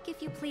 steps back,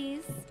 if you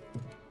please.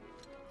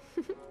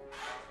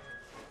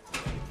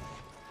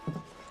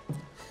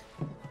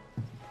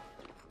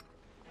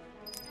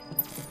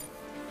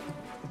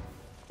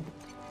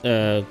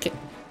 Okay.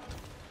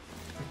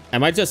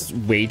 Am I just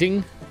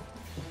waiting?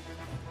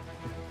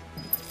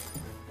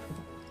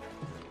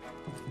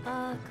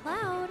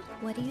 Cloud,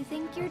 what do you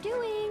think you're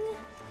doing?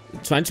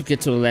 Trying to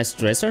get to the last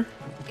dresser?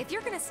 If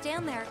you're gonna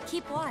stand there,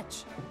 keep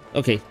watch.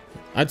 Okay,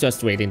 I'm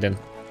just waiting then.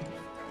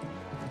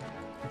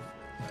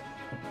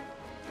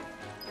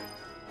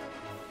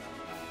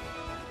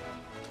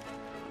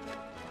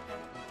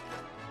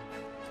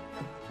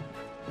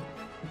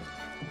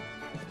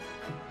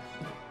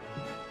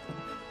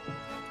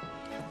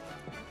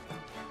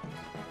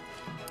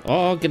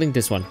 Oh, getting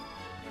this one.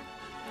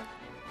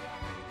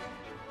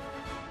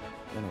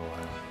 Been a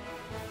while.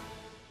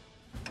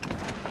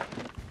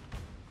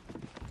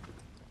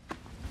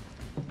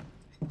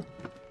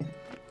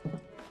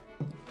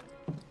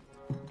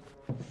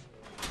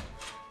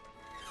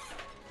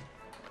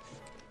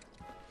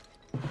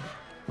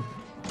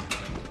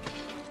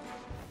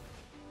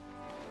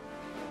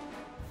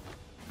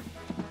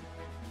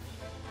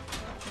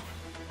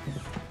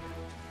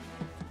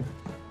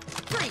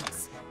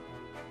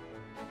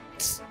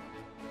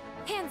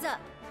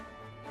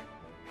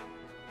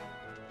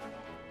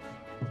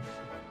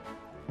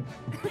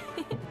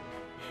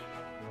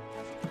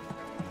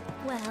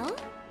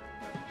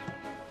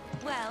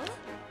 Well?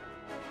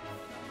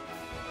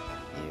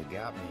 You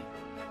got me.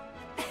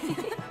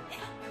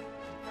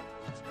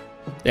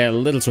 They're a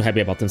little too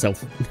happy about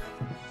themselves.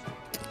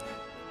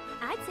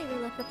 I'd say we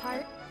look the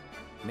part.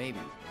 Maybe.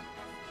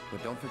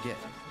 But don't forget,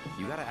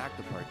 you gotta act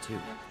the part too.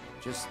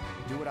 Just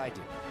do what I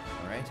do,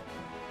 alright?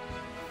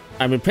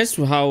 I'm impressed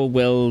with how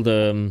well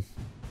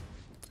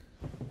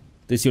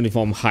this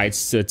uniform hides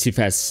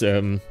Tifa's,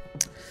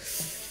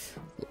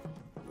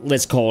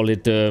 let's call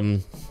it,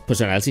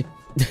 personality.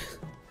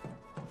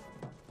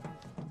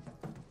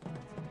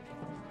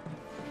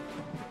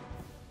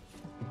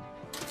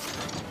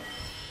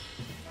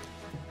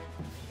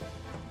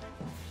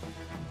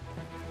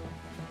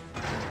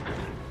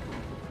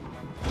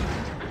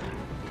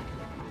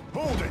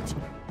 Hold it!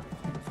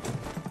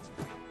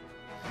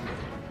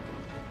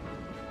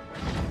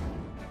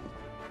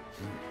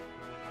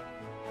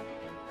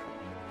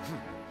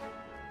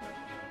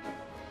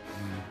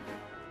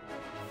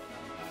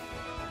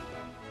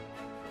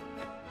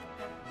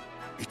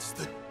 It's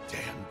the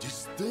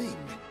damnedest thing.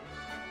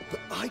 But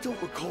I don't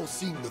recall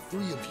seeing the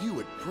three of you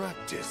at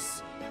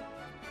practice.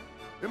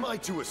 Am I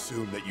to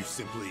assume that you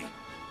simply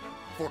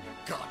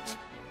forgot?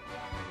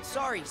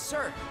 Sorry,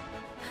 sir.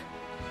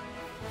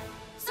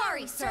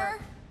 Sorry, sir.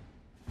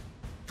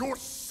 You're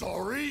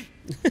sorry?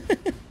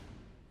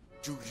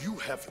 Do you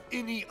have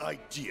any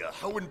idea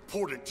how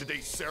important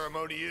today's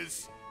ceremony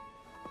is?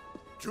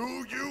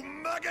 Do you,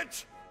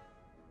 maggot?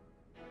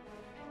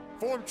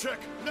 Form check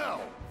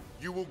now.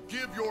 You will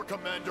give your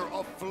commander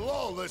a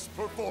flawless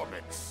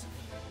performance.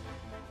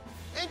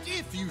 And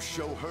if you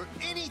show her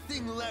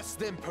anything less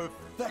than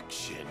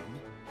perfection,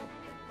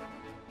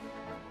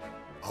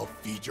 I'll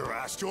feed your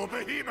ass to a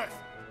behemoth.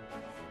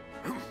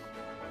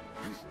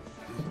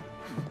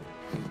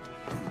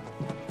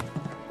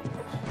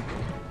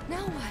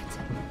 Now what?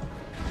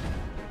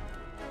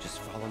 Just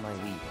follow my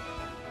lead.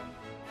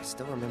 I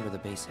still remember the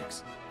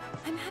basics.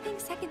 I'm having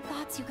second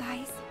thoughts, you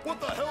guys. What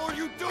the hell are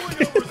you doing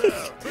over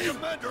there? The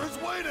commander is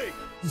waiting!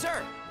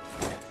 Sir!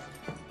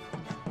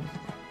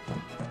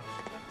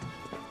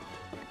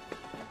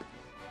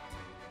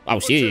 Oh,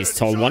 she is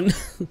tall one.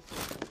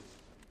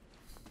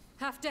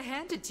 Have to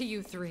hand it to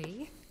you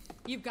three.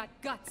 You've got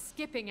guts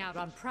skipping out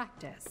on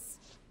practice.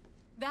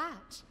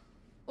 That,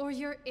 or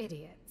you're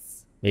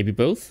idiots. Maybe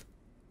both?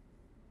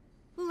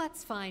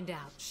 Let's find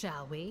out,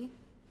 shall we?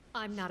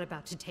 I'm not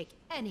about to take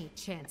any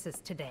chances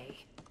today.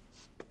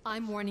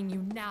 I'm warning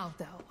you now,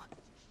 though.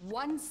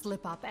 One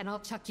slip up and I'll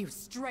chuck you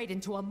straight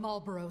into a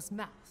Marlboro's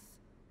mouth.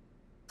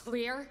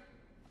 Clear?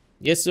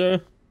 Yes,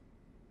 sir.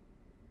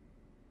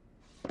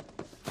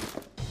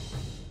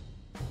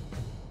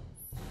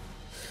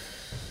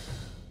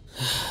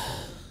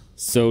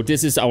 So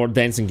this is our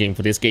dancing game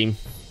for this game.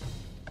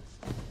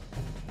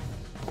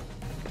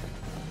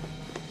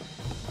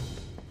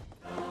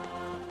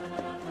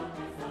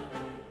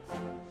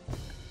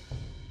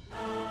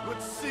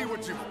 Let's see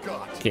what you've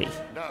got. Okay.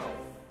 Now,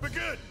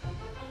 begin!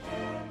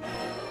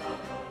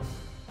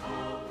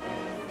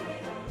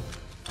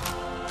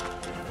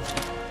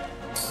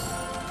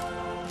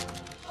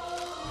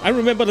 I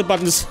remember the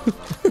buttons.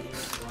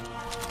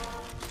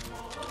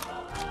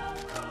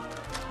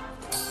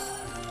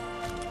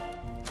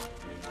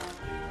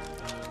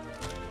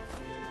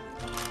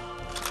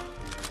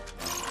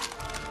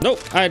 No,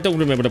 I don't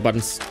remember the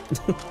buttons.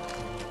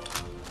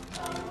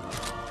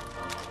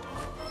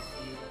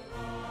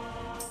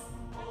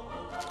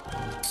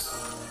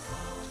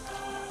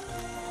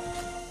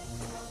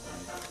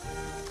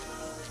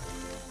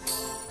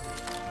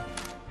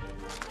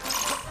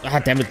 Ah,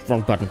 damn it,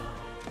 wrong button.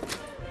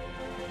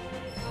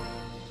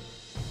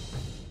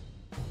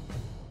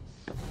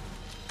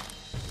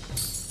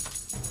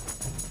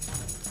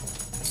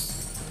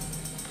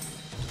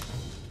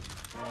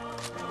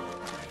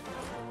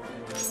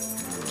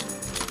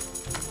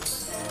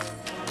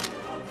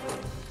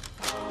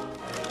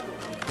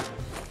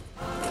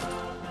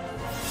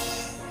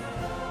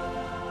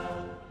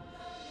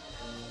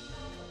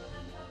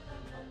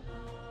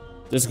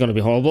 This is gonna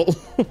be horrible.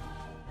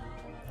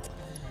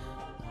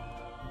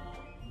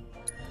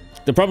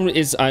 The problem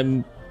is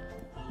I'm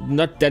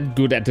not that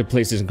good at the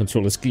PlayStation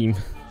controller scheme,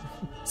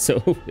 so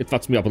it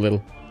fucks me up a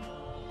little.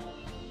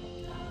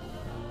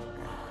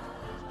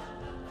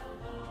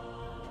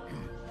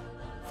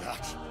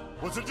 That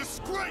was a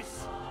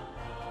disgrace!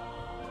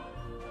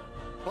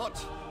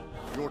 But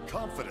your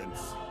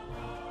confidence,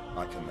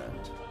 I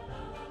commend.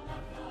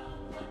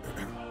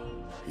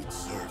 He'd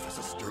serve as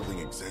a sterling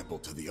example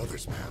to the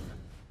others, ma'am.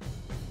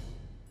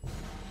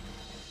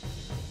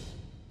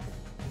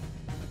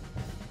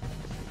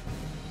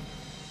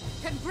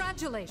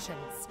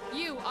 Congratulations!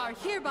 You are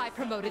hereby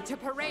promoted to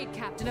Parade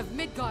Captain of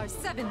Midgar's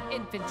 7th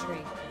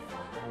Infantry.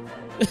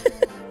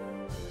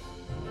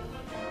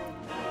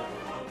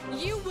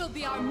 You will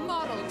be our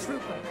model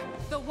trooper,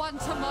 the one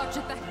to march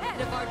at the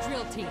head of our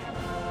drill team.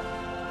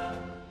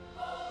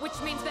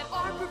 Which means that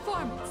our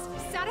performance,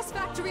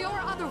 satisfactory or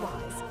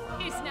otherwise,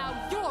 is now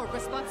your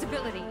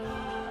responsibility.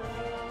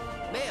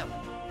 Ma'am!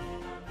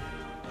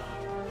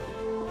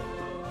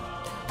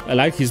 I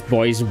like his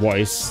boy's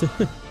voice.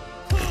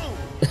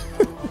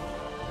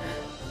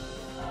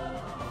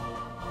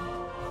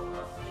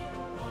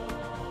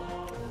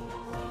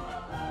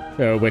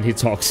 when he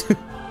talks.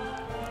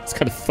 It's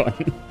kind of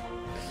fun.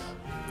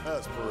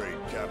 As parade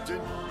captain,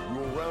 you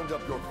will round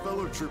up your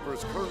fellow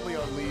troopers currently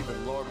on leave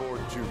in Larboard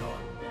Junon.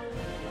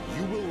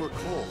 You will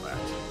recall that,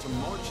 to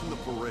march in the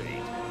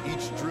parade,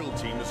 each drill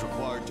team is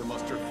required to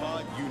muster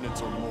 5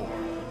 units or more.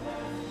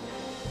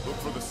 Look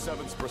for the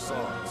 7th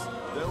Brassards.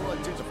 They'll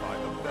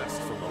identify the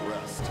best from the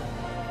rest.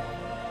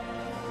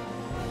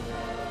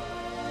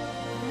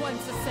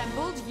 Once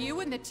assembled, you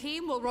and the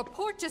team will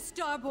report to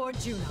Starboard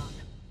Junon.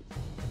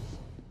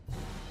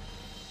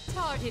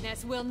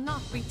 Tardiness will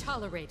not be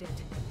tolerated.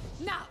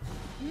 Now,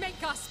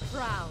 make us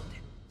proud.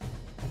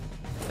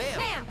 Bam!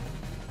 Bam!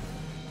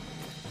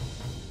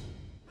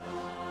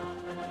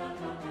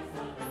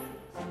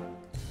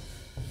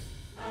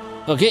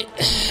 Okay.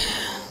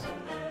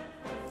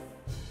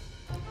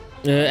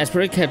 As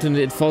parade captain,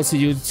 it falls to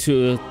you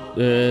to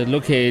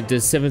locate the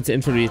 7th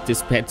Infantry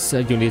Dispatch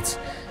Unit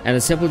and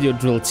assemble your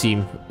drill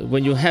team.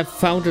 When you have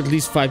found at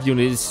least 5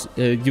 units,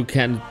 you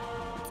can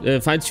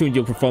fine-tune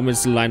your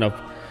performance lineup.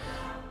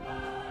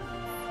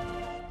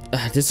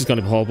 This is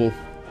gonna be horrible.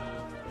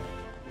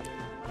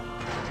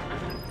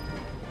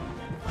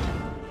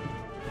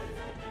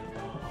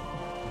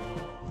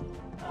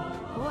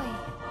 Boy,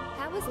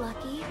 that was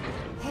lucky.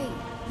 Hey,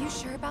 you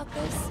sure about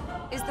this?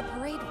 Is the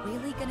parade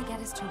really gonna get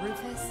us to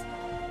Rufus?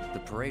 The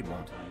parade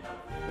won't,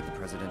 but the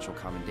presidential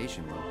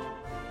commendation will.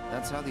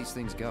 That's how these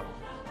things go.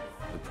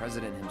 The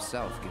president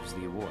himself gives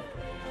the award.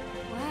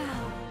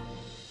 Wow,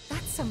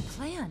 that's some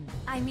plan.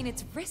 I mean,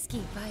 it's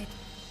risky, but...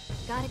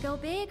 Gotta go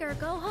big or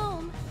go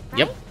home.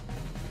 Yep.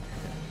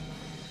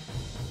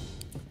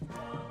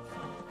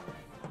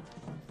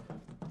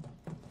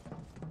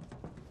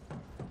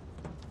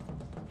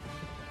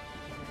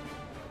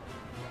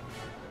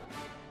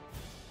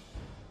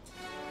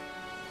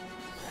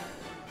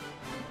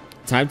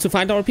 Time to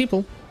find our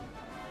people.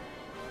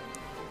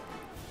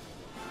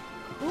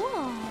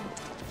 Cool.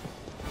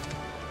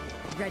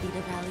 Ready to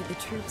rally the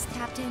troops,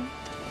 Captain?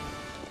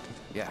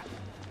 Yeah,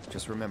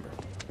 just remember,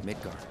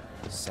 Midgard,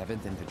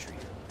 7th Infantry.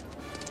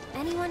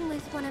 Anyone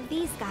with one of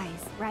these guys,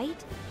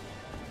 right?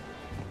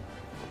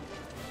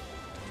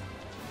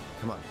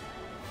 Come on.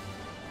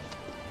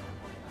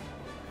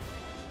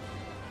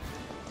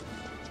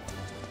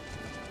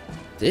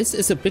 This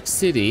is a big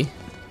city.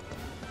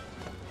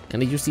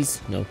 Can I use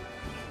these? No.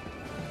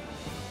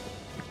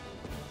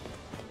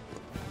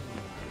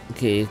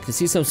 Okay, I can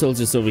see some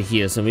soldiers over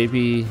here, so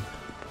maybe...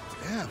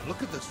 Damn,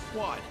 look at this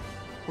squad.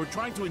 We're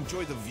trying to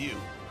enjoy the view.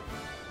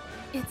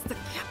 It's the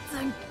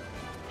captain.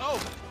 Oh!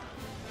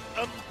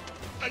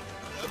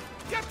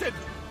 Captain!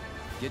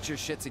 Get your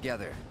shit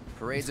together.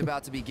 Parade's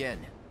about to begin.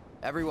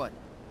 Everyone,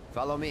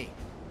 follow me.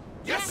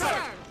 Yes,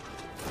 sir!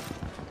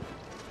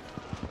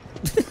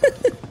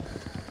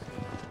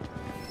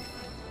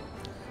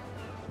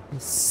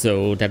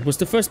 So that was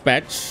the first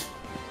batch.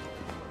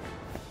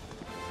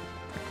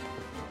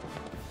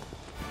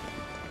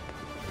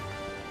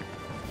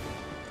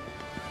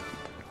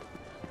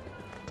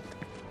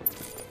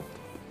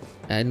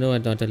 I know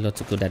I'm not allowed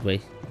to go that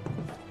way.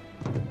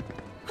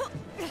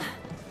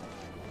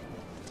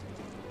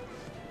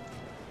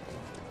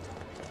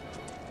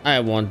 I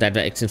want that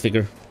action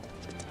figure.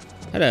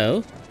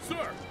 Hello.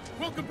 Sir,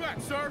 welcome back,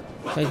 sir.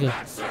 Welcome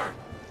back, sir.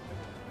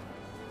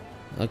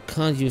 I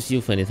can't use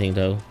you for anything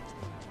though.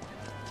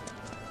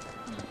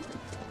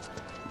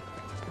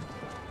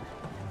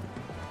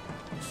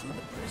 So the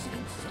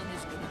president's son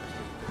is gonna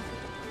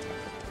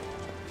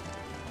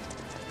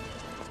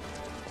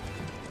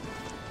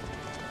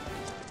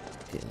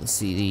Okay, let's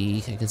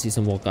see. I can see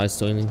some more guys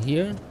joining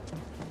here.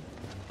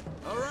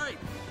 All right,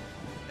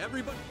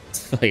 everybody.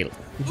 Fail.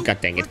 God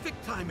dang it.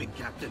 Perfect timing,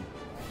 Captain.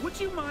 Would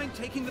you mind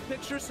taking the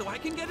picture so I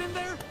can get in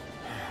there?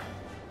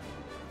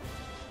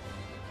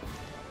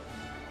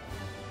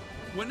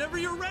 Whenever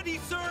you're ready,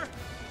 sir.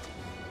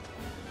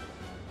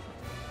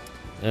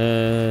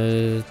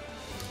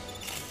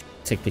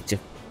 Take picture.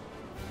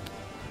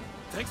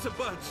 Thanks a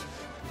bunch.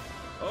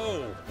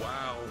 Oh,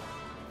 wow.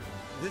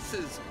 This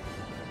is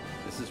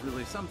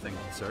really something,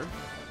 sir.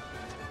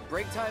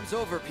 Break time's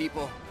over,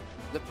 people.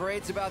 The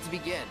parade's about to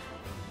begin.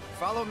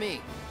 Follow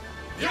me.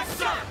 Yes,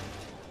 sir!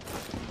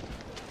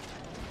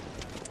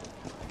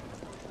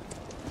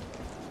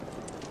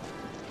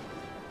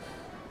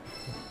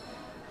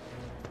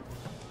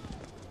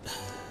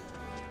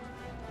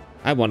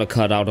 I want to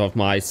cut out of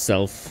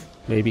myself,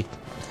 maybe.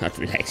 Not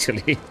really,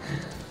 actually.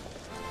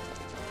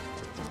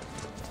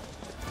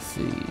 Let's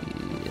see.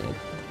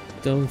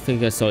 I don't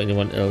think I saw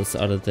anyone else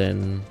other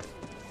than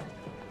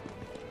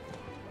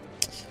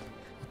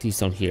these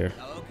down here.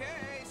 Okay,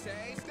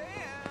 say stand.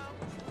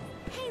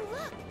 Hey,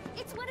 look!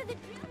 It's one of the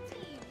drill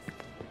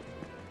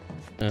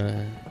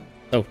teams.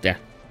 Oh, there.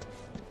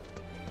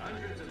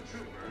 Hundreds of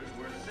troopers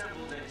were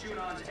assembled at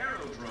Junon's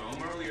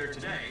aerodrome earlier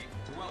today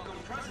to welcome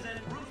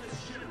President Rufus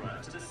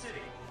Shinra to the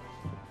city.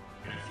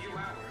 In a few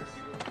hours,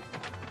 he will...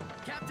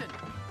 Captain,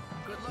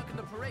 good luck in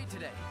the parade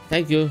today.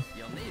 Thank you.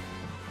 You'll need it.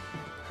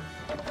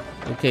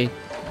 Okay.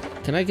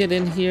 Can I get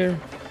in here?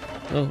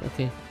 Oh,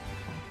 okay.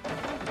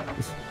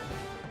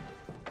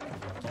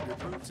 Keep your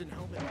boots in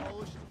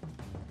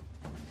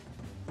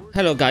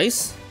Hello,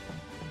 guys.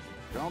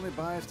 Call me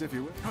biased if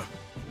you will.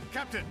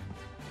 Captain!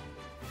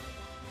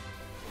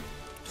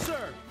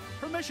 Sir,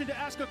 permission to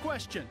ask a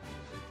question.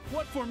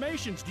 What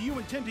formations do you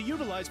intend to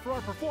utilize for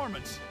our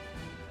performance?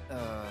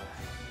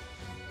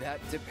 That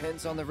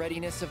depends on the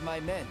readiness of my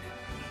men.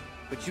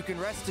 But you can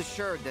rest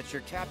assured that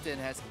your captain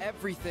has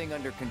everything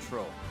under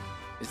control.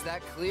 Is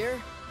that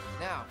clear?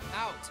 Now,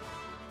 out!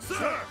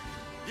 Sir!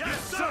 Yes,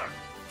 sir!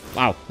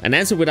 Wow, an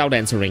answer without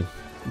answering.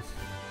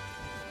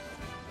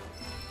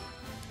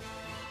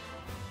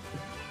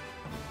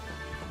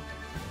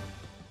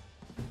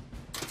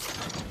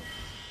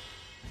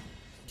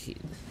 Okay.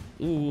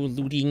 Ooh,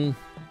 looting.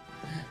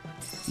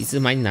 This is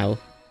mine now.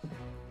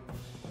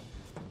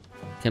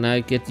 Can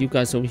I get you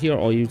guys over here,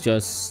 or you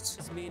just...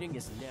 This meeting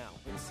is now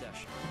in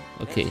session.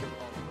 Okay.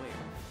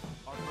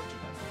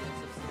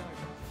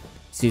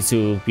 Seems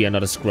to be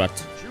another scrut.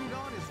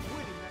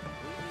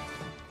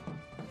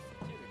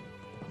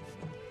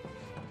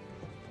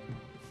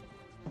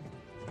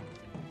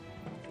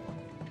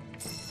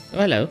 Oh,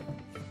 hello.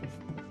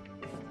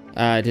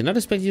 I did not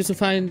expect you to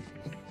find...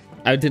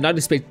 I did not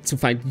expect to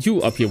find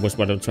you up here, was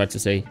what I'm trying to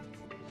say.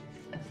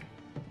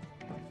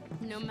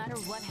 No matter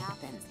what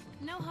happens,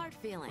 no hard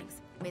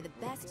feelings. May the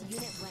best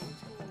unit win.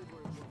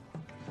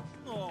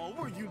 Oh,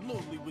 were you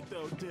lonely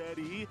without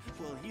Daddy?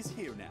 Well, he's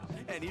here now,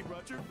 and he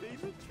brought your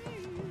favorite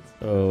treats.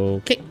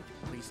 Okay.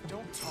 Please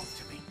don't talk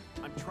to me.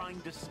 I'm trying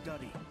to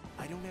study.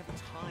 I don't have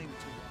time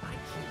to. I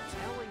keep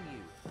telling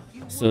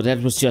you. So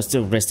that was just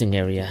a resting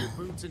area.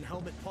 Your boots and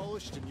helmet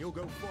polished, and you'll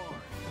go far.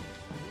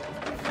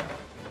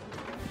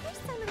 There's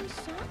so many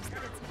shops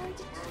that it's hard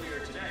to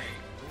Earlier today,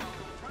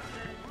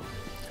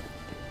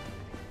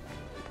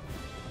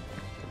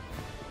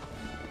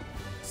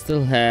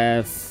 Still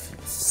have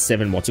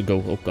 7 more to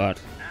go. Oh god.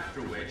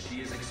 after which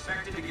he is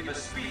expected to give a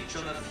speech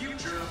on the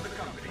future of the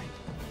company.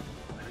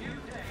 A new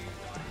day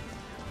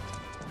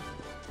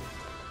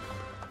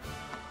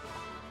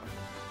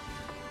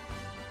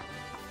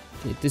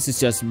Okay, this is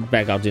just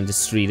back out in the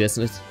street,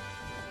 isn't it?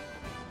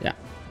 Yeah.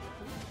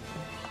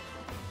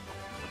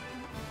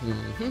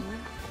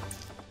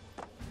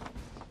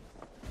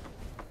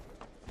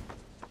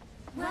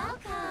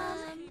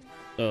 Welcome!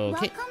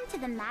 Okay. Welcome to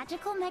the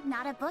Magical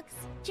Magnata Books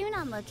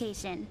Junon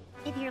location.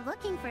 If you're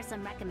looking for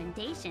some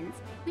recommendations,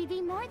 we'd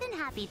be more than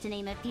happy to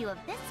name a few of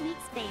this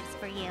week's faves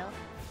for you.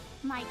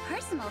 My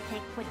personal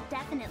pick would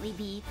definitely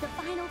be The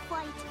Final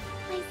Flight.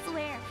 I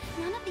swear,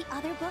 none of the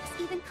other books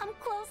even come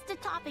close to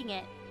topping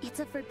it.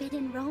 It's a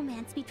forbidden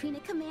romance between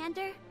a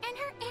commander and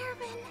her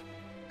airman.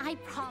 I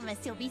promise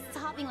you'll be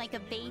sobbing like a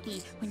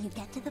baby when you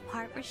get to the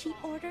part where she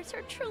orders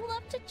her true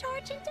love to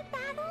charge into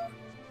battle.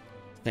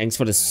 Thanks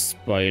for the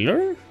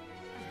spoiler.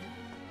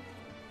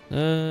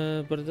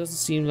 But it doesn't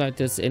seem like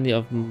there's any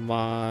of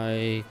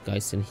my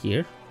guys in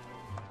here.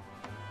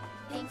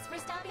 Thanks for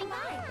stopping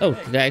by. Oh,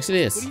 there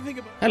actually is. What do you think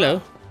about...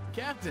 Hello.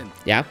 Captain.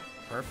 Yeah.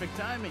 Perfect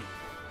timing.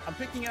 I'm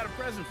picking out a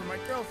present for my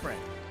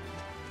girlfriend.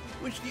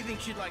 Which do you think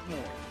she'd like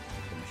more?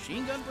 The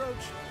machine gun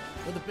brooch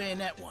or the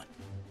bayonet one?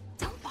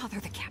 Don't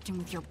bother the captain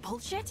with your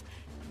bullshit.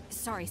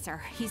 Sorry,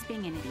 sir. He's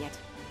being an idiot.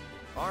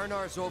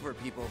 R&R's over,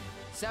 people.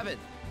 7,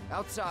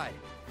 outside.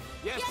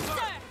 Yes, sir!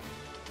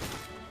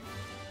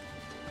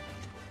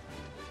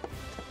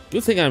 You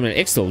think I'm an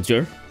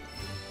ex-soldier?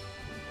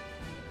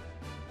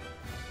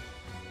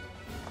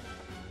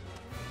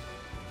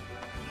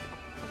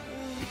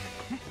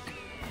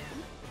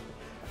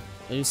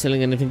 Are you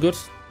selling anything good?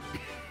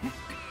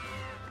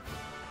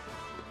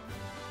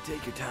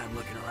 Take your time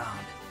looking around.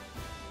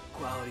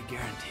 Quality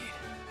guaranteed.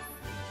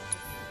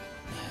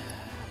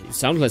 You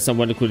sound like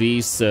someone who could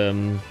use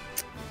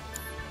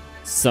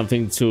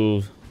something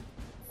to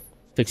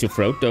fix your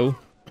throat, though.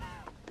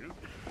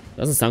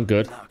 Doesn't sound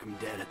good. Knock 'em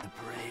dead at the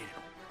parade.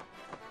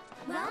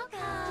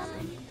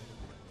 Welcome!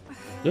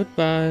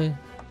 Goodbye.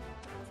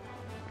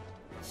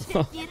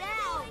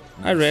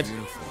 I read.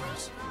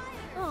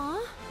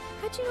 Aw,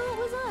 how'd you know it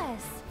was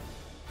us?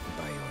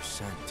 By your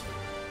scent.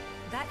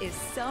 That is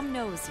some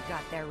nose you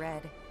got there,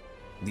 Red.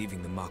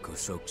 Leaving the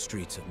Mako-soaked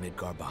streets of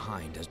Midgar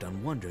behind has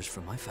done wonders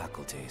for my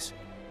faculties.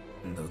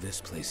 And though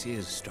this place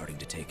is starting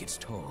to take its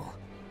toll.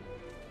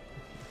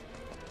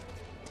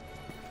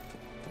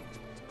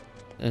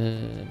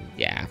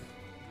 Yeah.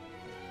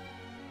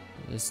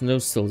 There's no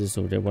soldiers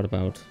over there. What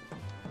about?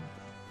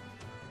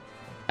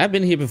 I've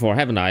been here before,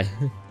 haven't I?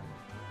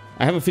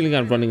 I have a feeling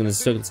I'm running in the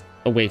circles.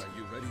 Oh wait. Are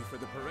you ready for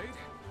the parade?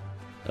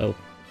 Oh,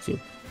 shoot.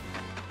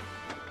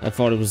 I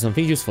thought it was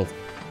something useful.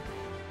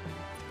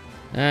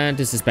 And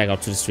this is back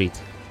out to the street.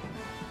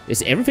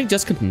 Is everything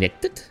just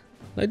connected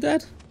like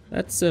that?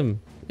 That's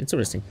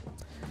interesting.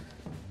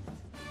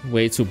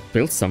 Way to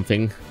build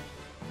something.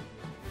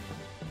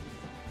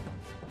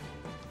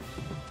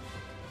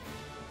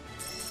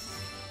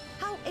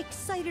 How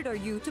excited are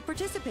you to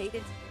participate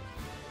in...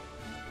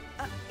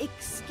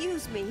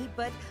 excuse me,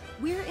 but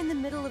we're in the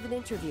middle of an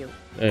interview.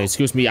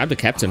 Excuse me, I'm the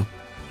captain.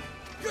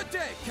 Good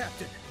day,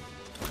 Captain.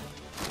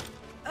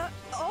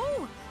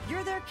 Oh,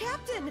 you're their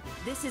captain.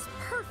 This is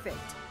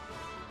perfect.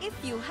 If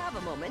you have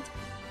a moment,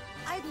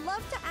 I'd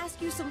love to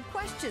ask you some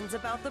questions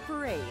about the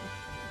parade.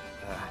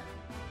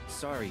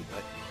 Sorry,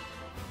 but...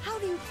 How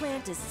do you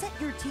plan to set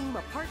your team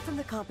apart from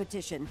the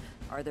competition?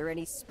 Are there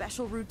any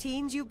special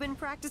routines you've been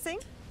practicing?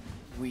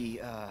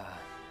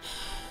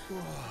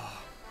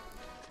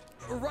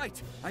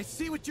 Right, I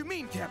see what you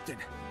mean, Captain.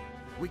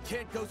 We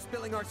can't go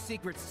spilling our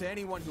secrets to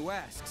anyone who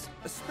asks,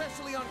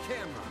 especially on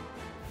camera.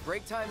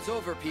 Break time's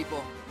over,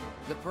 people.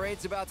 The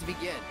parade's about to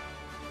begin.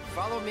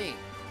 Follow me.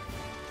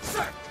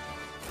 Sir!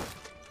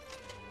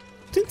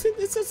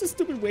 It's just a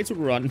stupid way to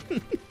run.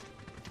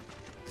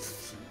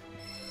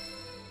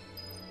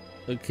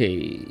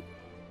 Okay.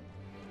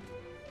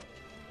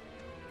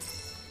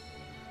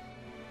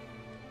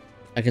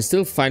 I can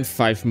still find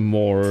 5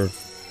 more.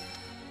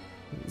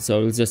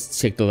 So I'll just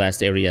check the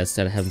last areas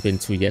that I haven't been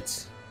to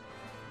yet.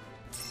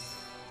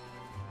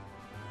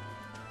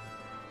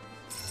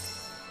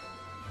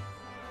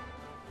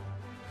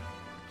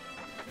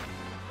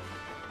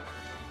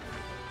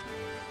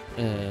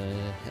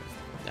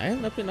 I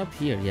have not been up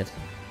here yet.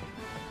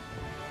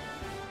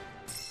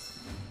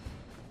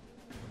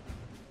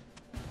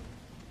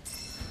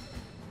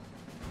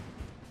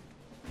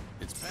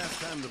 It's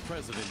past time the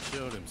president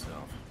showed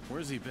himself.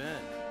 Where's he been?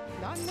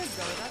 Not in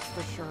Midgar, that's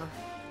for sure.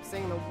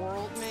 Seeing the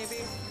world, maybe?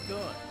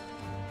 Good.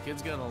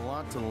 Kid's got a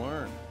lot to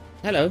learn.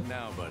 Hello.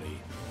 Now, buddy,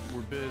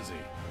 we're busy.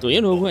 Do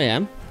you know who I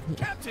am?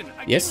 Captain,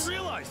 I Yes. didn't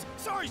realize.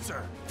 Sorry,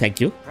 sir.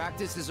 Thank you.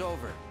 Practice is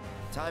over.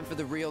 Time for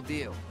the real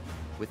deal.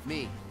 With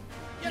me.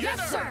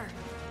 Yes, sir.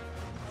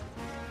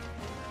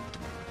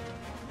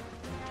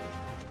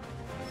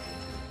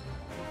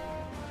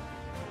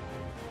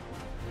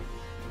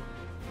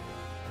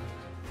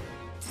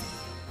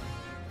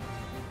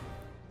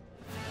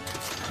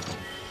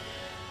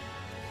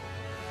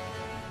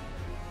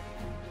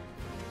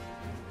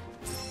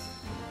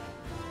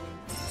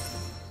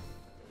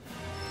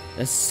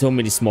 There's so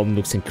many small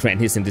nooks and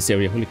crannies in this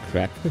area. Holy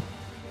crap.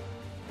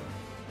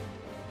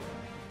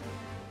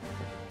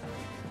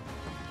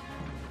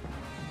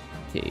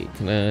 Okay,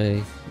 can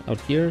I...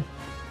 out here?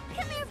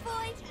 Come here,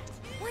 boy.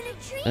 Want a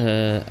treat?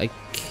 I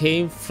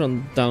came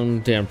from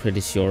down there, I'm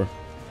pretty sure.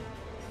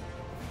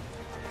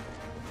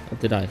 Or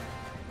did I?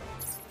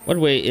 What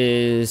way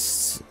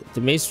is...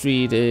 the main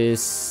street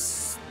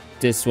is...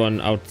 this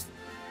one out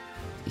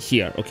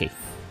here. Okay.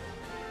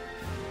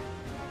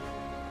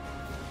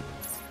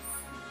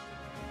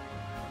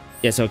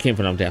 Yeah, so I came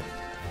from down there.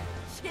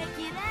 Check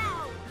it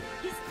out.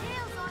 His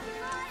tail's on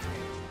fire.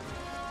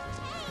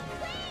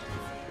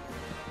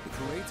 The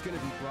parade's gonna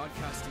be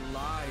broadcast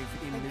live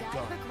in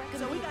Midgar.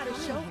 So we gotta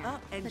show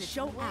up and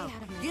show out.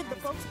 Give the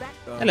folks back.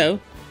 Hello.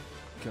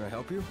 Can I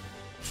help you?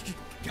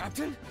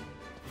 Captain?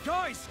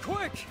 Guys,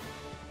 quick!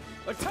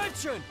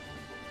 Attention!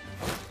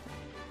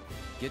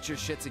 Get your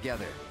shit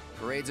together.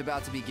 Parade's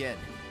about to begin.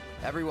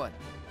 Everyone,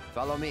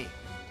 follow me.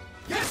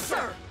 Yes,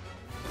 sir!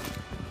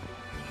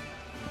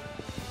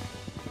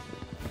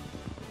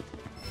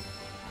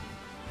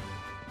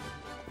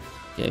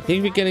 Okay, I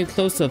think we're getting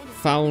close to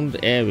found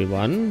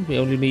everyone. We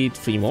only need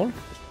 3 more.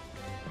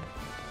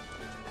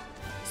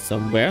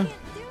 Somewhere.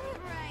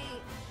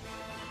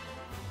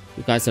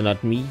 You guys are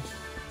not me.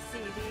 See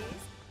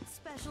these?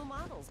 Special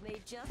models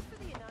made just for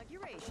the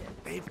inauguration.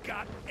 They've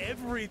got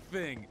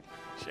everything.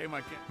 Shame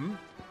I can't.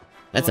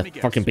 That's Let a me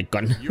guess. fucking big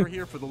gun. You're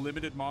here for the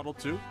limited model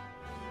too?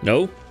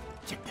 No.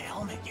 Check the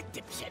helmet, you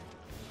dipshit.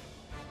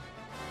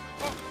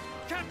 Oh,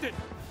 Captain!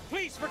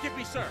 Please forgive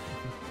me, sir.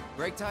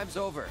 Break time's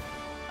over.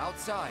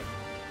 Outside.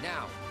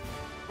 Now.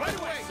 Right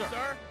away,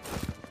 sir.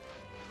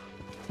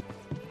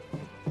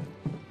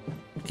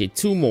 Okay,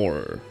 2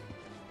 more.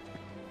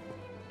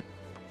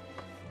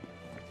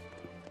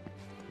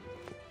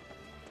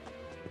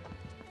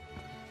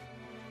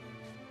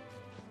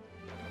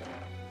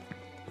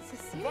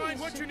 Find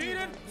what you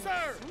needed,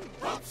 sir.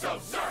 Hope so,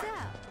 sir. So,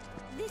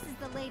 this is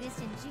the latest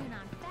in June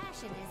on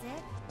fashion, is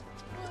it?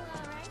 Well,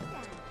 all right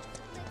then.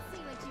 Let's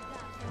see what you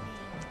got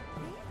for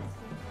me.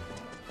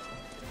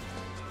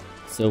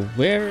 So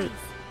where...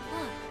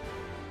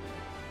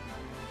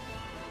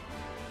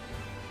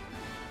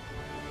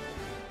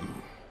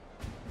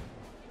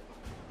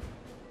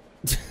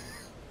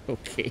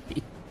 okay.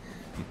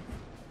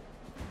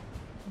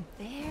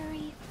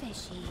 Very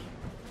fishy.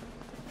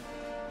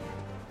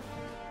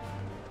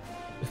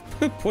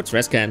 Poor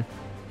trash can.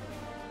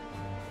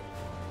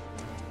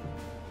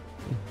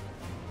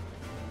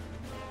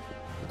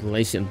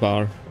 Galatian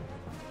bar.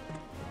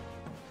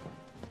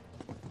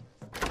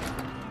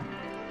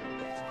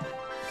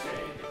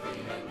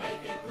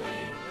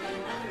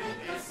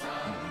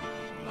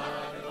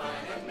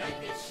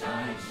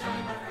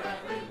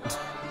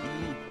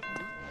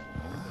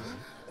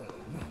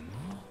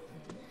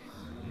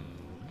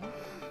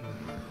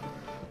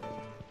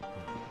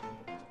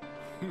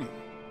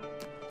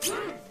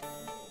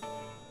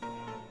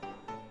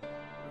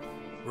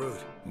 Rude,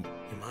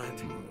 you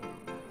mind?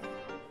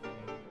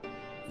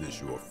 This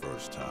your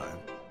first time?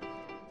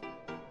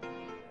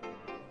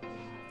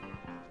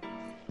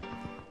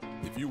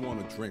 If you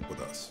want to drink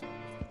with us,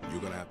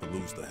 you're gonna have to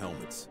lose the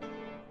helmets.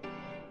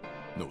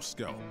 No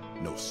scout,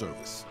 no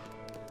service.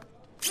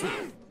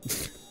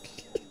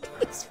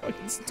 That's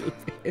fucking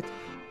stupid.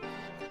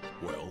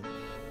 Well,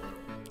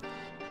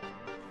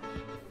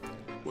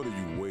 what are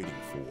you waiting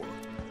for?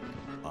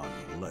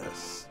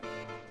 Unless...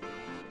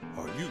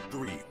 Are you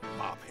three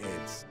mop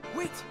heads?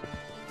 Wait!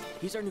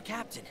 He's our new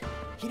captain.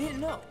 He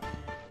didn't know.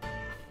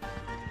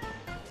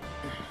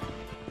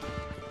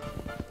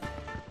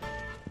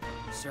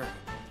 Sir,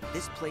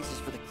 this place is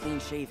for the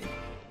clean-shaven.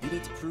 You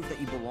need to prove that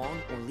you belong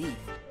or leave.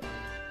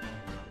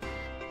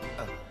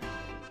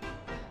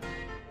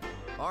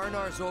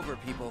 R&R's over,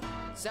 people.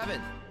 7,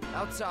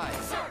 outside.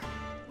 Sir!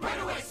 Right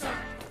away, sir!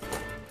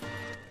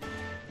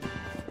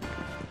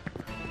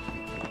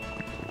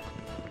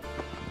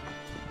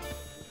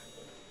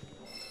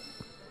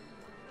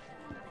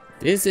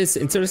 This is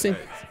interesting.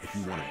 Hey, if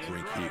you want to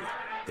drink here,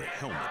 the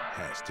helmet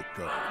has to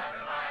go.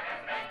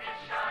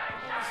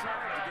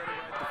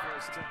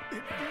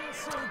 It feels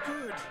so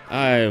good.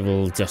 I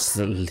will just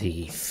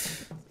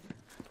leave.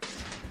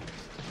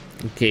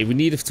 Okay, we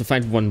need to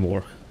find one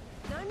more.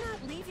 I'm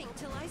not leaving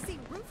till I see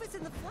Rufus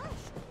in the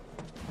flesh.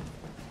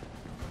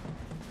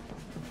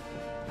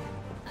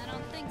 I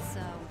don't think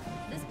so.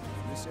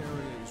 This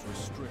area is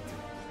restricted.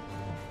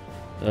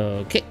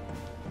 Okay.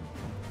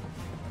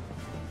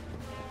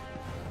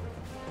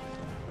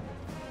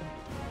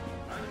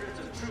 Hundreds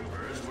of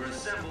troopers were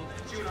assembled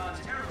at Junon's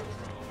aerodrome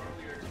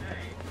earlier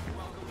today to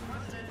welcome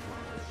President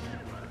Rufus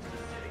Shinra to the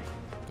city.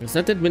 There's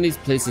not that many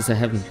places I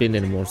haven't been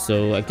anymore,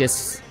 so I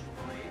guess...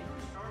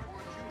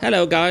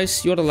 Hello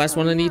guys, you're the last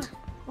one I need.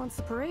 Once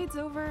the parade's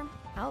over,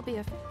 I'll be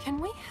a... Can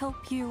we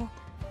help you?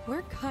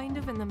 We're kind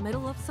of in the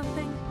middle of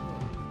something.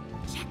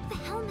 Check the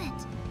helmet.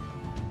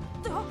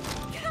 Oh,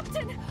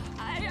 Captain!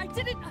 I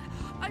didn't...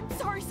 I'm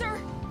sorry, sir.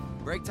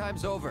 Break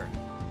time's over.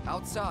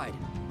 Outside.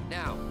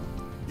 Now.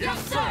 Yes,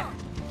 sir!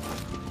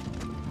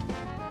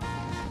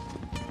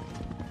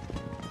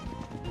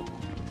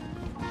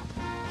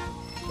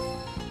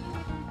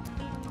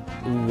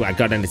 Ooh, I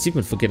got an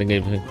achievement for getting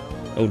everything.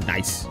 Oh,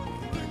 nice.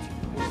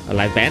 A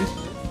live band?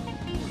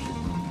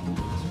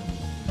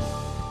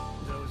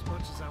 Though as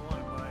much as I want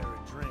to buy her a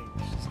drink,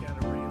 she's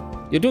got a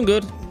real... You're doing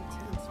good.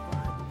 intense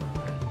vibe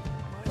about her.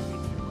 Might be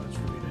too much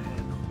for me to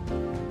handle.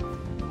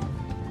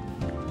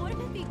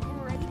 Wouldn't it be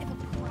great if a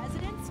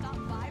president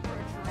stopped by for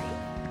a drink?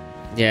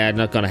 Yeah,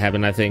 not gonna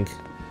happen, I think.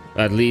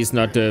 At least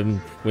not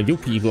when you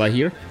people are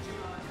here.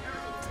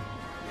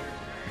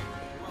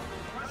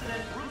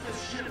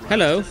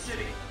 Hello. In a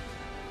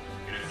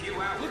few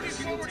hours, Looking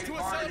forward to a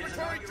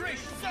celebratory drink,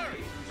 sir!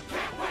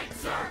 Can't wait,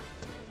 sir!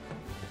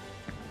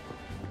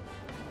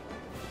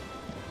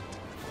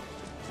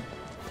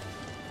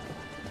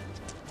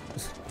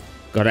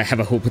 Gotta have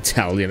a whole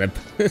battalion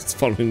that's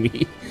following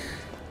me.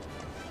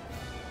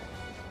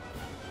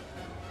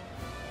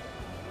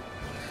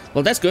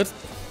 Well, that's good.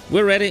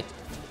 We're ready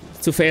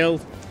to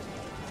fail.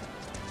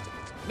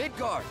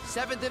 Midgard,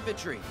 7th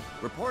Infantry.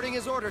 Reporting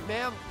as ordered,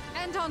 ma'am.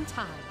 And on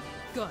time.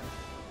 Good.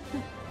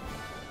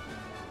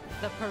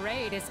 The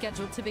parade is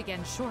scheduled to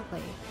begin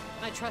shortly.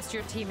 I trust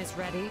your team is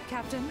ready,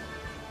 Captain?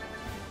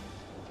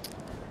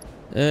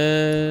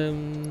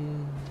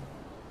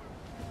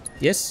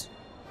 Yes.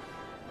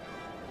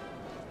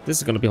 This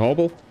is gonna be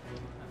horrible.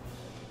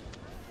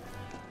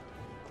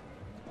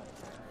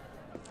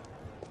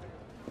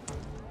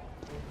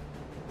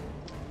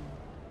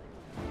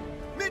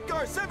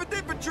 Midgard 7th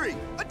Infantry,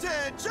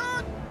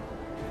 attention!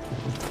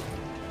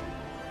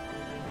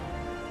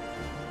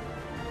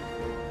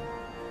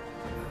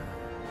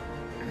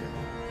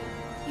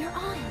 You're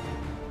on.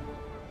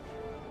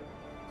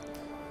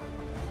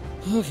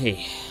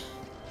 Okay.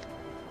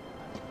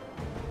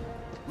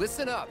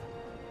 Listen up.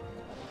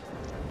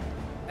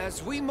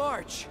 As we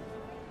march,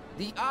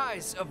 the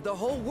eyes of the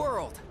whole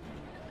world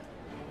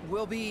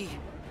will be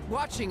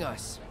watching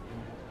us.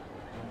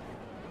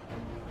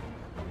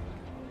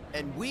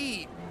 And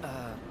we,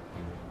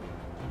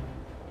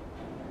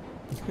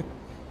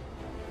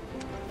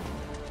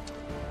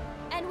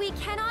 And we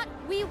cannot,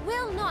 we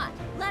will not,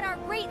 let our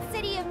great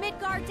city of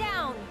Midgard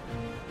down.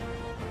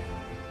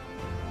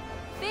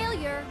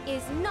 Failure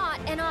is not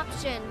an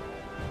option.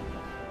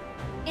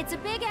 It's a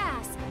big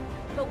ask,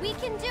 but we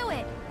can do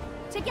it.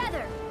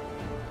 Together.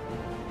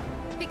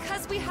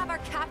 Because we have our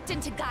captain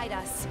to guide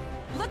us.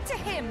 Look to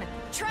him,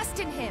 trust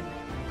in him,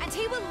 and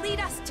he will lead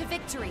us to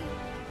victory.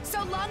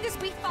 So long as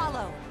we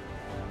follow.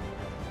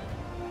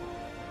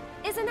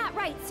 Isn't that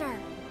right, sir?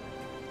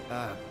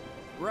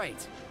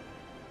 right.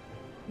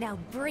 Now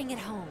bring it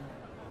home.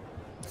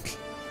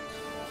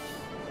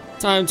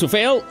 Time to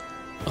fail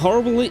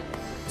horribly.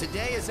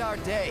 Today is our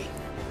day.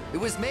 It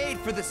was made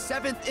for the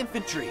 7th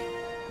Infantry.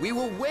 We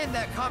will win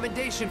that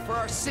commendation for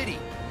our city.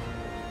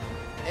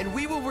 And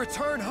we will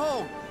return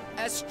home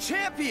as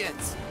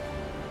champions!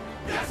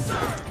 Yes,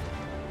 sir!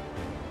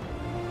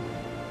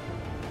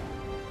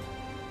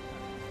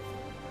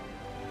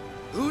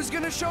 Who's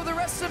gonna show the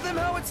rest of them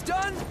how it's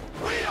done?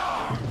 We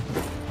are!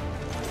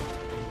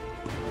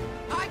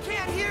 I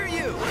can't hear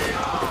you! We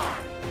are!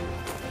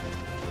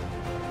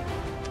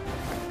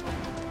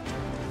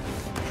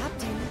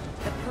 Captain,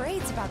 the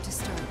parade's about to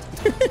start.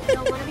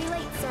 Don't want to be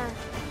late, sir.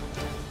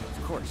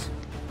 course.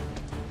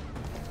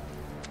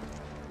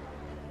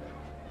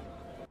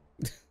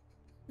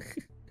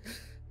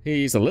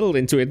 He's a little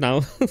into it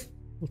now.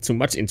 Too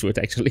much into it,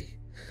 actually.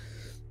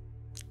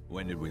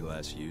 When did we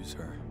last use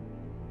her?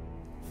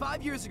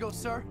 5 years ago,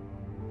 sir.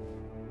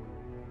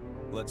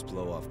 Let's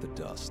blow off the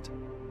dust.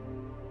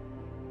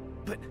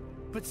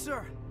 But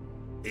sir...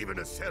 Even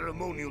a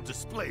ceremonial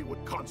display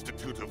would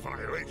constitute a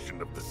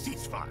violation of the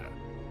ceasefire.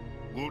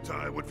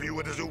 Wutai would view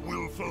it as a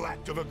willful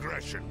act of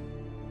aggression.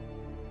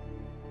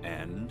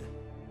 And?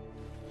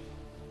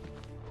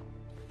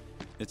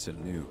 It's a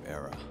new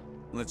era.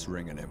 Let's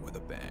ring it in with a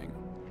bang.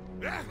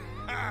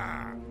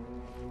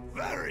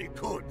 Very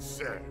good,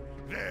 sir.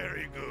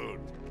 Very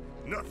good.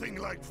 Nothing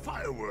like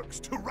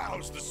fireworks to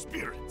rouse the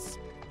spirits.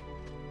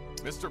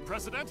 Mr.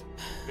 President,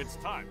 it's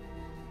time.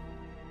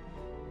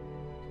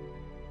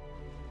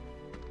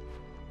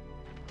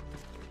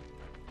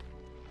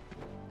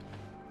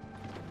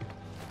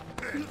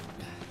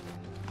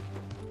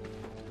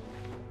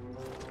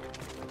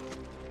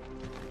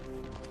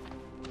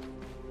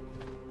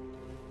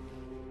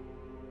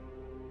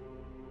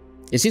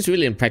 It seems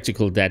really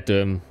impractical, that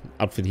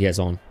outfit he has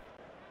on.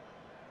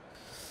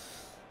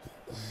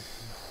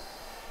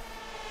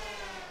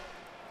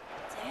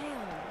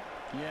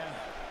 Yeah.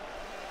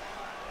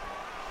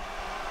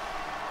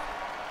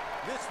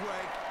 This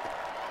way.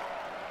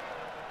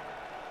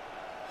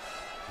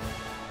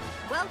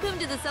 Welcome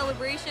to the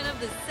celebration of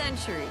the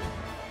century.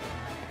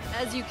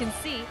 As you can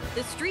see,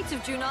 the streets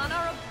of Junon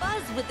are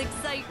abuzz with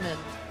excitement.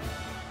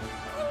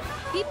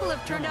 People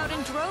have turned out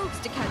in droves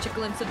to catch a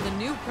glimpse of the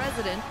new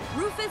president,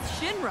 Rufus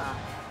Shinra.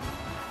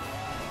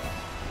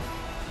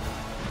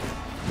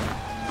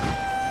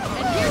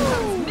 And here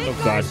comes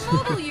Midgard's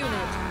mobile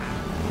unit.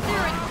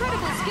 Their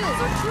incredible skills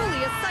are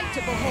truly a sight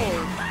to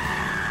behold.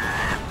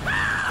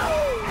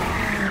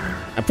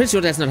 I'm pretty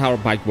sure that's not how a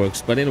bike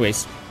works, but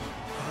anyways.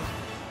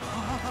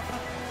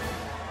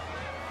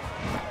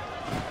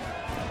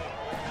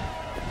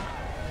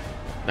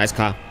 Nice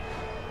car.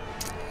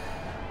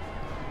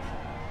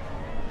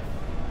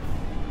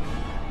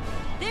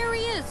 There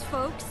he is,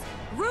 folks.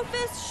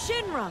 Rufus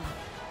Shinra.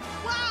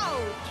 Wow!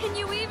 Can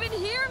you even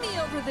hear me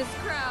over this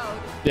crowd?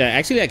 Yeah,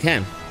 actually I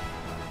can.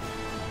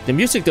 The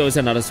music though is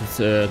another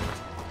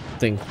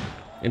thing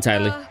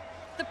entirely.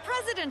 The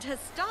president has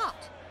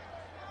stopped.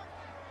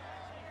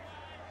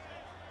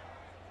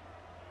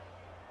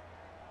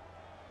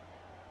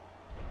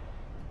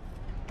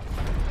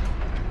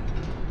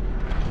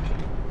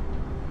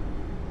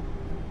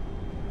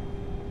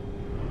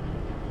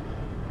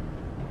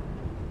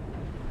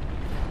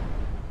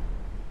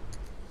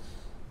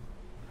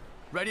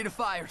 Ready to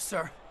fire,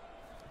 sir.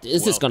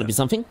 Is this gonna be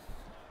something?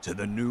 To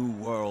the New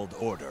World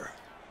Order.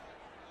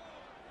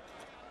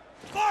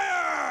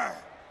 Fire!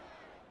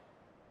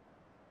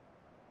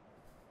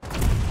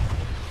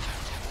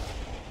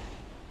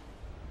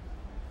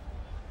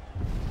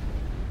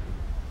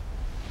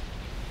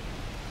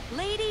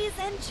 Ladies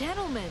and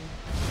gentlemen,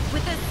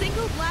 with a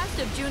single blast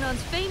of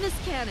Junon's famous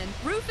cannon,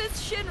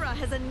 Rufus Shinra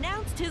has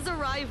announced his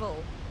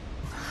arrival.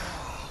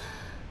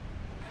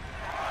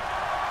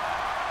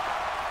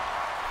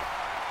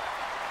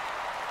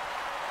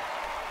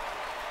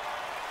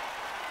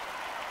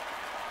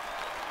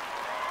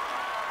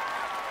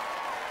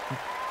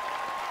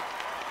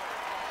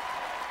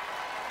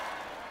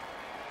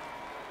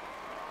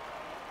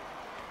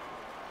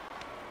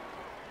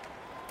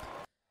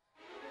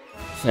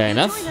 Fair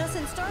enough. Join us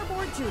in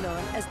Starboard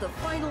Junon as the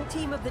final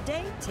team of the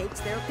day takes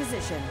their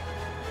position.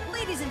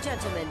 Ladies and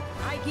gentlemen,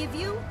 I give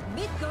you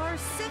Midgar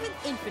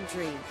 7th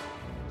Infantry.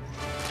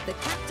 The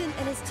captain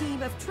and his team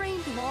have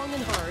trained long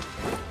and hard,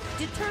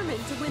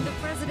 determined to win the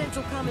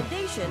presidential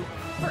commendation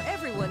for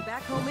everyone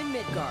back home in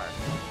Midgar.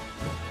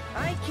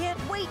 I can't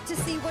wait to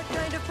see what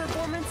kind of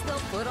performance they'll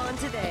put on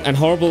today. And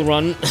horrible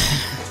run.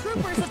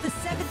 Troopers of the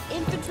 7th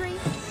Infantry,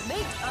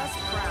 make us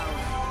proud.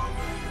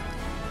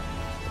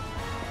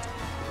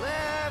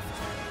 Left.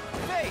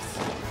 Face.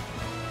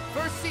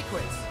 First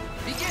sequence.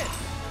 Begin.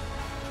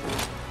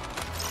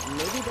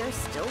 Maybe they're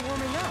still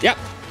warming up. Yep.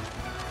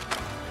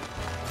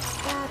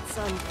 That's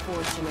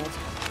unfortunate.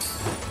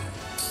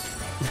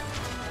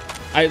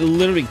 I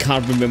literally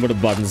can't remember the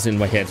buttons in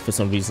my head for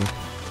some reason.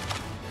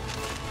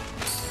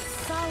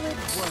 Solid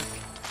work.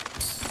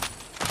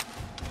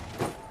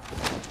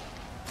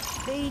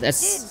 They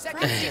That's did Second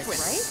practice,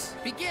 sequence.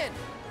 Begin.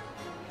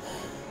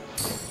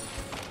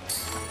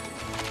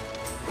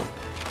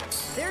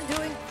 They're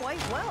doing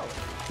quite well.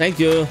 Thank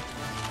you.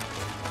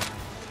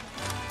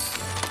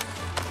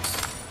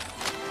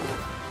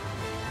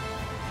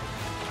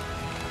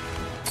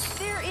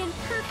 They're in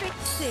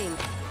perfect sync.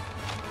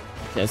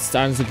 Yeah, it's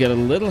starting to get a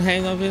little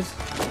hang of it.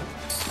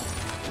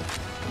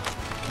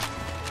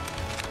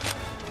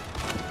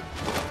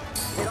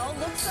 It all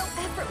looks so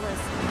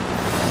effortless.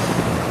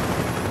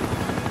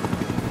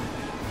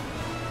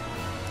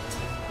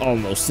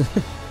 Almost.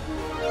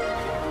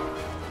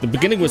 The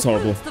beginning was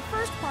horrible. It's the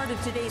first part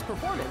of today's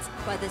performance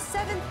by the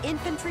 7th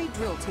Infantry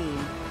Drill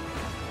Team.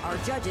 Our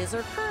judges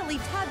are currently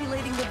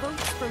tabulating the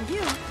votes from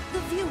you,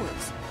 the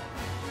viewers.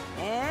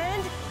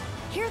 And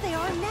here they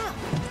are now.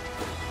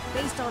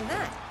 Based on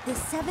that, the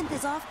 7th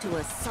is off to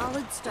a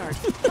solid start.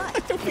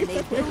 But can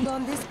they build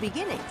on this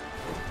beginning?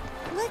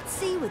 Let's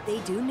see what they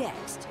do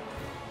next.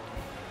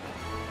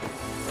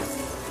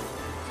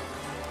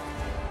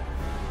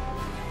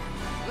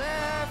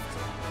 Left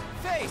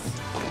face.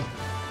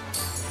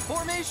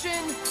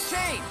 Formation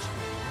change.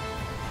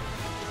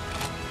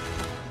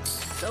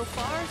 So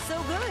far,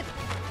 so good.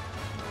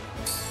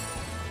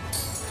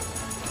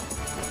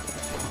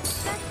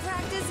 That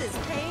practice is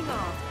paying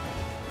off.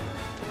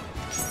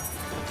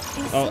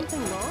 Is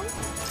something wrong?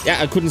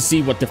 Yeah, I couldn't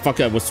see what the fuck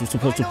I was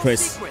supposed to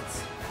press.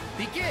 Sequence.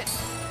 Begin.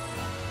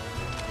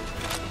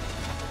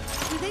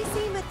 Do they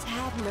seem a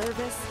tad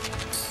nervous?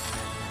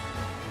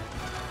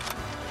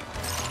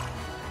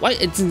 Why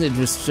isn't it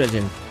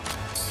restricting?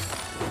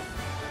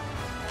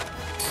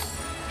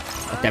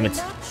 Oh, damn it. I'm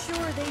not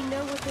sure they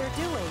know what they're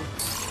doing.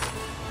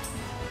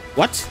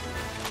 What?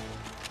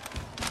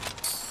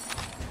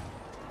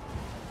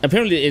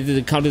 Apparently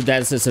it counted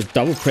that as a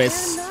double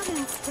press. They're not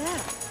in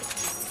step.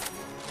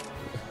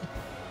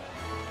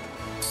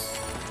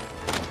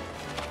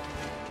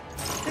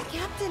 The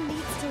captain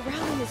needs to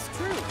rally his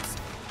troops.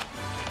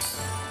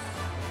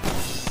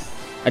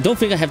 I don't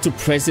think I have to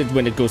press it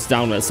when it goes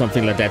down or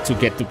something like that to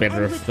get the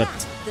better, but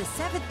The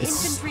 7th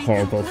it's Infantry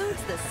horrible.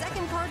 concludes the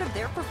second part of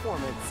their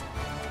performance.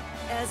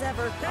 As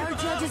ever, our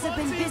judges have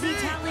been busy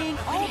tallying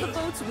all the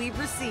votes we've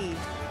received.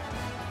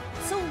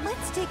 So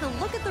let's take a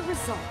look at the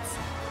results.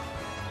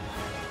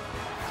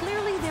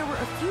 Clearly, there were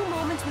a few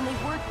moments when they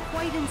weren't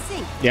quite in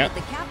sync, Yeah. but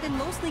the captain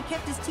mostly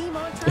kept his team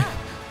on track.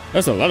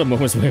 There's a lot of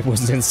moments where it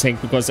wasn't in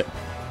sync because I'm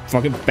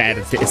fucking bad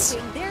at this.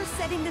 Hoping they're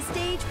setting the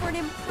stage for an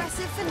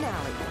impressive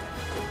finale.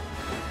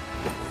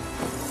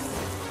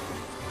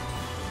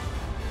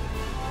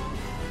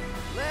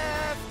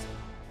 Left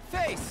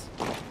face.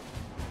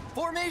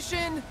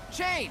 Formation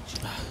change.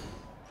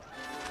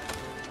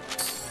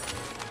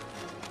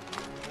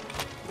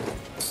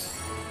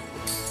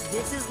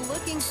 This is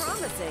looking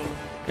promising.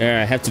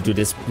 Yeah, I have to do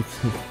this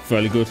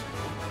fairly good.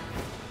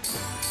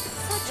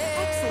 Such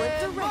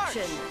excellent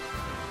direction.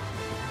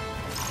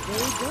 They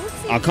don't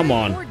seem Oh, come very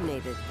on.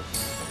 coordinated.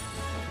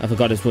 I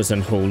forgot it was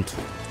on hold.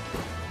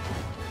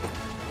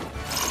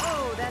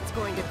 Oh, that's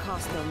going to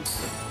cost them.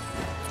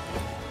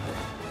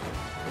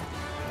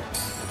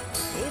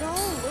 It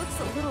all looks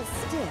a little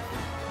stiff.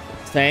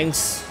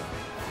 Thanks.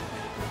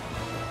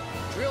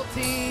 Drill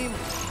team.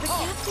 The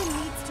captain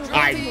needs to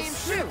I- rally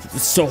his troops.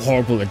 It's so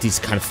horrible at these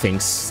kind of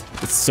things.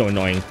 It's so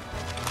annoying.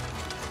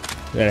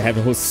 That I have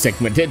a whole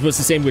segment. It was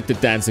the same with the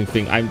dancing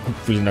thing. I'm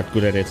really not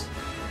good at it. Is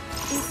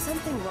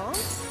something wrong?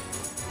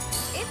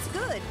 It's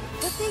good,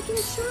 but they can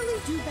surely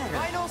do better.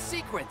 Final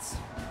sequence.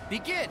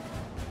 Begin.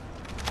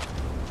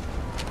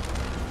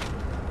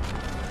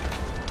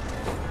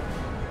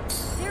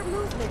 Their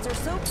movements are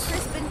so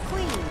crisp and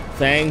clean.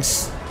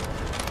 Thanks.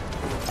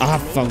 Ah,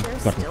 fuck. They're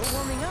Button. still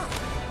warming up.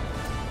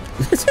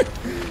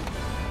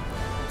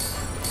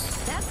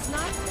 That's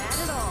not bad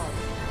at all.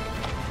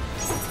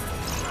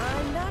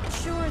 I'm not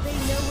sure they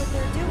know what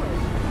they're doing.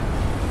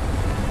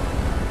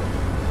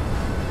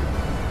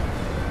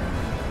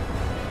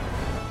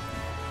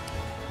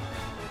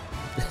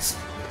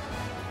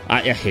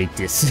 I hate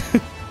this.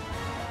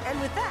 And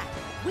with that,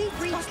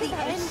 we've reached the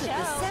end of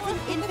the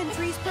 7th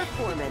Infantry's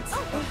performance.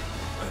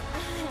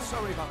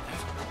 Sorry about that.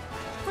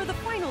 For the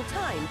final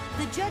time,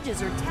 the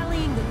judges are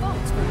tallying the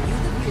votes from you,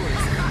 the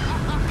viewers.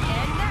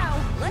 And now,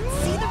 let's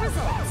see the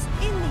results.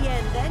 In the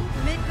end, then,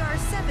 Midgar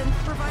 7th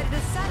provided a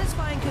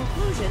satisfying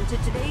conclusion to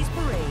today's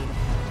parade.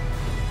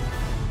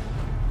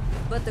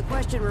 But the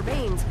question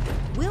remains,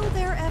 will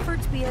their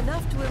efforts be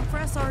enough to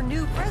impress our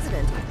new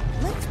president?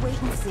 Let's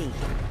wait and see.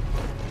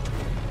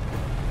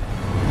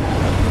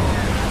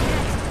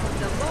 Next,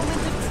 the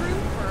moment of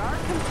truth for our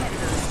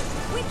competitors.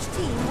 Which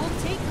team will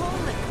take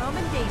home the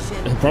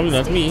commendation? Probably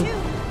not Stay me.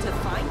 tuned to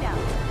find out.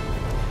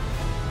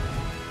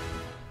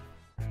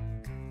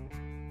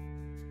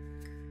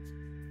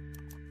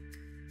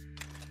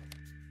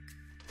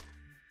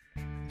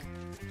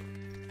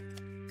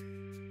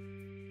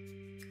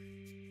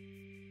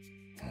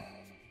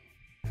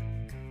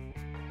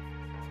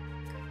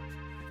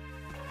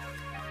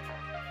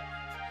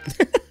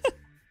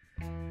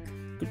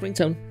 Good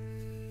ringtone.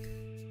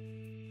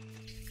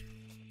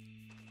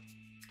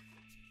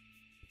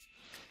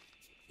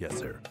 Yes,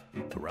 sir.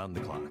 Around the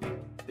clock.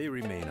 They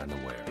remain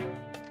unaware.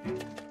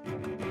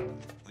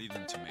 Leave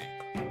them to me.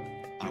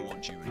 I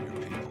want you and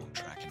your people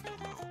tracking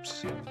the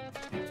ropes.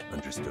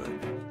 Understood.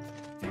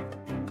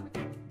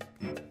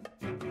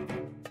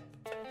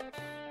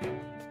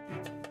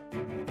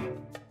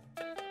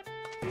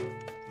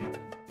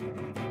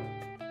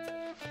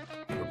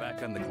 We're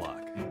back on the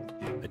clock.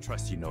 I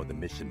trust you know the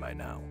mission by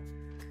now.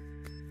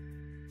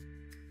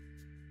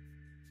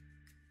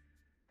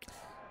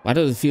 Why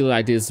does it feel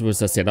like this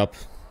was a setup?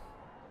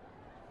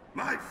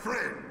 My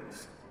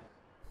friends,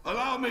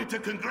 allow me to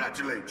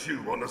congratulate you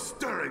on a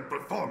stirring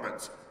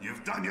performance.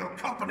 You've done your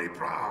company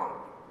proud.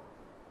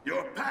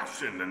 Your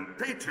passion and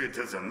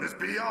patriotism is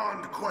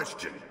beyond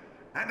question.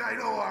 and I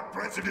know our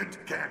president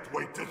can't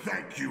wait to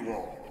thank you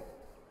all.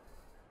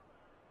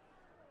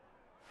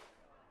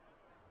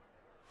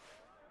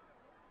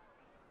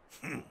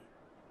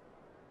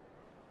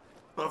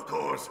 Of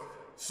course,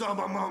 some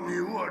among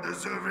you are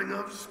deserving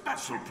of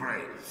special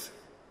praise.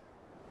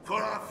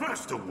 For our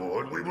first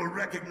award, we will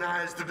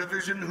recognize the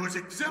division whose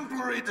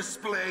exemplary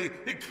display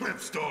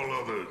eclipsed all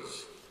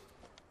others.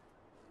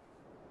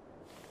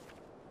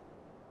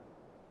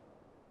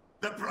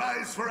 The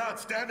prize for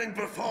outstanding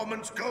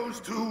performance goes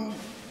to...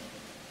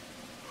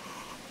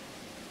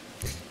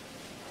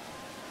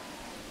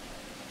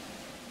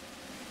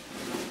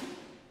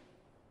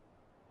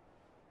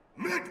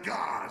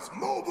 Midgar's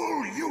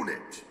mobile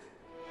unit!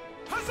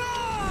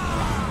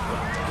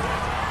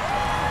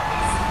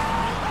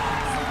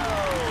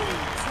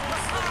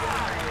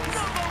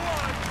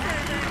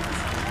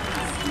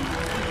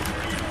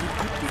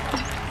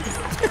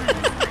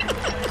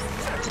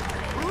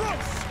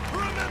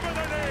 Remember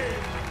the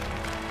name!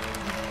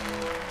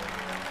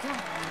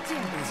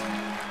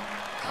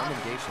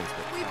 Commendations,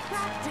 but We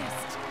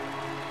practiced.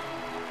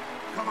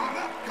 Come on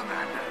up,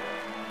 Commander.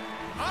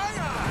 Aye,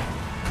 aye!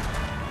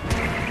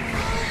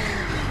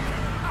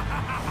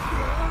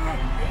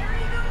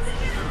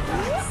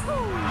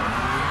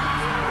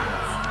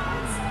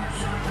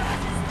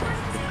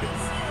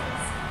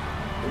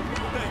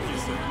 Thank you,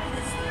 sir.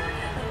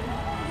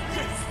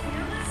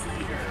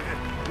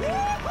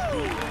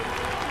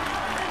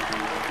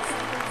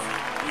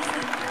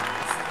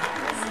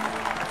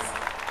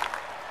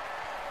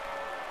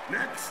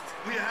 Next,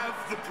 we have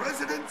the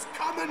President's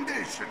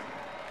Commendation.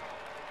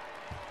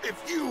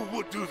 If you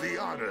would do the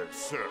honors,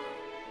 sir.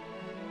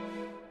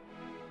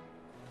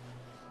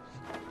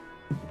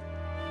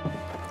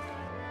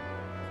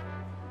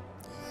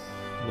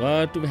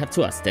 What do we have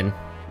to us then?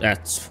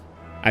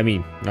 I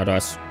mean, not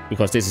us,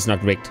 because this is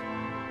not rigged.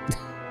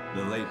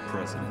 The late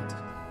president,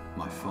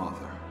 my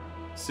father,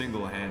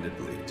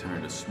 single-handedly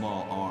turned a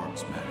small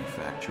arms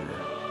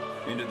manufacturer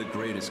into the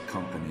greatest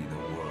company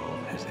the world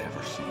has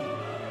ever seen,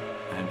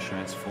 and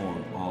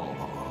transformed all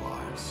of our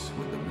lives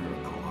with the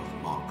miracle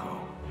of Mako.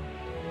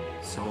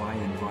 So I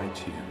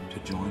invite you to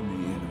join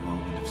me in a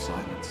moment of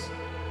silence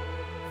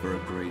for a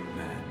great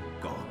man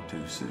gone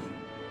too soon.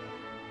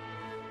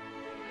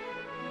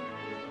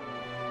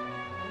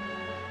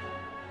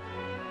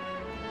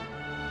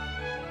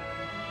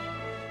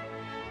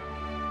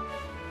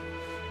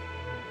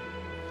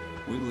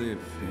 We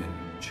live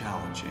in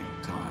challenging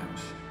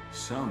times.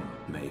 Some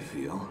may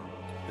feel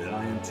that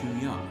I am too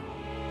young,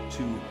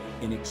 too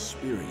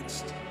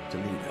inexperienced to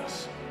lead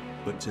us.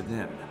 But to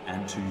them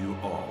and to you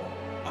all,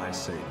 I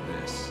say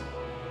this: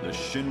 the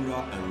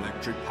Shinra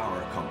Electric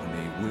Power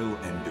Company will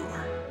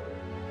endure.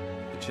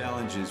 The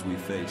challenges we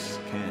face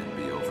can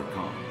be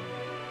overcome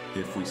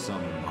if we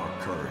summon our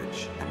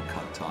courage and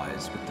cut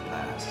ties with the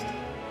past.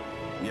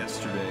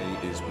 Yesterday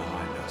is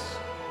behind us.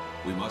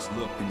 We must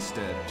look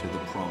instead to the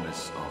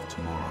promise of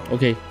tomorrow.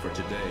 Okay. For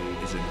today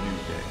is a new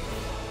day,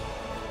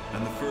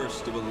 and the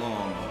first of a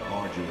long,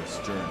 arduous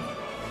journey,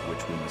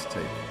 which we must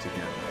take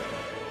together.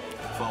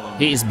 Follow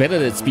He is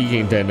better at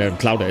speaking than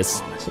Cloud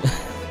is.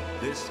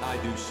 This I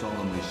do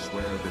solemnly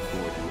swear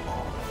before you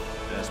all,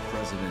 as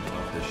president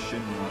of the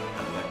Shinra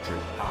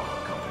Electric Power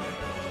Company.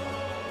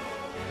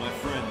 My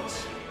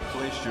friends,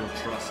 place your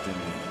trust in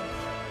me,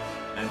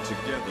 and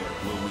together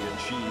will we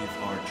achieve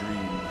our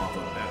dream of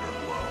a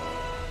better world.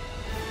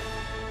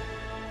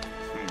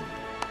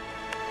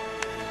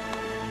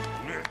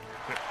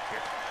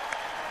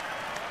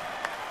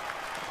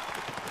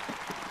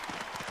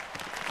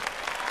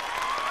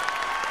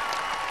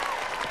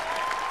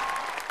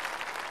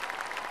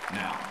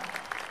 Now,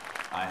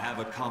 I have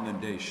a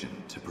commendation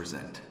to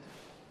present.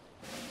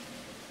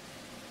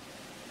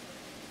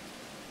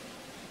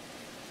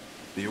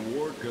 The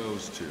award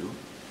goes to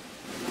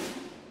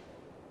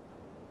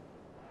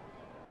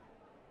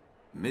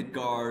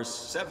Midgar's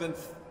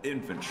 7th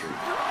Infantry.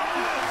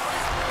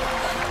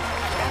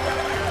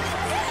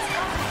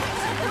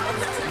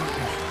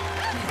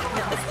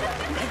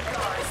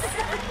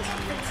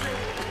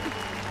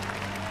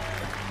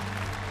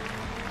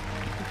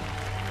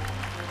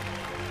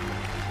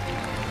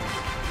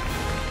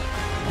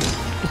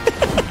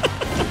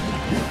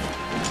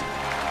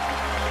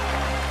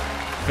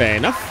 Fair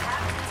enough.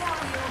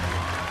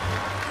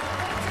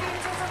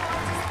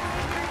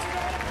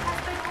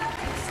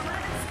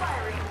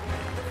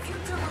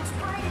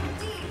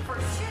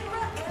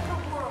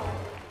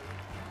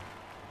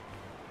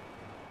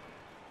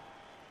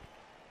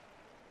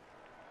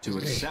 To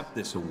accept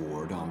this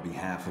award on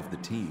behalf of the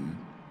team,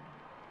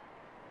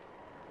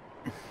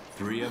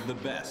 3 of the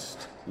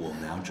best will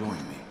now join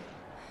me.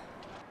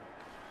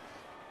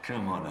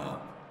 Come on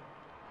up.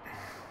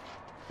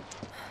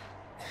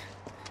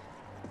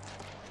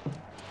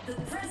 The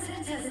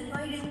President has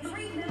invited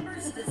 3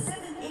 members of the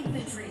 7th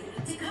Infantry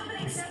to come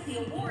and accept the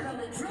award on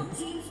the drill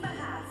team's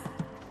behalf.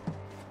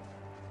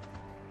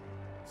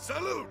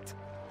 Salute!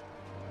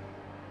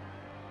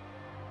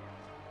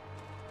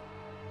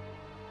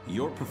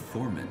 Your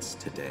performance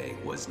today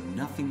was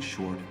nothing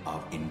short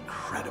of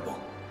incredible.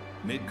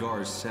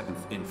 Midgar's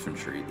 7th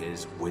Infantry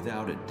is,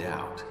 without a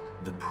doubt,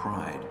 the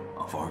pride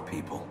of our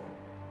people.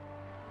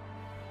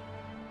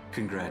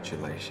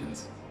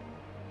 Congratulations.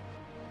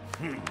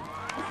 Generous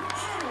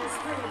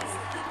praise.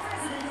 The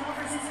President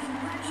offers his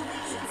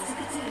congratulations to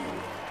the team.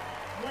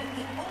 One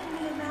can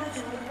only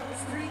imagine what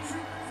those 3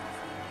 troopers...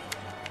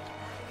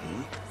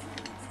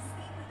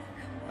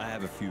 I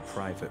have a few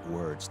private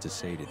words to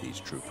say to these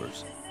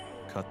troopers.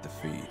 Cut the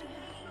feed.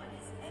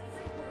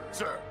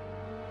 Sir,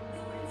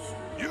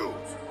 you're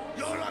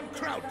on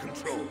crowd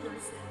control.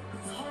 His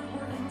hard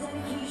work and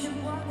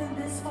dedication brought them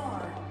this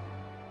far.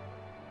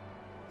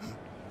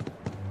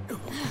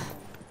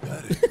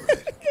 That is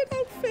great. Good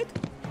outfit.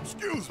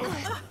 Excuse me.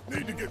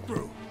 Need to get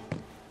through.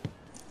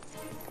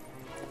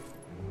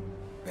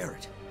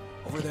 Barrett,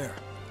 over there.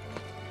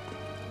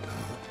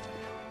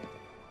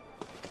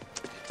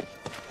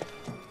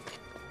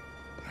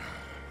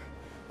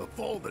 Of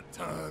all the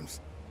times.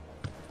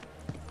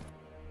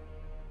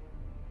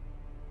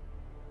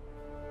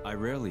 I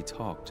rarely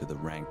talk to the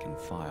rank and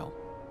file.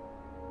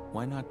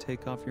 Why not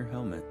take off your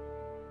helmet?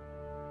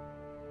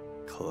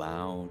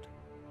 Cloud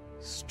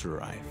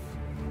Strife.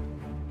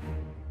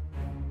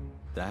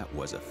 That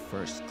was a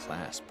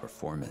first-class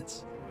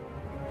performance.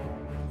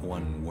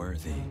 One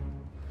worthy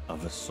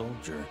of a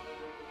soldier.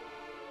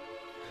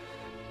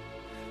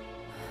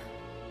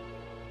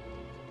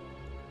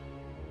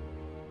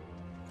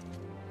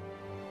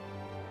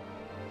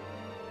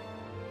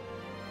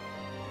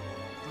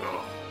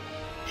 No,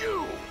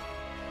 you!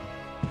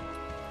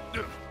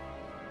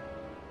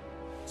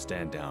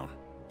 Stand down.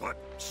 But,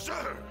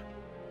 sir!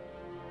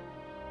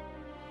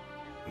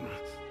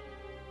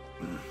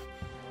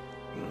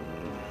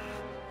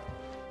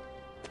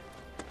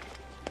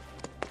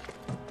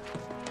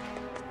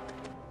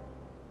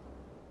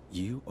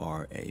 You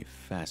are a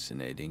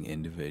fascinating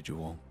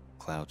individual,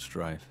 Cloud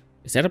Strife.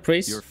 Is that a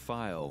praise? Your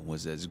file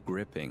was as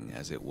gripping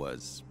as it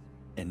was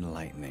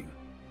enlightening.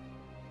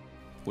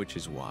 Which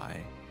is why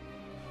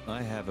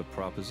I have a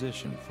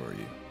proposition for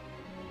you.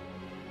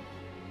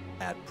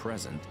 At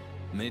present,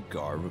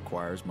 Midgar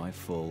requires my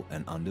full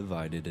and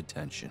undivided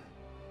attention.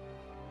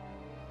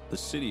 The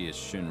city is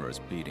Shinra's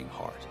beating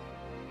heart.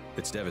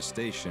 Its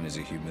devastation is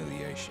a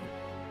humiliation,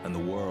 and the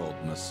world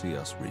must see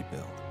us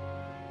rebuild.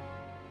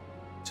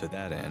 To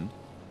that end,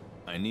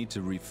 I need to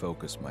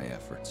refocus my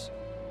efforts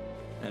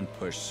and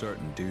push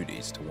certain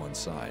duties to one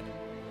side.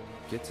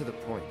 Get to the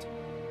point.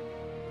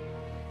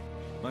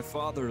 My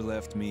father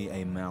left me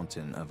a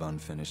mountain of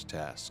unfinished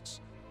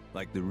tasks,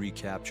 like the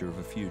recapture of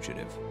a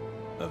fugitive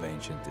of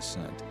ancient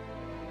descent,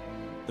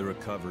 the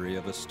recovery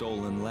of a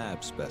stolen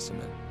lab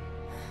specimen,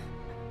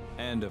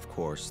 and of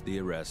course the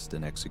arrest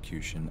and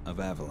execution of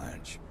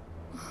Avalanche.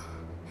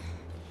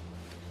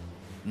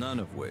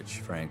 None of which,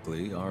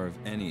 frankly, are of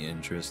any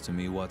interest to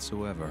me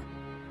whatsoever.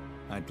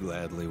 I'd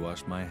gladly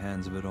wash my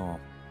hands of it all.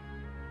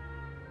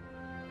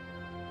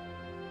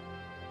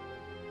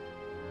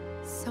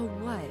 So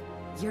what?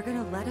 You're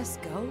gonna let us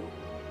go?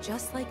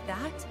 Just like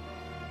that?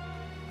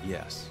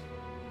 Yes.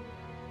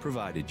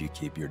 Provided you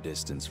keep your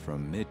distance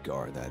from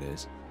Midgar, that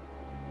is.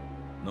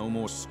 No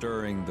more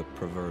stirring the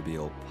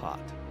proverbial pot.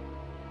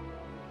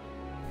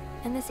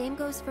 And the same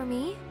goes for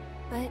me?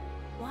 But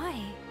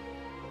why?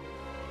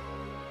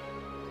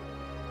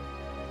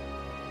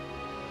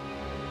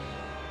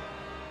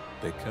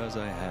 Because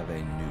I have a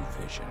new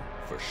vision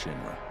for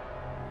Shinra.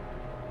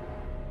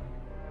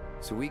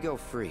 So we go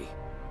free.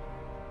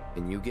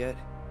 And you get?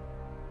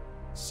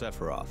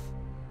 Sephiroth,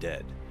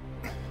 dead.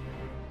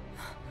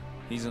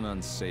 He's an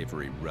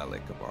unsavory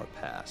relic of our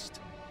past,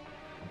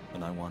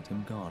 and I want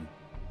him gone.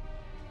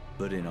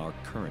 But in our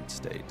current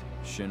state,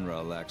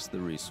 Shinra lacks the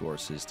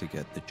resources to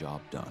get the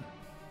job done.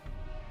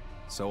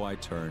 So I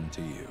turn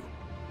to you.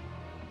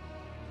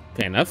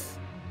 Fair enough.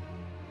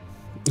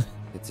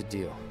 It's a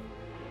deal.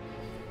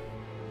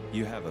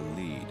 You have a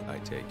lead, I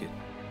take it.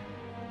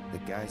 The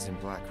guys in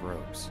black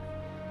robes.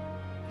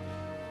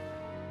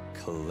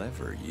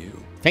 Clever you.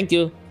 Thank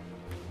you.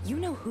 You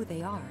know who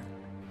they are,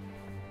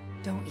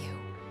 don't you?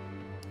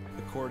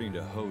 According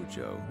to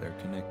Hojo, they're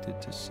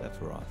connected to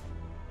Sephiroth.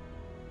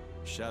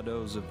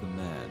 Shadows of the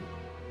Man,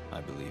 I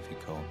believe he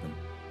called them.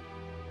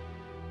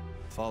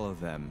 Follow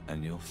them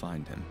and you'll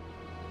find him.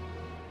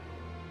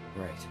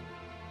 Right.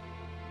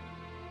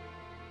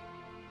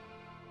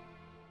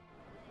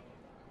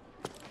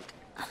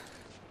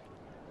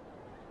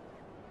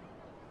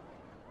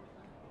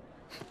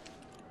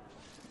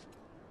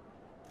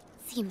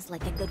 Seems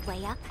like a good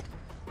way up.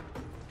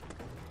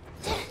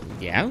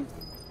 Yeah?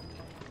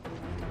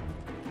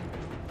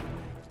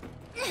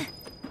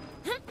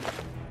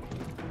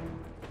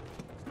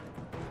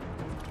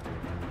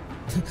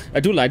 I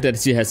do like that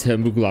she has her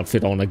Moogle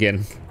outfit on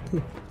again.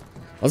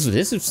 Also,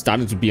 this is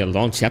starting to be a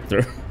long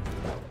chapter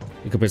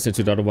in comparison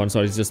to the other one,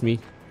 so it's just me.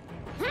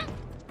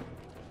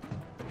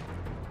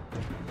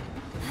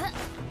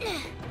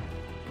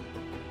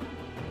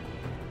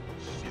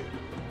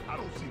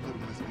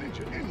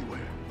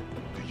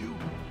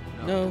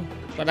 No,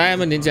 but I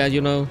am a ninja,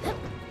 you know.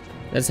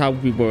 That's how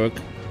we work.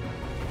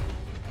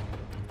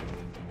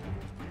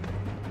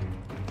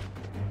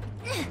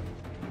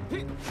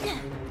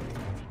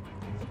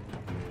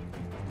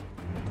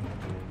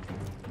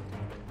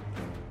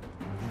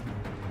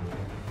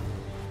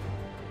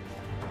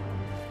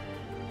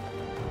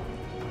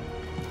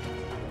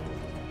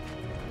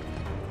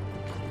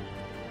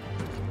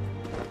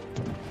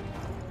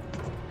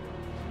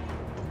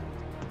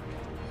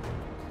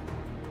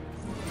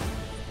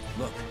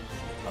 Look,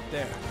 up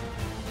there.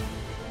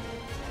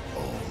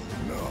 Oh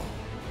no.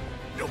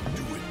 Don't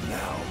do it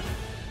now.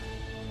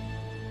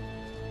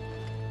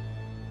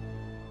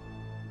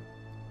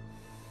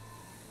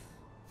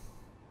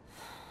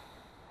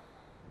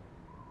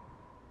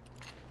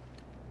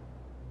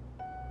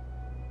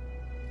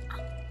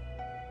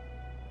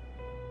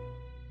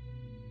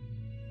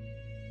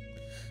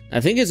 I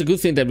think it's a good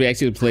thing that we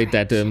actually played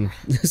that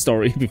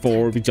story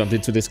before we jumped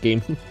into this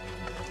game.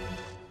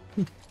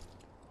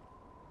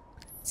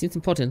 Seems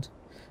important.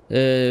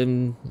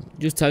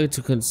 Use target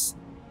to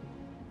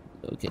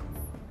okay.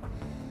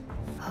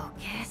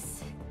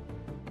 Focus.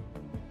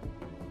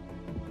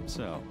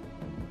 So,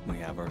 we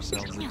have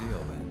ourselves a deal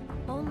then.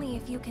 Only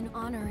if you can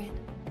honor it.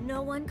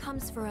 No one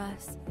comes for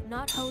us.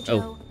 Not Hojo,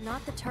 Oh.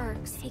 not the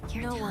Turks. Take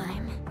your no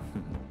time. one.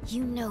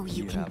 You know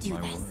you can have do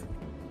my this. word.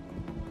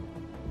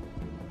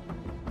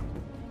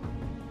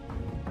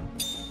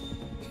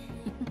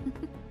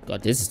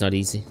 God, this is not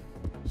easy.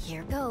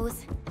 Here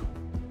goes.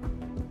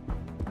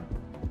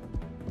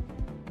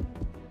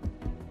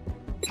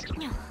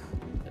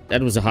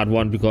 That was a hard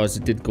one because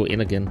it did go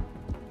in again.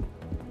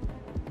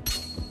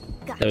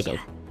 Gotcha. There we go.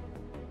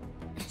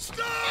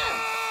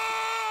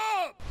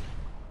 Stop!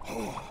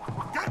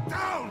 Get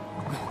down!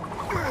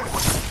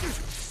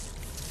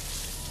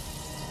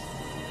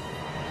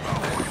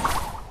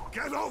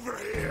 Get over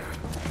here!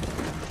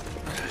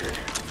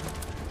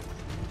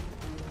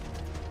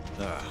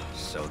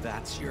 So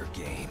that's your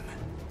game.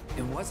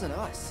 It wasn't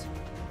us.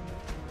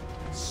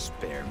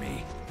 Spare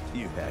me.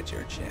 You had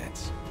your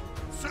chance.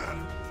 Sir,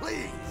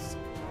 please!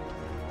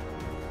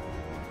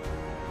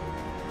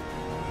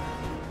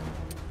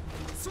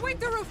 Sweep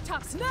the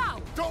rooftops now!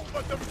 Don't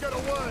let them get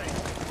away!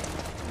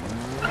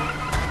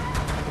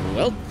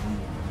 Well.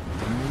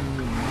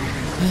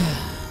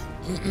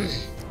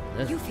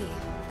 Yuffie,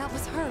 that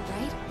was her,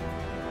 right?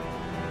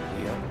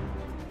 Yep.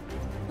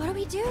 What do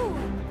we do?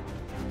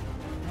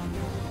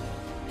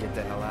 Get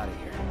the hell out of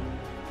here.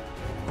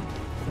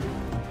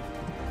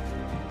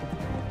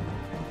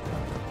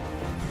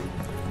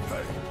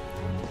 Hey!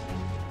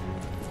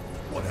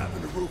 What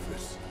happened to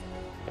Rufus?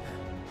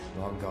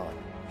 Long gone.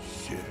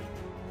 Shit.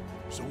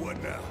 So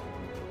what now?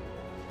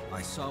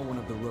 I saw one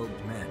of the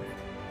robed men.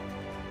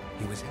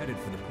 He was headed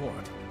for the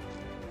port.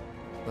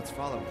 Let's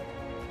follow him.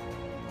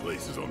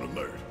 Place is on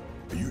alert.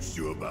 Are you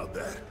sure about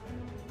that?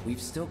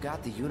 We've still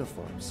got the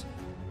uniforms.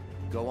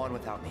 Go on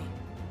without me.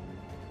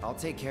 I'll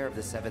take care of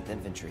the 7th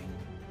Infantry.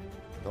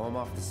 Throw him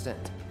off the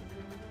scent.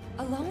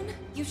 Alone?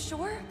 You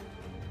sure?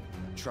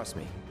 Trust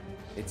me,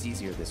 it's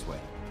easier this way.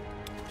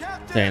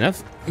 Fair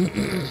enough.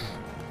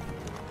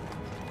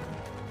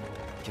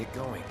 Get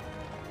going.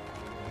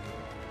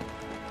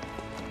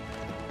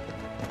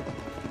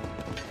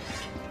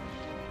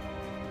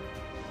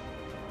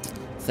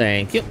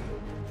 Thank you.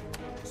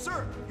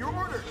 Sir, your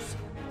orders!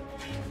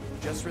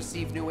 Just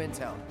received new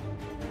intel.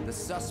 The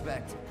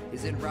suspect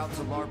is en route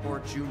to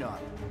Larboard Junon.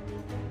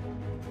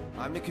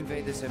 I'm to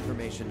convey this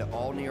information to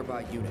all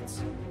nearby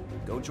units.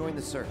 Go join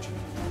the search.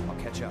 I'll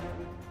catch up.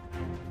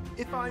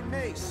 If I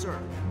may, sir.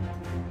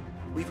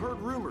 We've heard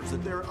rumors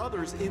that there are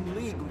others in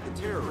league with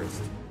the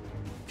terrorists.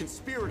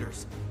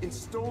 Conspirators in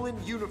stolen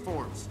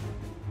uniforms.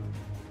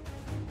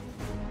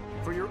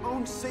 For your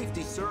own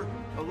safety, sir,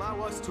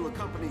 allow us to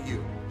accompany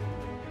you.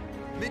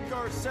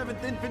 Midgar's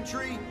 7th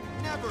Infantry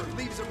never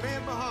leaves a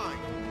man behind.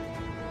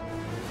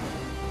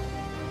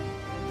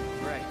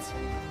 Right.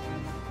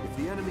 If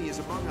the enemy is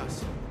among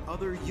us,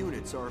 other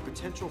units are a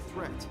potential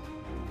threat,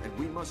 and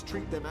we must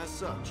treat them as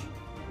such.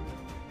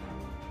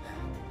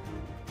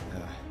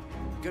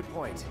 Good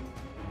point.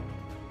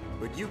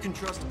 But you can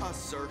trust us,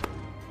 sir.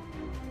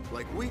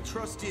 Like we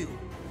trust you.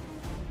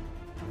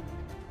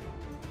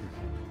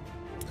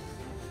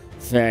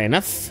 Fair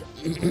enough.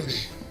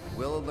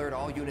 We'll alert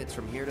all units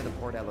from here to the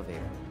port elevator.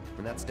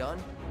 When that's done,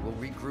 we'll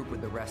regroup with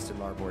the rest in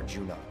Larboard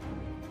Junon.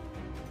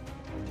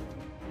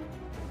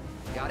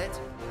 Got it?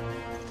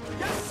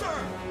 Yes,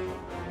 sir!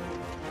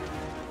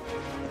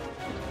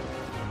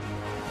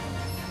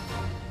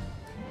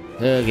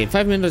 Okay,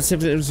 5 minutes,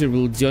 7th Infantry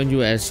will join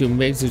you as you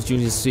make the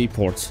Junior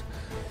Seaport.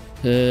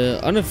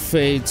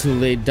 Unafraid to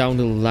lay down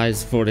the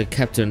lives for the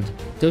captain,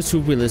 those who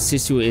will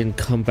assist you in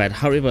combat.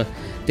 However,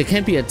 they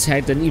can be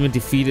attacked and even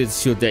defeated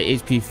should their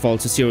HP fall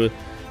to 0.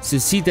 So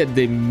see that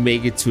they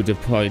make it to the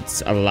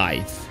points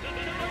alive.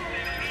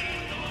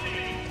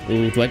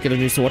 Ooh, do I get a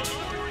new sword?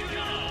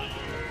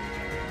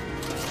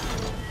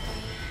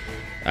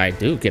 I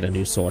do get a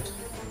new sword.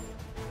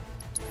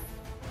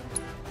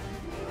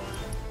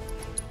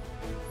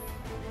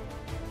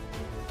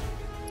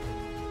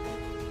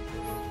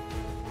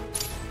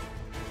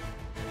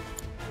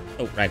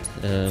 Oh, right.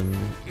 Do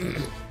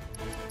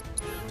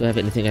I have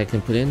anything I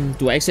can put in?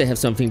 Do I actually have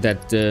something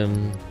that...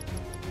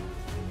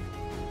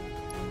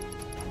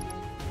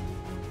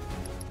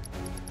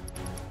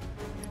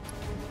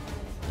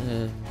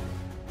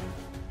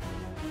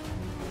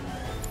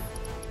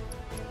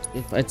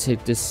 if I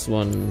take this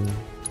one...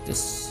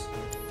 This...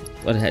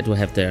 What do I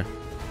have there?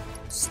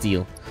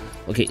 Steel.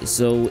 Okay,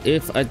 so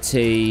if I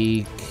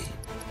take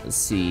Let's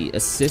see.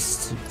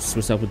 Assist.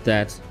 Switch up with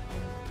that.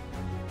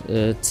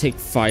 Take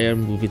fire.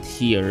 Move it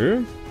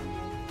here.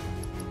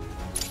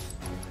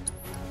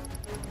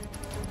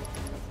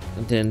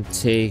 And then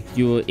take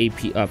your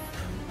AP up.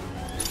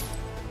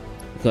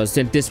 Because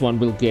then this one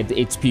will get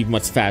HP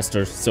much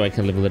faster, so I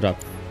can level it up.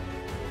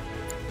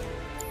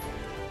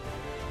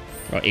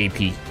 Or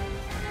AP.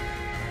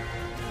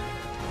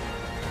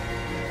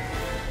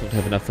 Don't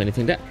have enough for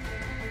anything there.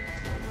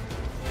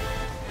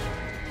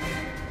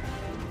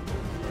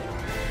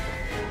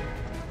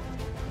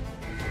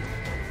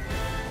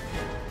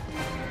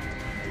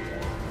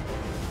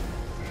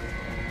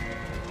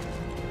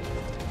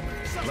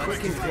 Let's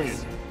continue.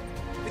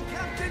 The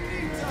captain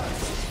needs us.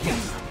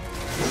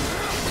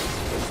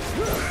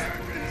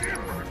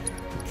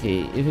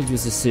 Okay, if it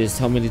uses assist,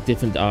 how many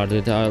different are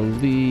there? There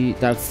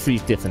are 3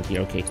 different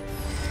here, okay.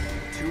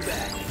 Too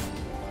bad.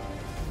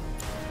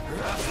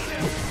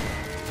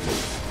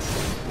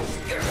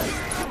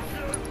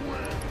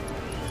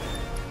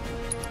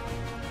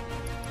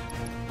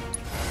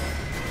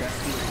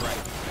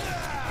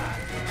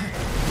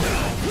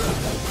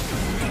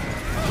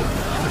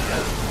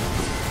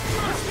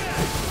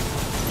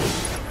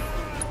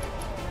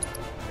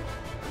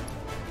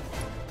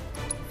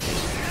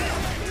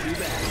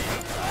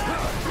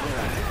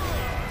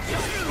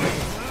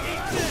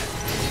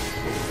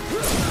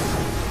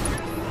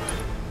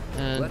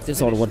 This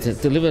order what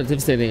deliver a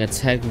devastating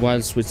attack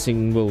while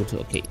switching mode.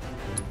 Okay.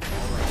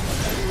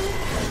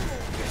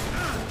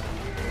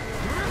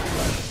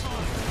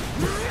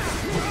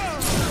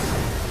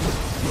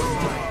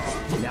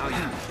 Now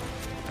you.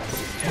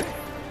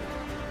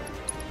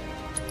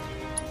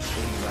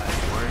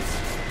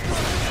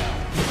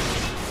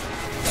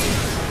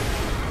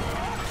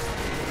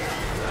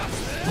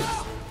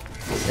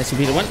 That should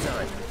be the one.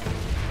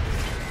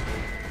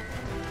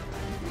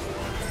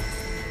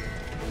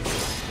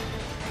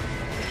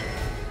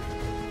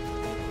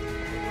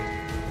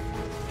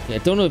 I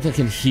don't know if I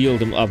can heal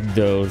them up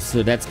though,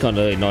 so that's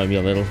gonna annoy me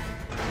a little.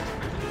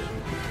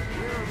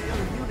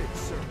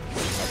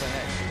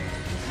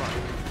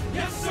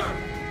 Yes, sir.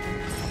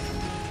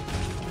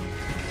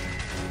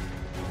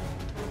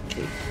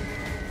 Okay.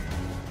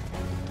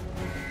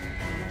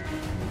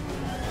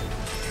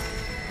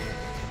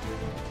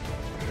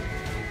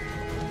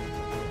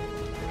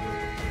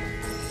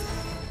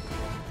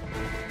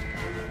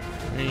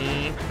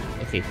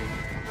 Okay.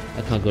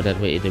 I can't go that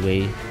way either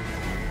way.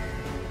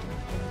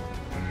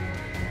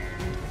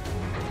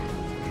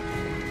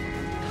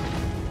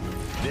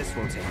 This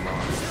won't take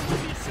long.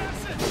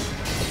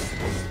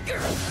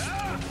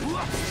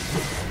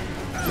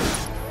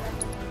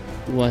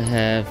 Do I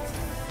have...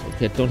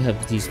 Okay, I don't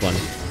have these one.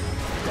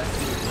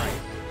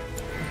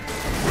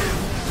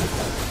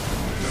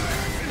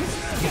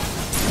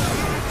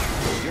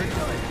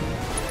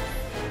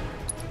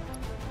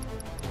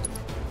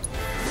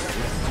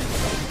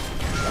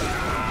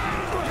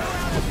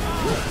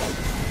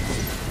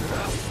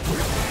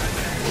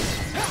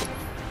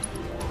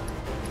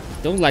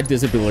 Don't like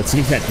this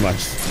ability that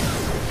much.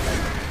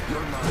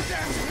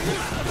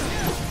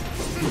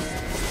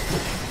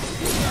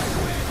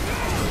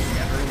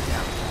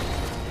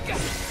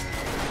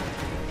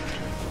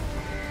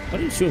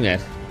 What are you shooting at?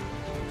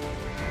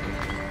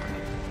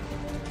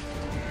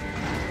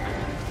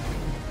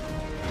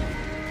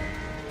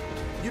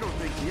 You don't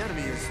think the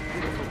enemy is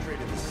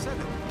infiltrated the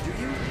 7th, do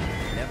you?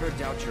 Never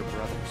doubt your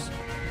brothers.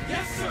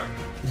 Yes, sir.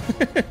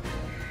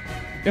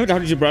 Never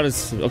doubted your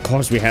brothers. Of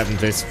course we haven't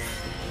this.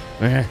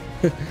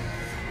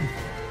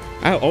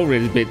 I've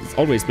always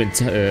been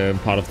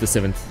part of the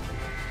 7th.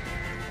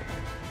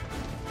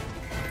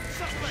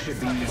 Should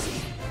be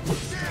easy.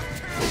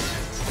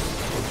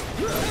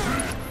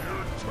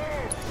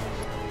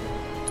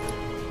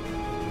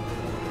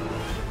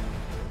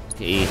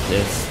 Okay,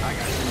 there's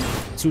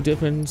 2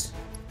 different.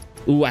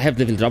 Ooh, I have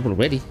leveled up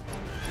already.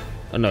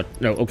 Oh no,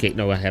 no, okay,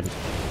 no, I haven't.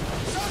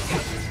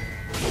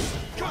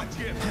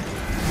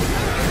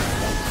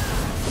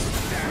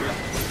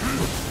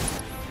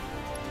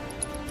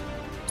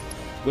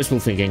 Wishful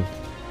thinking.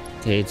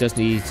 Okay, just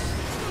need.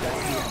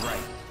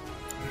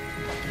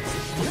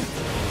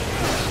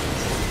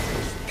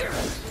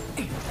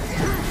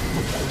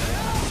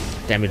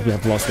 Damn it, we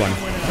have lost one.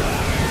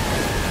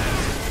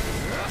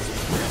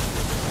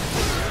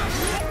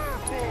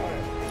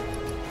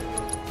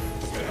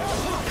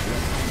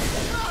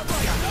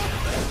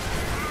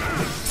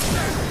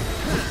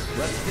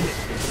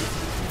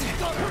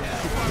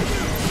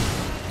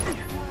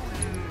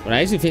 But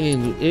I'm actually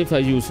thinking if I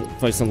use,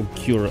 for example,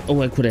 Cure,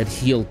 oh, I could have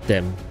healed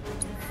them.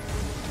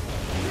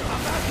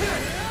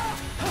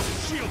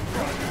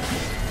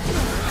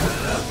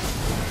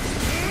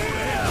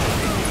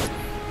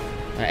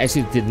 I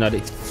actually did not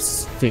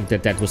think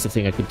that that was the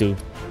thing I could do.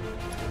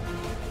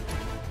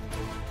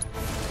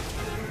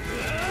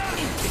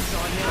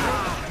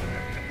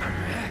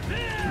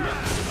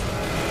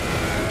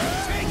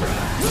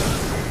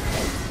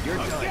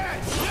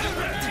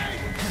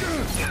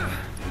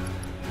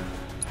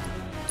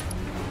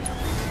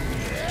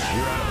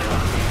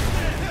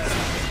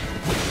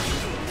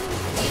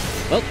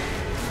 Well,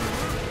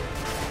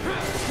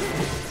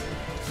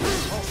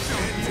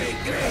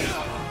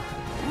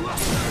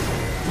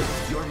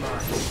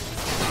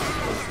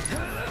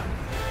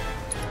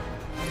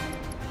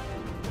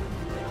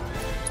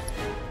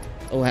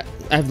 Oh,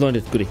 I've learned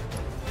it. Goody.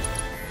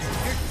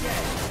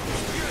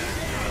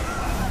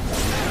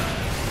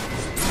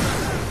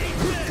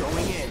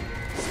 Going in.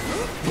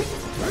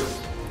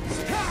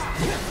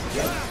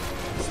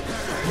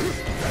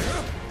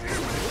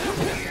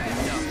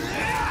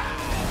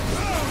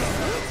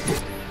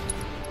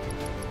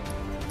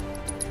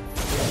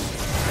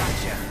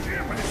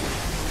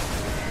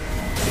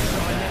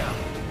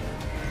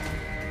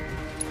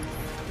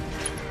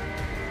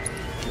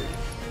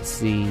 Let's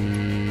see.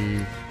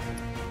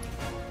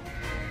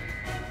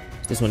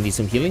 This one needs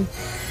some healing.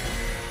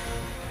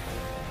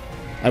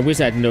 I wish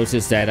I'd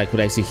noticed that I could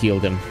actually heal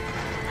them.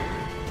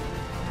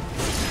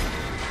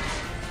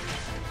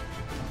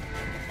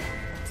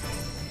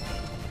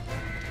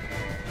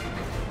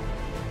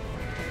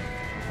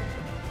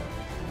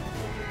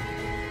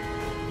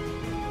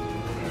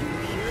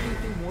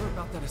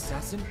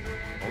 Assassin?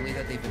 Only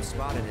that they've been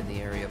spotted in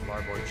the area of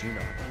Larboard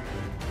Junon.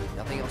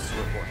 Nothing else to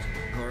report.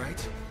 All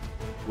right.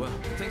 Well,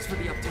 thanks for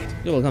the update.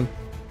 You're welcome.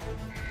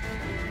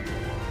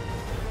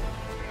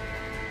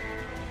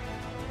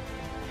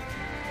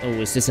 Oh,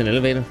 is this an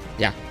elevator?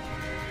 Yeah.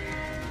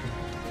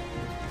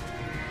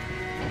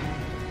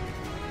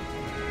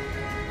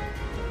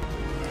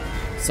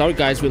 Sorry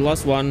guys, we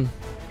lost one.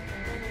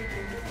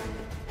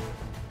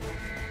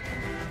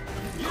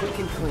 Quick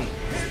and clean.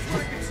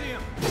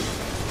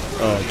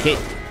 Okay.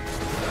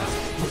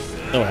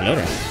 Oh, hello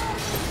there.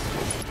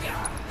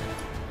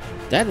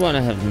 That one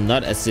I have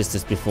not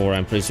assisted before,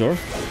 I'm pretty sure.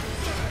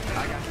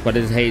 But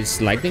it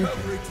hates lightning.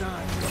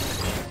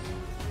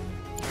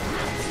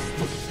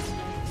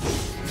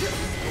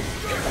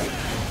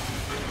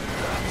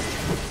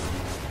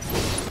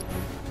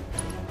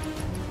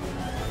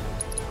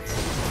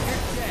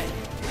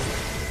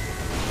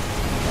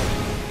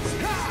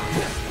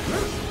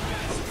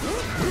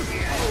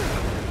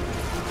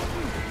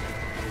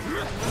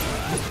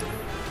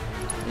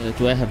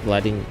 Do I have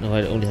lighting? No,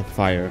 I only have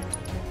fire.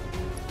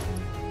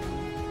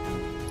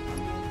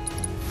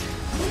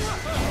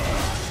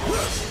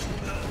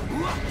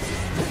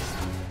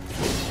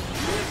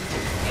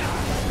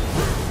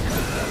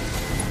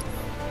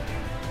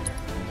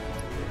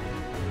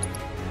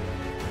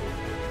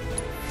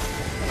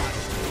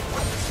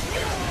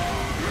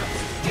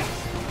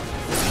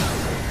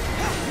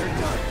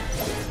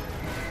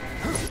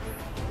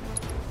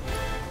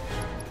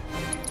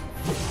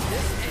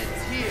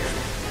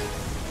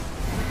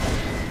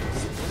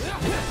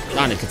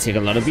 And it could take a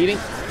lot of beating.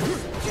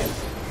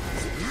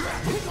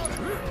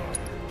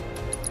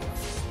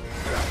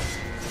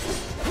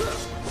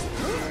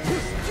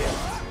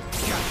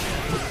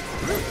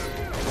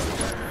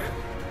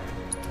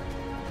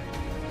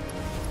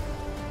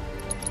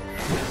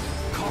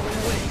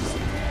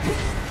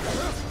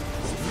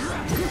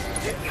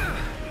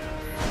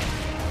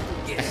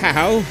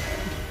 How?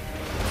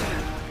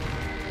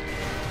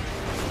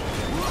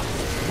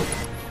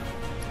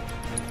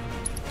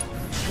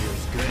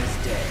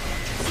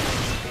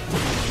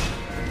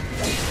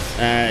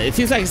 It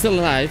feels like he's still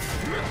alive.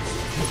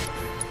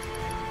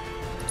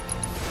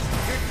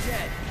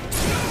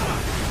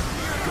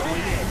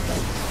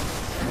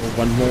 Oh,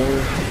 one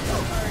more.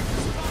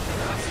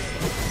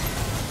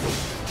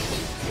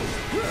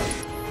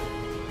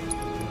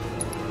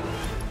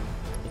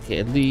 Okay,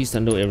 at least I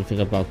know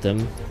everything about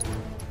them.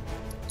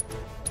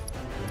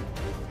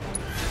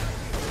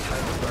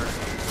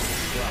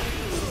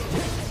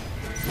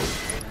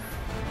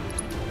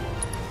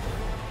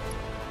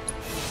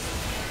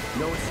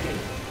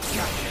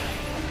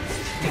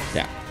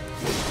 Yeah.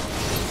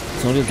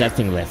 It's only that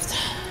thing left.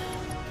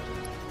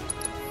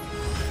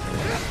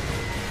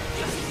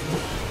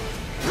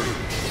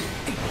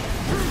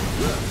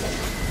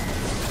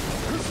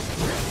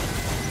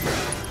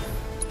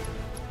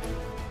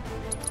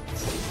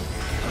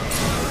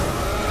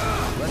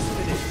 Let's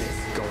finish this.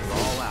 Going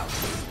all out.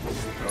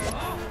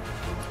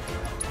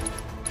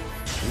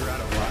 You're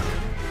out of luck.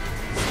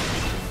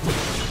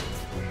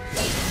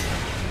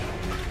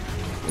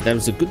 That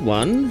was a good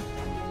one.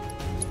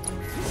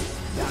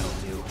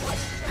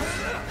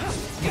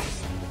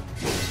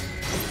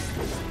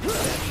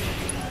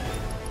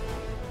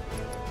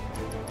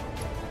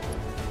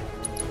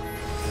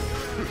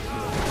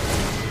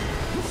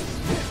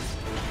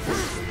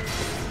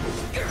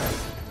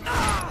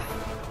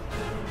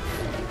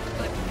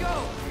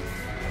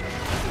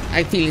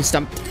 I'm feeling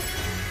stumped.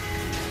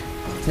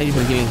 Thank you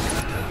for healing.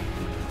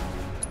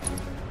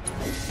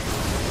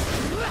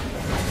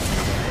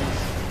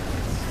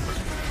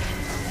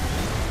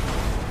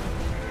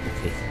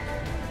 Okay.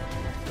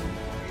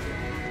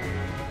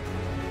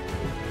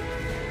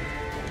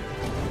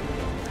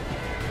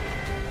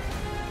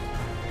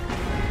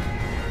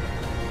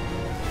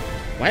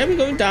 Why are we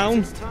going down?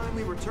 It's time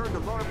we return to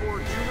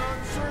Larboard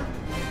Junon, sir.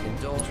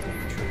 Indulge me,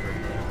 Trooper.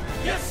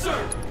 Yes,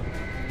 sir.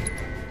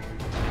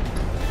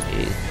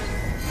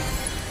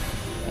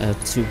 I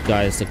have two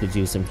guys that could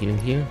use some healing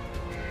here.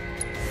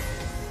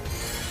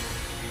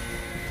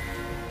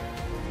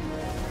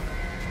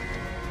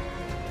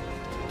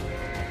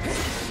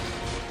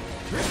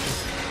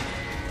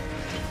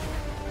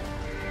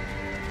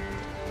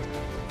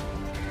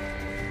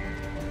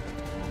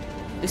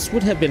 This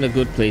would have been a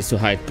good place to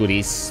hide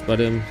goodies, but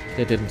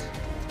they didn't.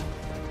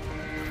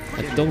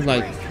 I don't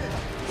like.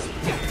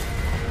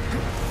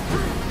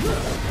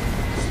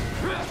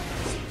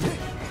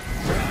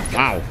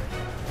 Wow.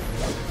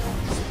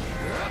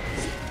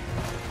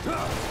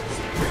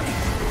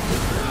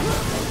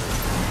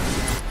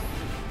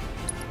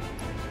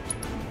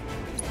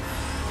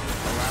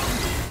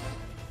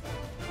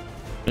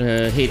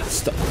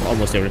 Hate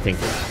almost everything.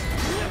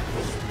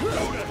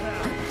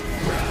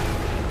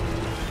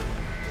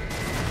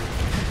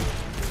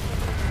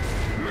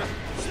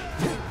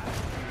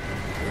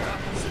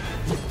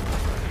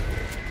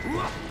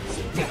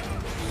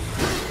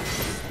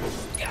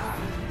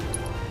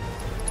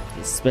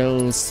 He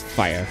spells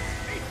fire.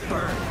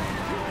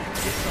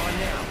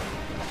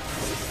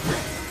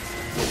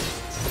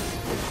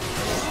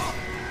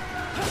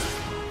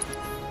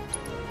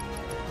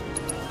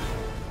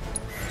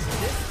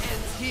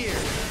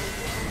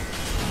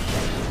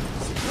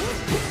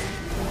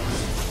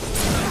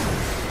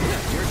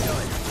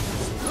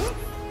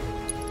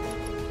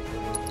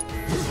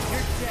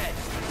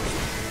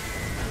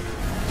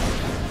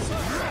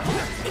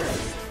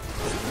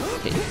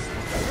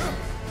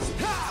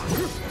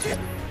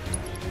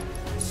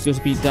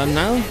 Should be done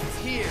now.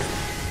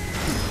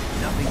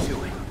 Nothing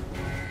to it.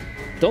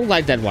 Don't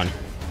like that one.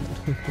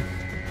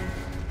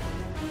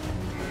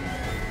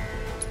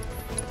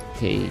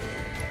 Okay.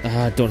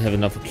 I don't have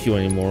enough Q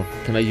anymore.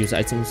 Can I use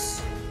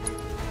items?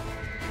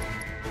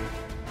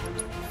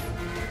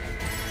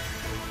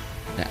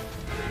 Yeah.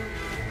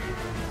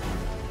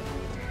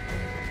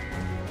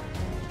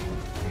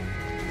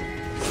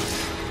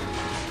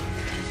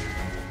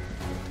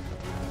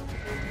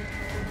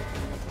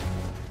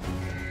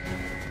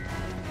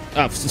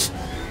 Oh,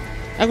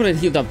 I could have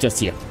healed up just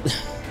here.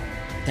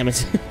 Damn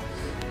it.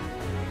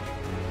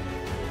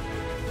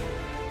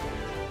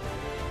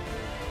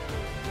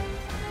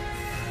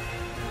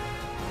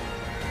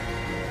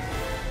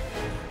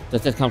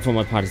 Does that come from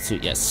my party too?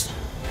 Yes.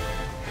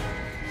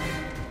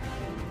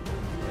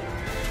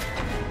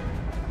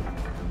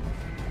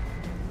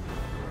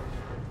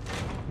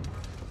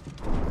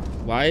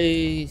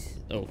 Why?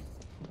 Oh.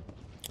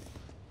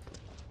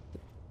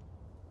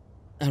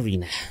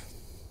 Arena.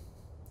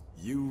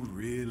 You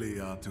really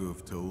ought to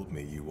have told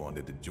me you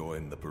wanted to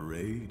join the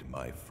parade,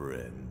 my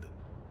friend.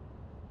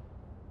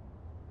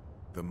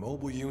 The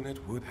mobile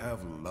unit would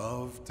have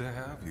loved to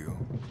have you.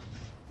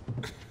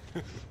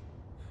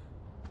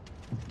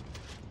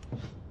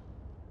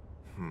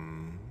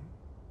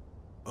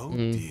 Oh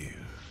dear.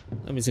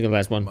 Let me see the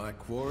last one. My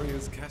quarry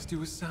has cast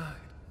you aside.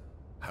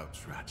 How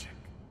tragic.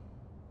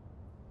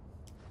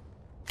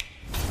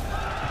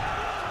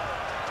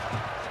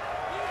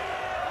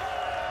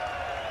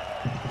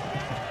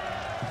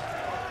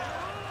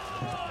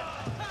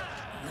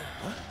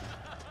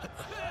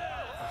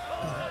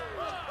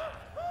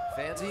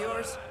 Fans of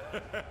yours?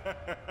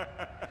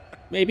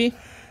 Maybe.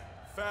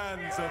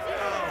 Fans of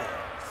ours.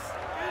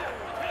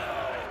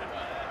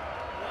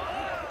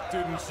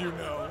 Didn't you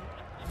know?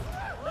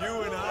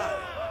 You and I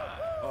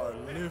are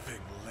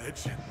living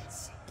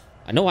legends.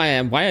 I know I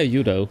am. Why are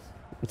you though?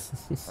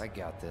 I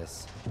got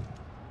this.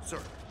 Sir.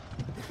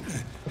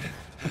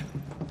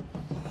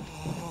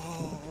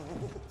 Oh,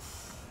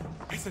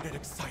 isn't it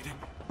exciting?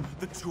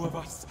 The two of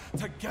us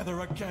together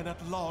again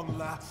at long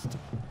last.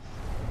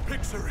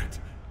 Picture it.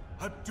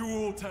 A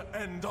duel to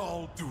end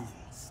all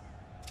duels.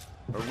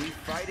 Are we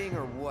fighting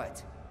or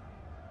what?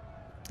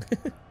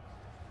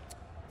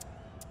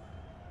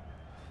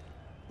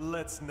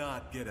 Let's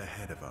not get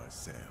ahead of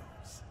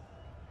ourselves.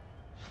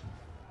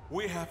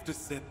 We have to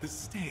set the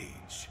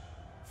stage.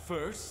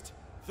 First,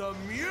 the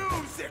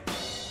music!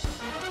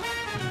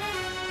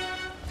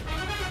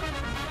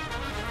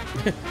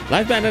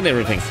 Live band and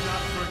everything. Let's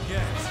not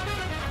forget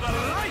the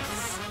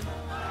lights!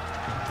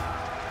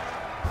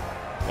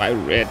 Why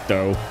red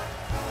though?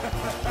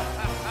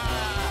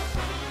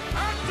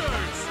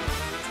 Actors,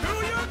 to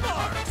your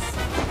marks!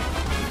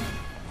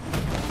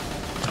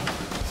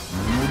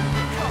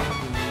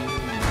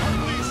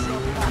 Unleash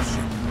your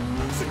passion.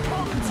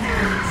 Succumb to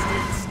your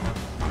instincts.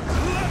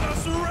 Let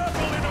us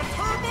revel in a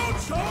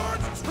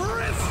turbocharged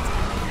tryst!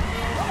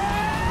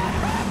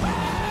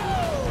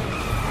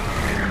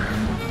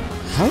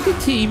 How did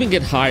he even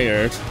get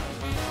hired?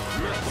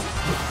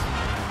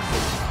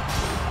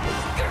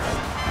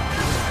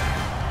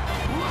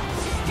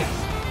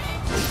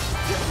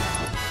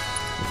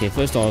 Okay,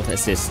 first off,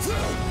 assist.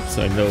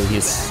 So I know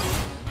his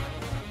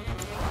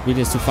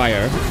weakness to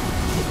fire.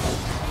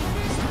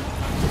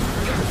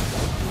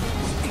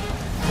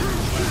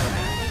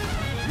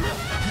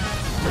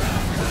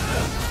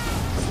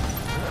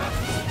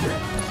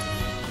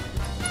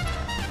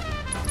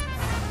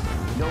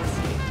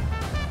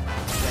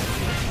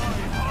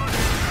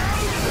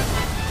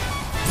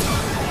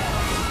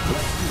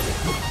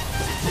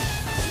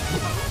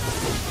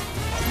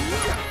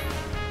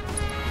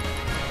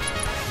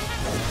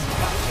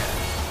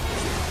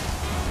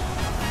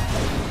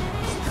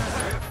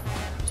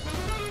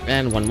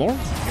 And one more.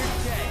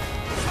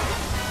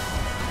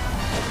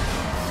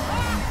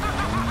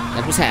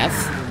 That was half.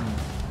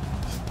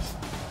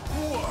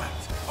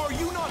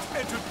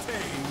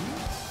 entertained?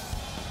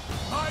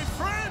 My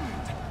friend,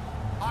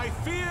 I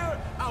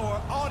fear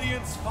our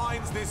audience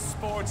finds this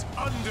sport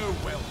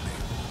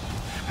underwhelming.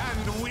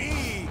 And we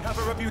have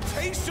a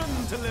reputation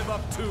to live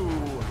up to.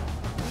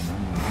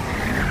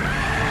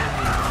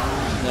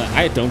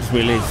 I don't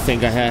really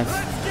think I have.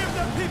 Let's give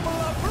the people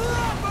a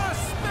proper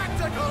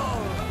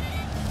spectacle.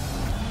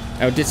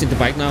 Are you ditching the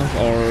bike now,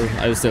 or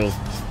are you still?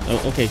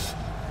 Oh, okay.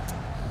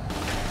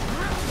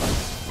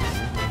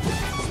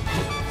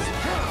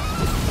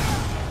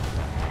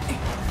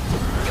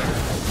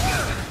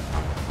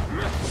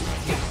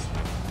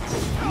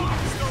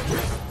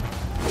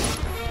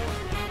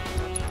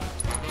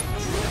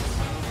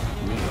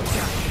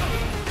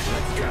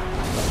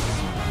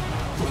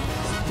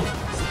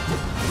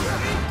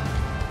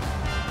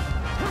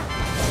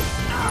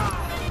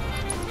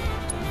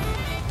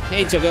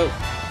 Hey, Choco.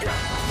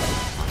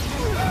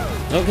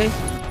 Okay.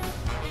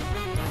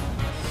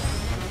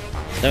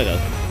 There we go.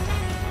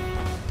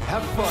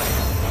 Have fun.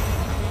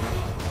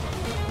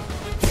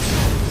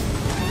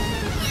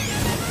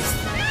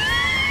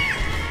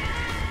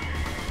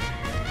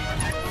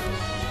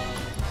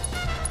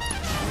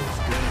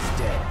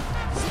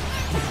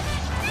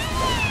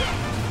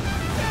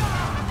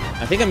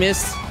 I think I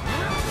missed.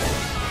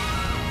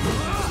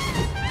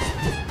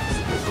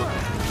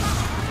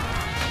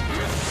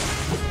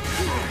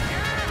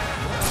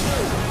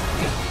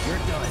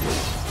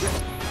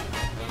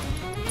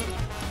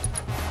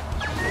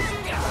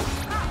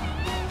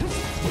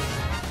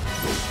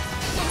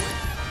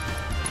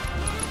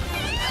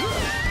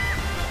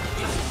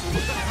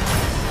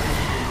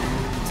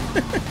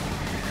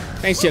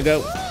 Thanks,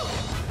 Choco.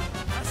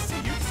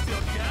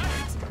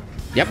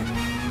 Yep.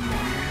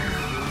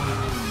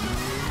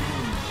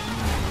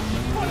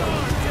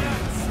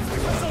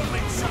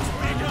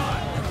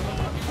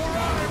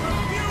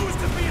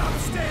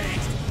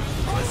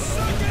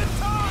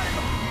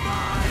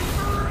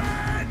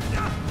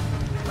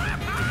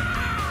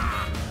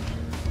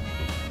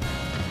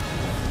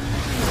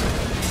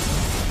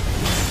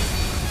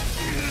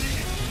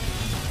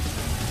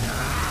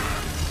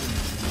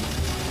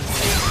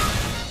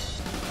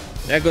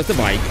 There goes the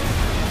bike.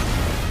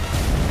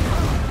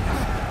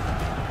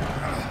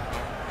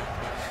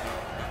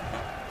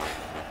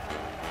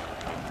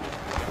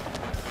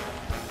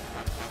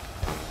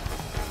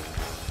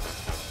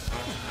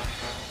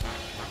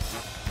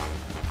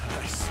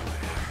 I swear,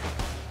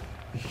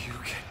 you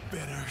get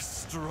better,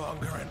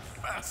 stronger, and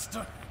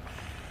faster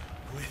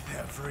with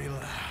every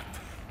lap.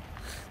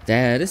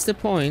 That is the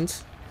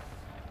point.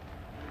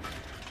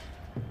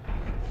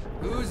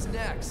 Who's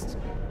next?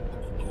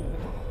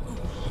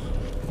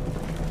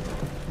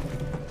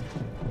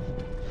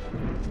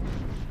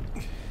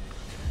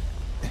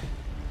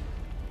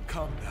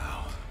 Come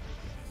now.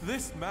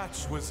 This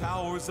match was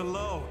ours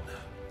alone.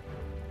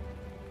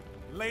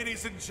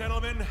 Ladies and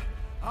gentlemen,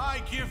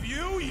 I give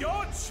you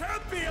your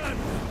champion!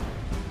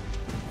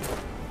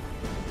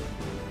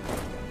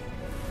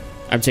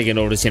 I'm taking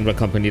over the Shinra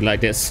company like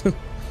this.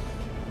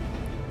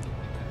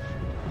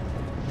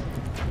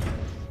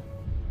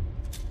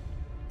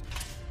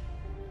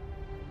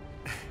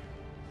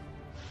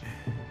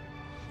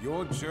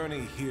 Your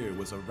journey here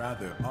was a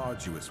rather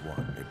arduous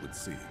one, it would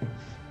seem.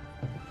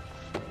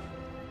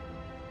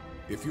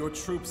 If your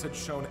troops had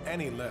shown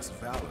any less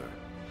valor,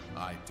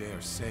 I dare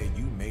say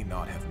you may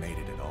not have made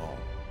it at all.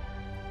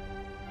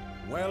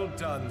 Well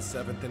done,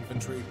 7th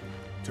Infantry.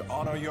 To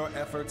honor your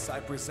efforts, I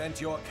present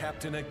your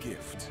captain a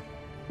gift.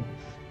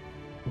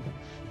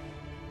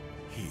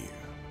 Here.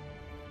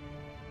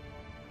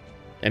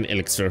 An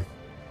elixir.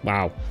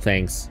 Wow,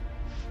 thanks.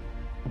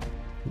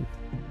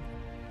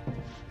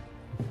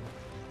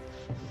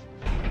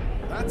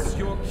 That's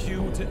your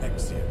cue to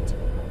exit.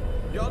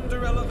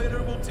 Yonder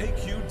elevator will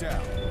take you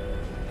down.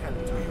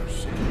 And do your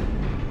shit.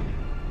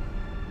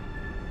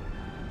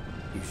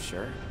 You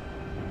sure?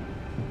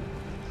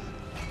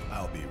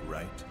 I'll be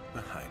right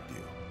behind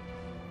you.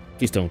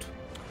 Please don't.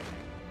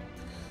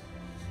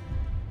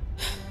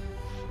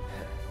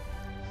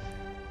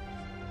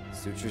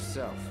 Suit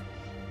yourself.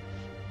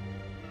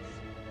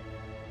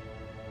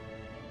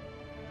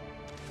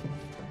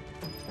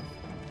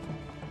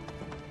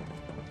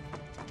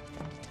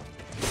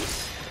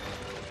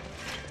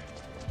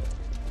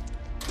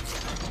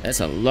 That's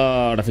a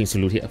lot of things to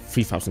loot here.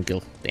 3,000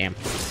 gil. Damn.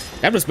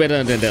 That was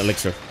better than the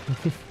elixir.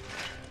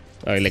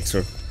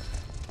 Elixir.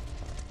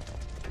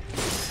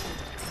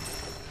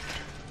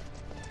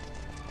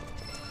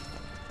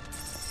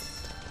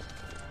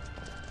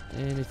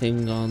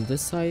 Anything on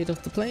this side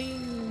of the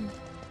plane?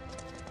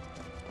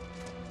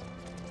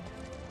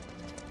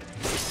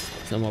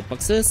 Some more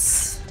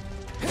boxes.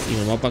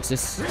 Even more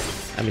boxes.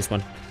 I missed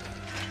one.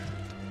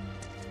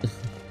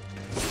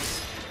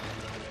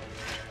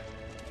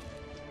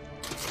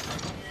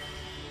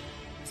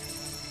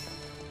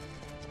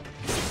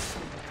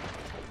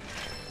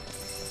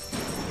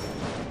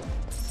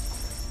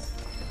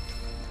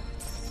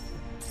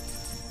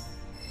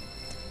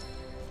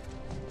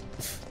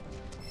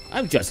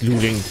 I'm just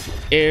looting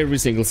every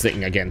single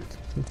thing again.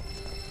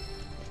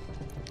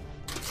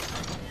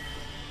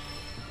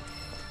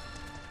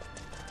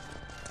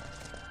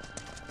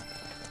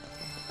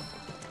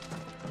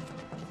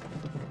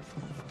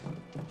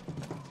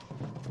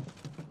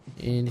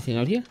 Anything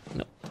out here?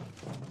 No.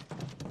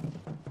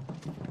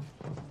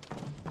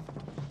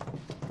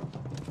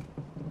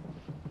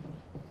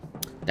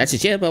 That's a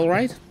ship, all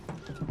right.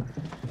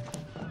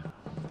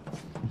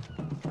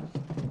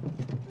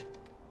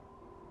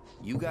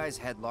 You guys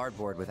head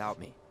larboard without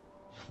me.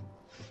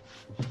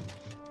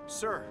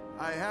 Sir,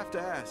 I have to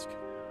ask.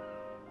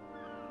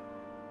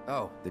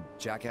 Oh, the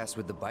jackass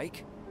with the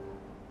bike?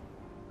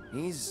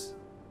 He's...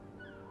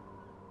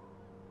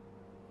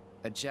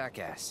 a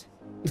jackass.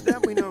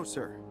 That we know,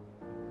 sir.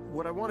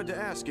 What I wanted to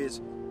ask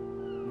is,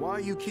 why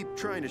you keep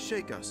trying to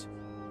shake us?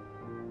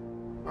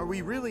 Are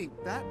we really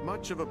that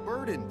much of a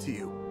burden to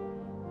you?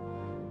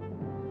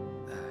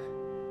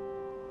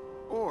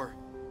 Or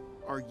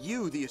are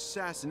you the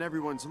assassin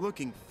everyone's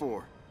looking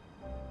for?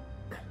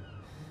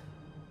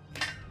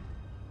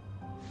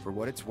 For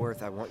what it's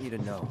worth, I want you to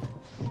know.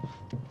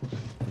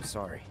 I'm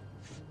sorry.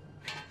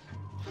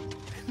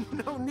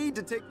 No need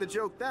to take the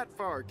joke that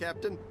far,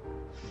 Captain.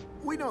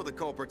 We know the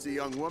culprit's a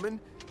young woman,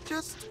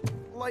 just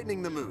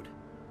lightening the mood.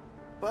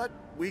 But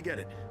we get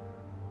it.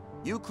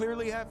 You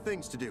clearly have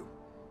things to do.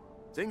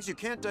 Things you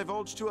can't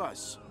divulge to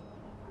us.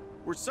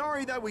 We're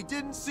sorry that we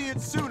didn't see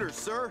it sooner,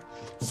 sir.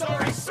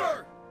 Sorry,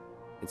 sir!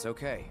 It's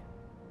okay.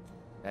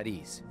 At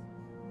ease.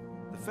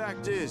 The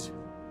fact is,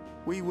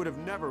 we would have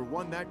never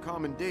won that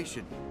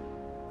commendation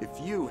if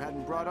you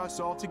hadn't brought us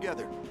all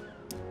together.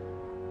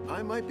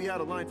 I might be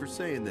out of line for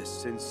saying this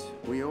since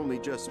we only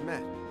just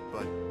met,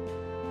 but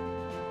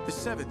the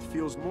 7th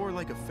feels more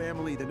like a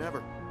family than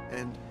ever,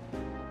 and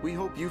we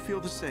hope you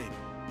feel the same.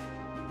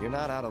 You're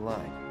not out of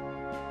line.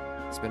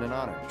 It's been an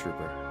honor,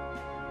 Trooper.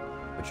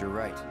 But you're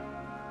right.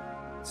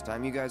 It's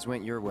time you guys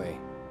went your way,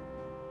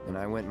 and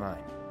I went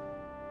mine.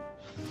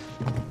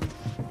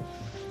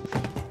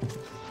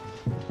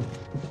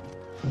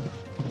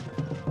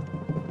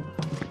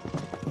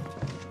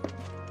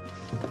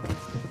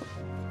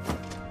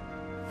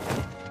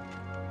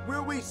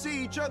 Will we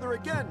see each other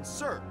again,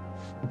 sir?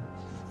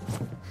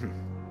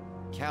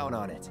 Count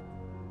on it.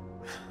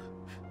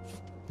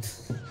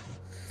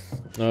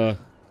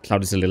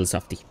 Cloud is a little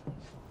softy.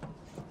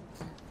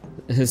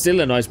 It still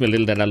annoys me a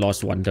little that I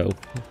lost one though.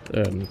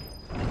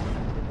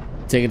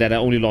 Taking that I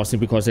only lost him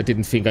because I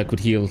didn't think I could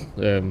heal.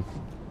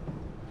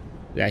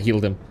 Yeah, heal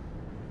them.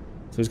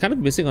 So he's kind of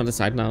missing on the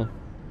side now.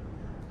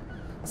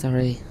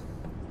 Sorry.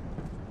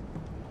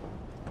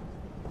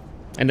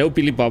 I know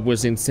Billy Bob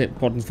was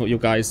important for you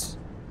guys.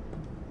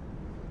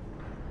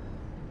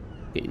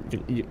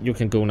 You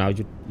can go now.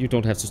 You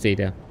don't have to stay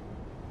there.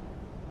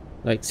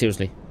 Like,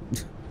 seriously.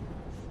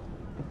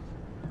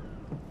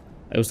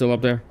 Are you still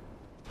up there?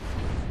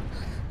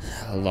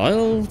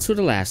 Loyal to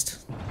the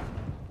last.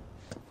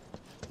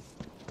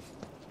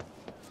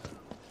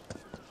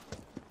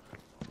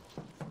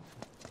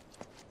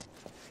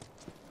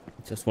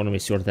 Just want to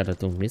make sure that I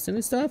don't miss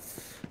any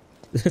stuff.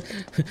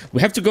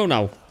 We have to go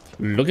now.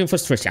 Looking for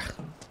treasure.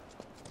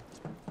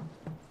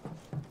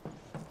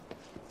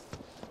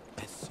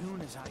 As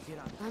soon as I get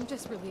on... I'm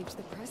just relieved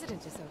the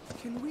president is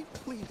okay. Can we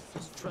please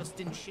just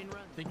trust in Shinra?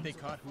 Think they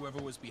caught whoever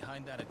was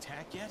behind that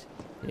attack yet?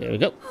 Here we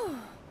go.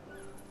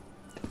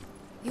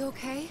 You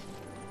okay?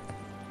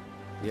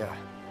 Yeah.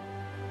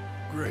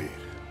 Great.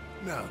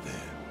 Now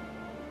then.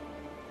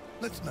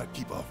 Let's not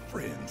keep our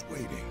friends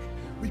waiting.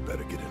 We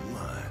better get in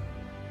line.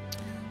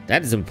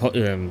 That is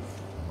important.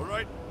 All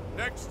right,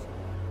 next.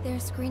 They're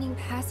screening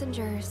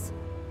passengers.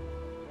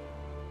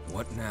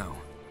 What now?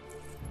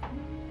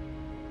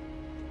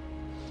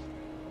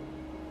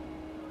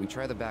 We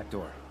try the back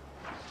door.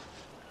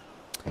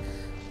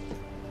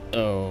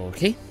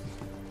 Okay.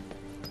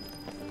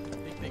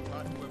 Think they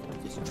caught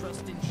whoever. Just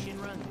trust in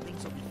Shinra and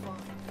things will be fine.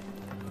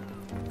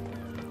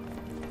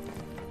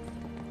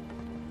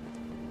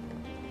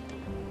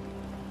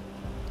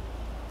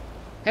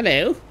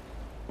 Hello.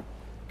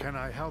 Can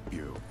I help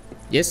you?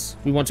 Yes,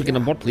 we want to get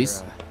on board,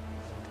 please.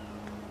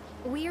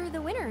 We're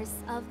the winners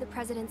of the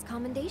President's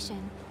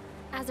Commendation.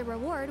 As a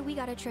reward, we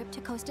got a trip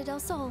to Costa del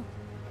Sol.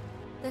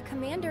 The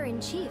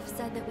Commander-in-Chief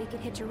said that we could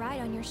hitch a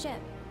ride on your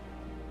ship.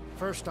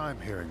 First time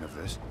hearing of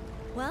this.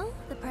 Well,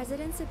 the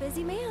President's a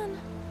busy man.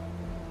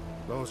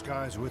 Those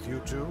guys with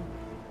you too?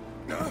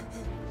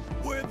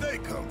 Where'd they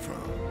come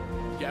from?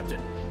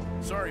 Captain,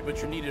 sorry, but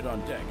you're needed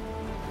on deck.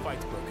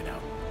 Fight's broken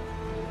out.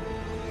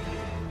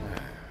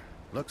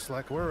 Looks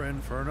like we're in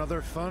for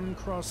another fun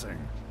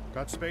crossing.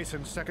 Got space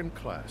in second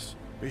class.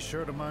 Be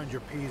sure to mind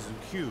your P's and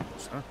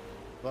Q's, huh?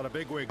 A lot of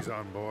bigwigs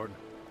on board.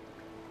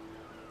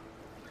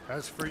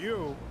 As for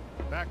you,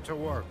 back to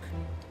work.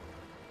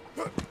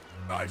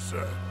 Aye,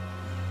 sir.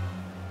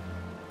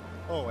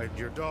 Oh, and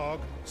your dog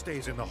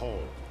stays in the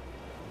hold.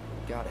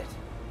 Got it.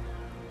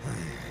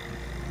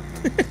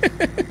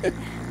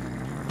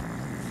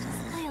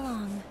 Play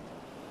along.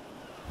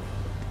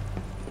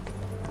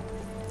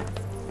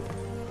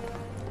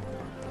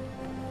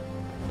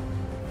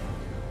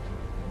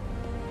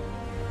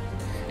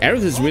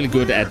 Aerith is really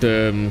good at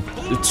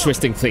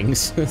twisting things.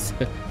 Stop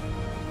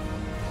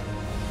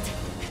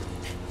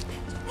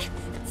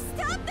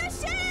the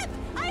ship!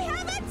 I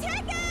have a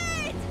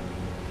ticket!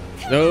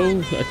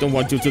 No, I don't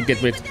want you to get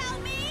rid.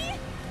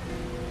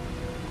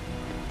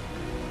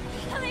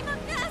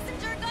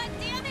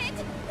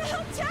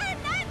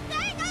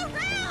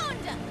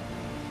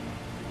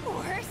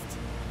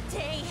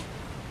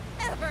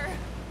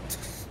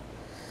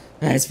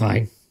 That's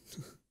fine.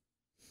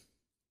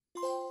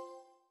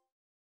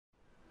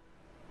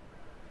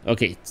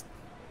 Okay,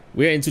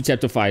 we're into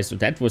chapter 5, so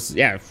that was,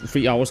 yeah,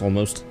 3 hours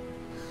almost.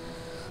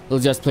 We'll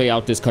just play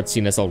out this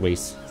cutscene as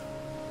always.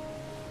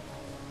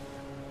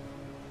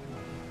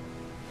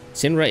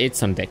 Shinra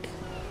 8's on deck.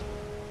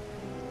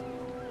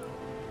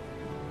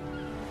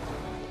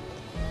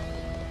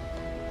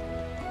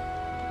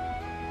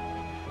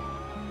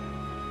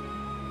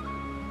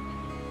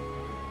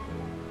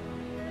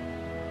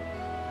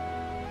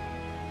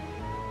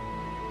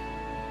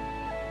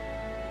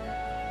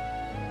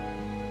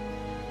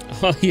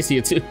 Oh, he's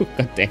here too.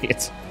 God dang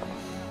it.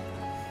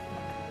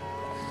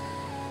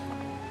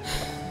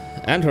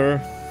 And her.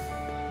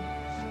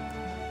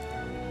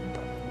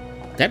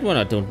 That one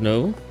I don't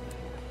know.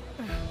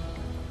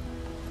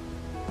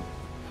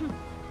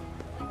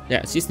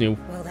 Yeah, she's new.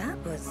 Well, that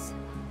was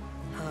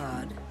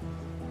hard.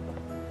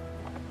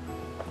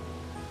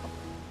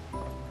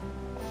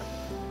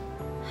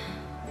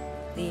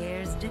 The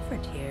air's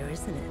different here,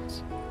 isn't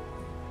it?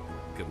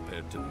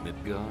 Compared to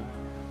Midgard,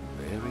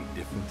 very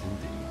different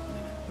indeed.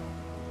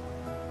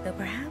 Though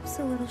perhaps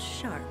a little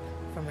sharp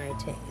for my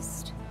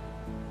taste.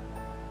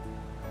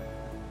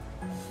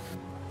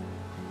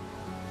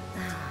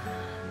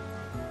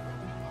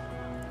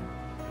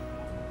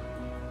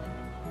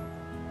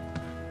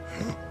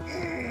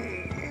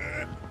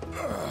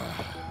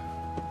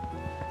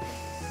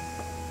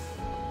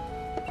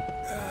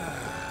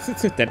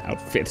 That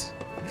outfit.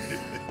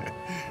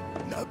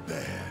 Not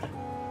bad.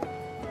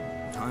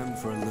 Time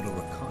for a little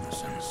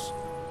reconnaissance.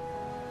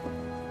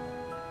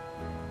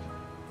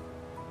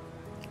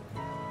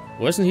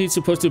 Wasn't he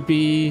supposed to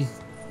be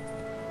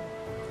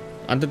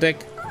on the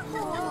deck?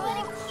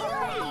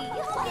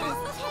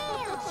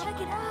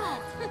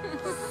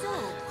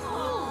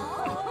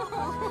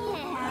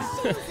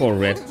 Poor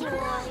Red.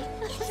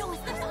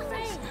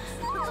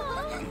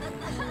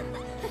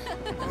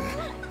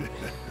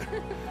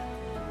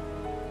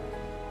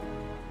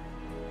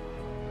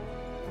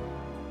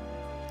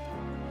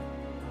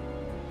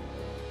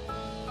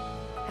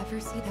 Ever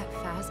see that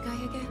Faz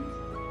guy again?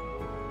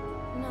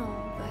 No,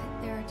 but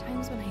there are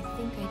times when I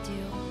think I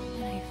do,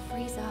 and I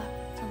freeze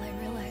up till I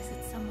realize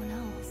it's someone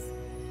else.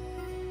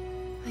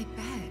 I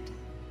bet.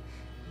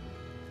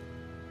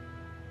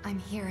 I'm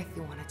here if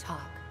you want to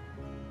talk.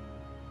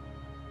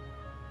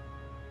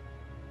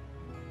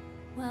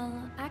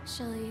 Well,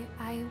 actually,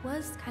 I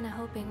was kind of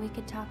hoping we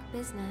could talk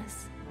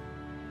business.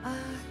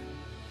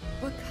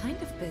 What kind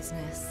of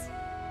business?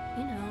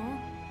 You know,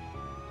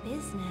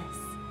 business.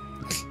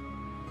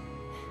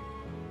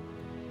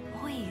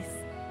 Boys.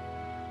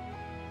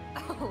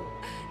 Oh,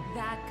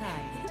 that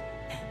kind.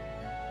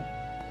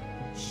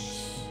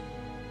 Shh.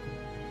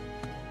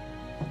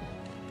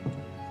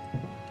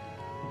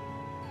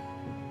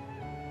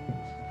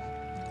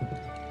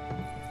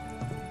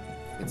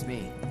 It's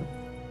me.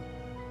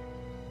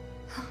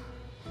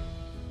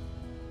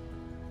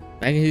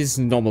 Back in his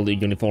normal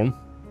uniform.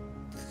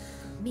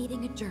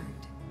 Meeting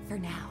adjourned for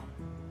now.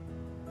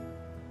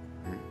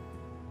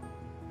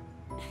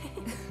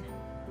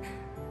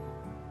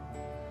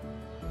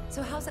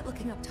 So how's it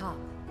looking up top?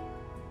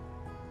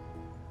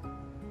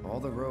 All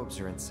the robes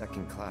are in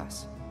second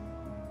class.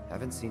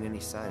 Haven't seen any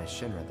sign of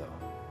Shinra, though.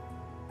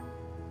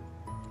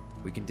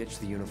 We can ditch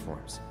the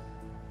uniforms.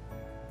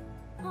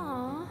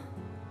 Aww.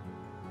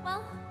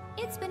 Well,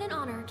 it's been an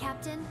honor,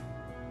 Captain.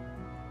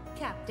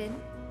 Captain?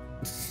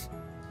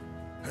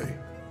 Hey,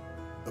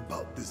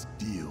 about this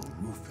deal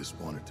Rufus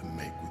wanted to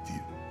make with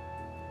you.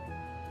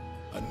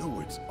 I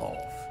know it's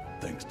off,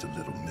 thanks to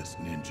little Miss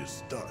Ninja's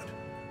stunt,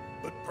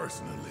 but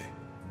personally,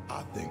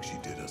 I think she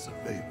did us a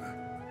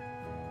favor.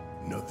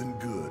 Nothing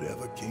good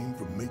ever came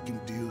from making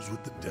deals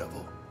with the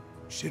devil.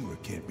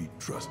 Shinra can't be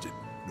trusted,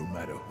 no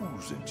matter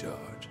who's in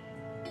charge.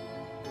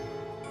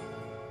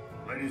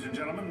 Ladies and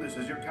gentlemen, this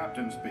is your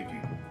captain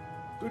speaking.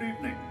 Good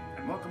evening,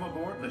 and welcome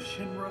aboard the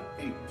Shinra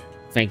 8.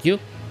 Thank you.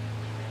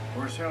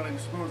 We're sailing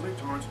smoothly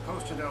towards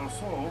Costa del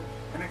Sol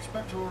and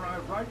expect to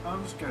arrive right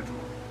on schedule.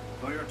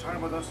 Though your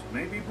time with us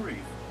may be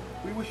brief,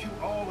 we wish you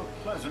all a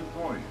pleasant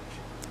voyage.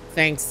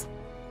 Thanks.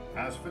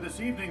 As for this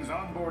evening's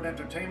onboard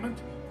entertainment,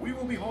 we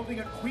will be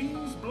holding a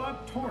Queen's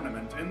Blood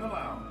tournament in the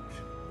lounge.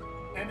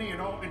 Any and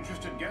all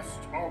interested guests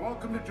are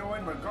welcome to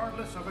join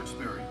regardless of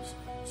experience.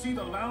 See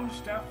the lounge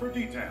staff for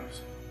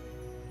details.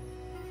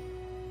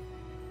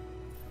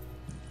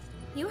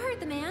 You heard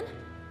the man.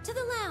 To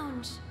the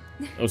lounge.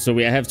 Oh, so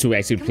we have to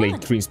actually play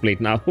Queen's Blade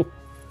now.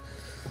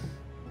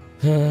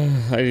 Oh,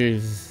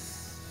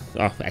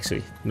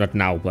 actually, not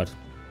now, but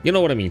you know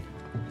what I mean.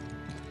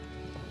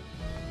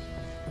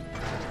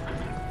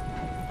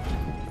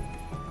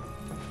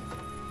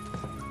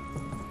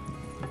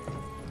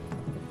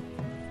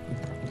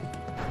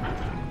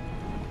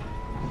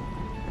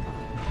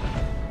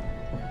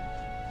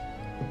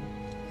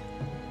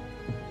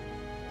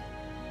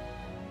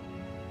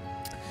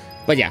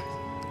 But yeah,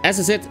 as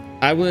I said,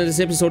 I will end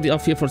this episode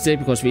off here for today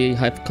because we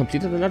have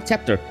completed another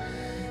chapter.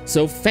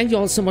 So thank you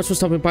all so much for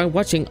stopping by and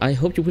watching. I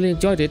hope you really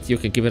enjoyed it. You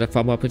can give it a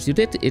thumb up if you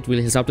did. It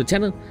really helps out the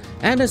channel.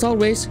 And as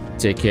always,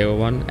 take care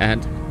everyone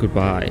and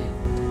goodbye.